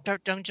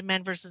Dark Dungeon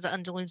Man versus the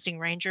Unlosing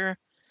Ranger.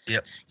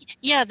 Yep.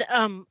 Yeah,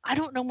 I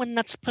don't know when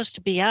that's supposed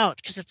to be out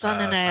because it's on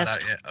It's NIS. not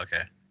out yet?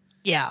 Okay.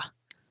 Yeah.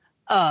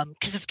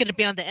 Because it's going to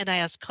be on the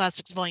NIS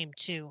Classics Volume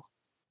 2.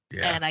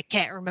 Yeah. And I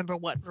can't remember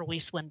what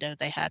release window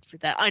they had for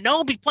that. I know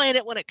I'll be playing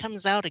it when it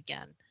comes out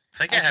again. I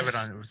think I have it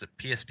on. Was it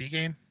PSP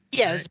game?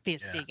 Yeah, it was a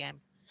PSP Yeah. game.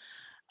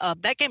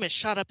 That game has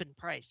shot up in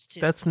price too.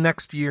 That's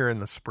next year in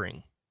the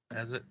spring.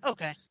 Has it?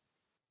 Okay.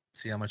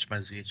 See how much my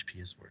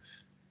ZHP is worth.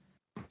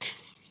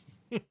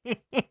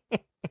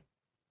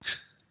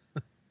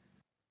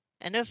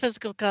 I know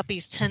physical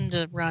copies tend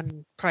to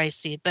run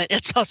pricey, but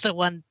it's also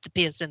on the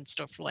PSN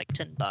store for like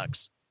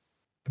 $10.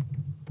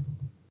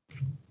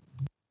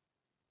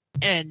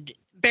 And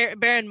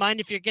bear in mind,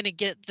 if you're going to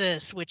get the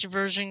Switch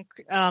version,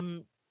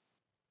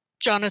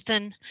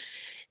 Jonathan,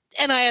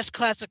 NIS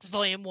Classics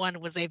Volume 1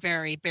 was a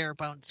very bare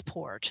bones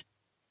port.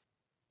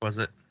 Was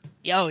it?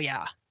 Oh,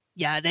 yeah.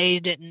 Yeah, they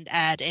didn't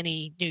add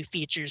any new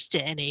features to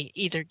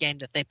either game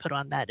that they put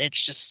on that.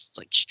 It's just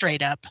like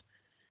straight up.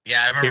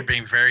 Yeah, I remember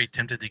being very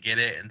tempted to get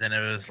it, and then it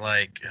was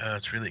like, oh,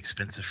 it's really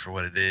expensive for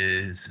what it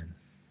is, and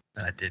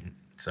then I didn't.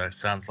 So it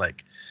sounds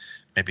like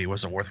maybe it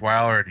wasn't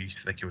worthwhile, or do you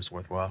think it was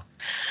worthwhile?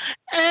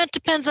 It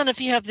depends on if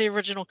you have the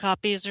original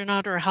copies or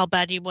not, or how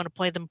bad you want to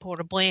play them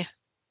portably.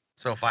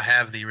 So if I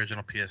have the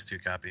original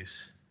PS2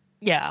 copies,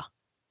 Yeah.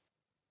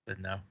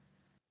 then no.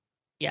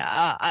 Yeah,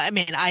 I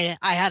mean, I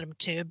had them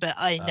too, but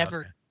I never.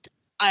 Okay.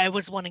 I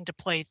was wanting to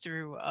play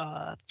through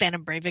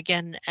Phantom Brave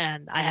again,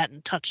 and I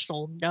hadn't touched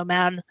Soul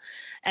Nomad.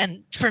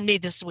 And for me,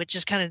 the Switch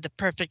is kind of the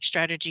perfect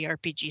strategy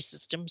RPG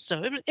system,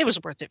 so it was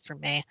worth it for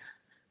me.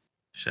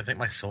 Shit, I think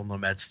my Soul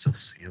Nomad's still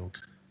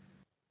sealed.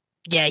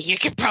 Yeah, you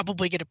could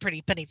probably get a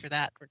pretty penny for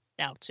that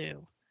now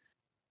too.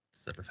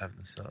 Instead of having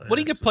to sell it. What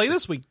do you get to play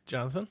this week,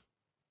 Jonathan?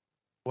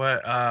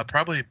 What?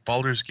 Probably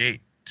Baldur's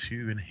Gate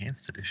 2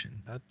 Enhanced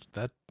Edition.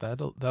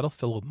 That'll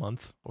fill a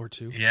month or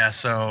two. Yeah,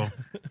 so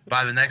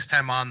by the next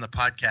time on the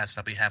podcast,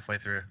 I'll be halfway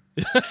through.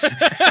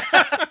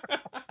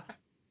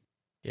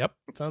 Yep,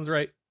 sounds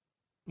right.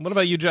 What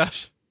about you,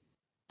 Josh?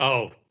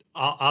 Oh,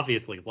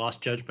 obviously, Lost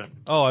Judgment.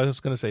 Oh, I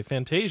was going to say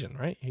Fantasian,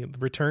 right?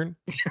 Return.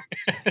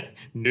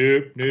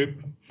 Nope.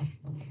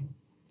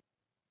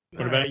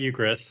 What about you,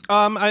 Chris?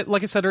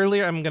 Like I said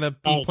earlier, I'm going to be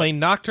Oh, playing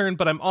Nocturne,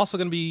 but I'm also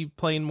going to be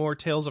playing more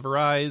Tales of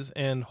Arise,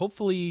 and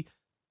hopefully,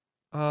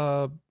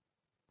 well,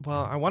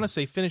 I want to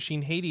say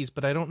finishing Hades,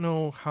 but I don't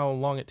know how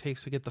long it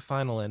takes to get the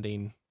final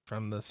ending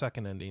from the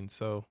second ending,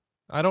 so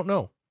I don't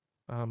know.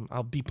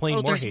 I'll be playing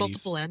more there's Hades.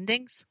 multiple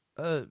endings?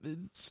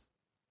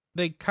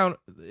 They count.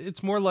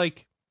 It's more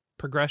like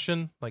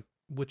progression, like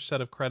which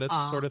set of credits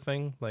Ah. sort of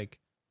thing. Like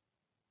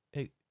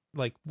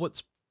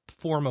what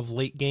form of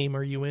late game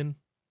are you in?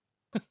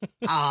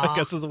 I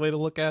guess is a way to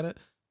look at it.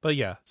 But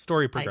yeah,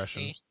 story I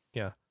progression. see.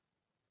 Yeah.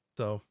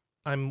 So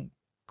I'm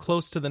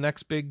close to the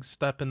next big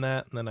step in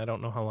that, and then I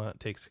don't know how long it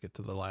takes to get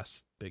to the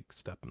last big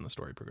step in the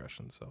story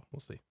progression. So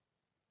we'll see.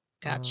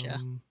 Gotcha.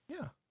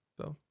 Yeah.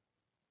 So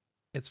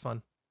it's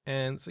fun.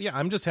 And so, yeah,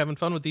 I'm just having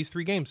fun with these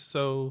 3 games.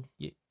 So,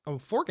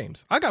 4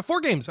 games. I got 4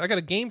 games. I got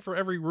a game for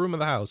every room of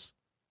the house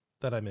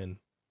that I'm in,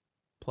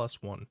 plus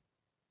 1.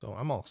 So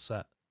I'm all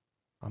set.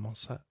 I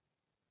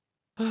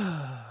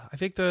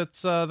think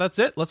that's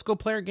it. Let's go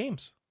play our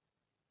games.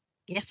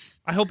 Yes.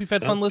 I hope you've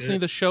had fun Sounds listening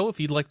good. to the show. If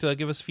you'd like to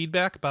give us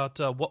feedback about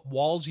what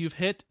walls you've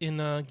hit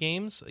in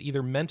games,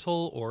 either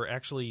mental or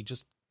actually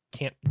just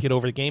can't get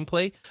over the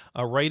gameplay,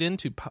 right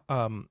into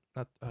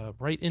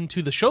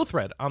the show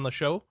thread on the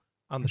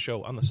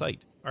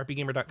site,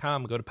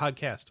 rpgamer.com. Go to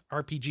podcast,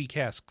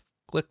 RPGcast,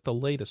 click the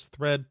latest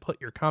thread, put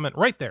your comment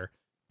right there,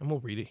 and we'll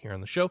read it here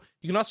on the show.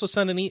 You can also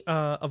send a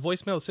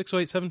voicemail at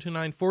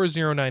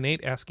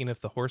 608-729-4098 asking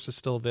if the horse is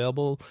still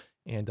available,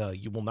 and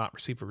you will not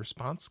receive a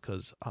response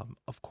because,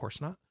 of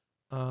course not.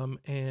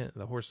 And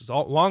the horse is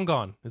long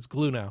gone. It's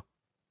glue now.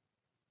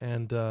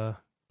 And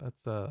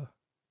that's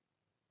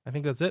I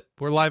think that's it.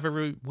 We're live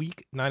every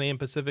week, 9 a.m.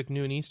 Pacific,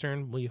 noon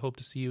Eastern. We hope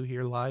to see you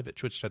here live at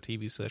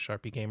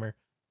twitch.tv/rpgamer.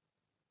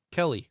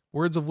 Kelly,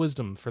 words of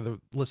wisdom for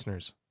the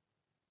listeners.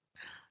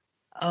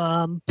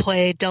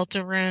 Play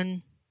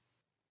Deltarune.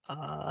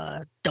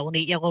 Don't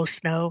eat yellow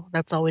snow.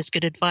 That's always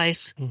good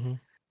advice. Mm-hmm.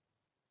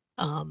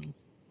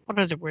 What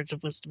other words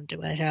of wisdom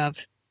do I have?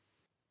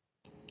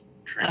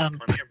 Drink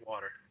plenty of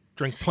water.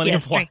 Drink plenty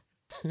of water.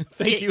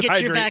 Thank you,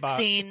 get your Hydrate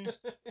vaccine.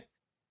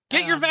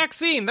 Get your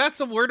vaccine.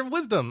 That's a word of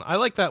wisdom. I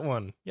like that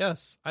one.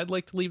 Yes, I'd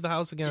like to leave the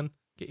house again.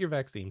 Get your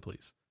vaccine,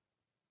 please.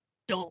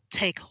 Don't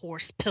take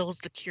horse pills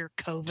to cure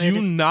COVID.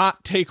 Do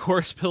not take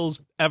horse pills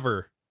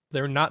ever.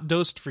 They're not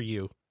dosed for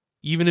you.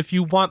 Even if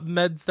you want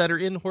meds that are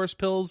in horse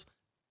pills,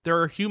 there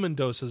are human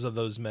doses of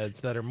those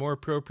meds that are more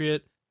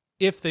appropriate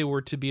if they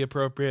were to be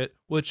appropriate,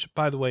 which,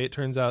 by the way, it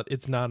turns out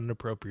it's not an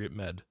appropriate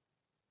med.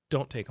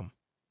 Don't take them.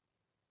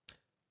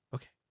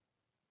 Okay.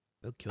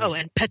 They'll kill you.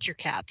 And pet your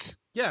cats.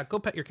 Yeah, go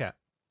pet your cat.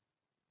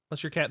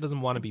 Unless your cat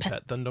doesn't want to be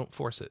pet, then don't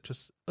force it.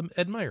 Just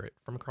admire it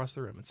from across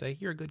the room and say,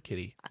 "You're a good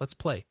kitty. Let's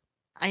play."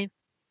 I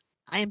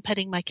am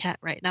petting my cat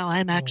right now.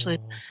 I'm actually,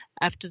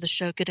 after the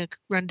show, going to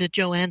run to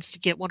Joanne's to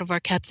get one of our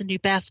cats a new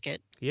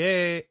basket.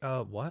 Yay.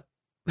 What?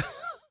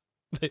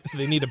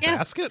 they need a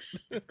basket?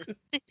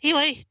 They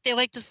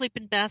like to sleep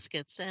in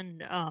baskets,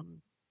 and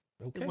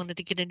we wanted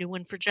to get a new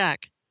one for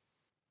Jack.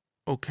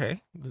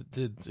 Okay.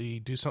 Did he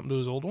do something to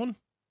his old one?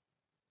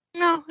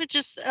 No, it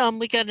just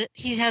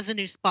he has a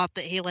new spot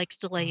that he likes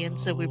to lay in,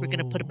 so we were going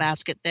to put a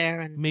basket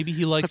there, and maybe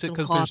he likes it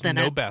because there's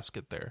no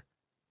basket there.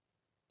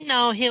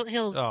 No,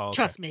 he'll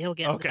trust me, he'll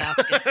get in the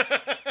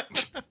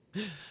basket.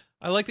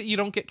 I like that you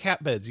don't get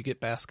cat beds, you get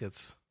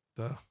baskets.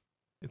 So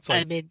it's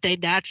like, I mean, they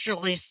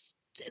naturally.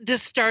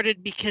 This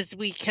started because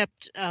we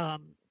kept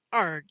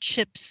our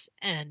chips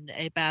and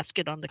a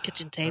basket on the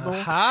kitchen table.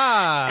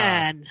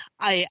 And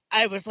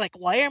I was like,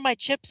 why are my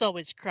chips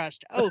always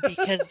crushed? Oh,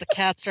 because the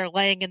cats are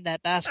laying in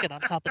that basket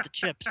on top of the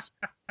chips.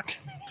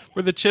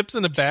 Were the chips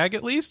in a bag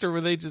at least, or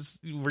were they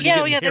just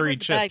hairy they were in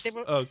the chips?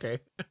 bag. Okay.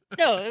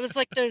 No, it was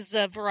like those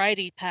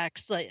variety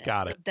packs you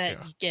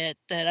get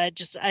that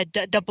I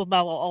dump them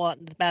all out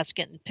in the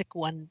basket and pick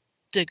one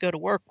to go to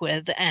work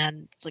with,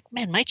 and it's like,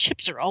 man, my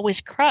chips are always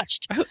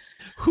crushed.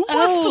 Who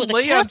wants to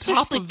lay on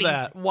top of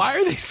that? Why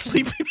are they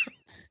sleeping?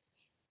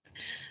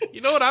 You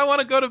know what I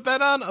want to go to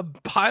bed on? A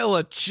pile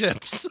of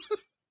chips.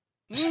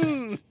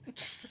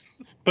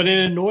 But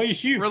it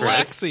annoys you,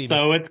 relaxing, Chris,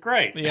 so it's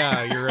great.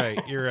 Yeah,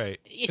 you're right.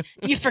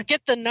 You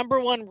forget the number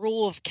one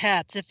rule of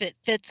cats: if it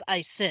fits,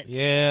 I sit.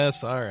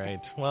 Yes, all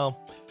right.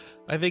 Well,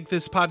 I think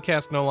this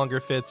podcast no longer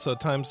fits, so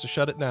time's to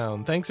shut it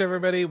down. Thanks,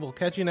 everybody. We'll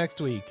catch you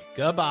next week.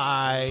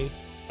 Goodbye.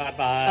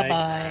 Bye-bye.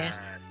 Bye-bye.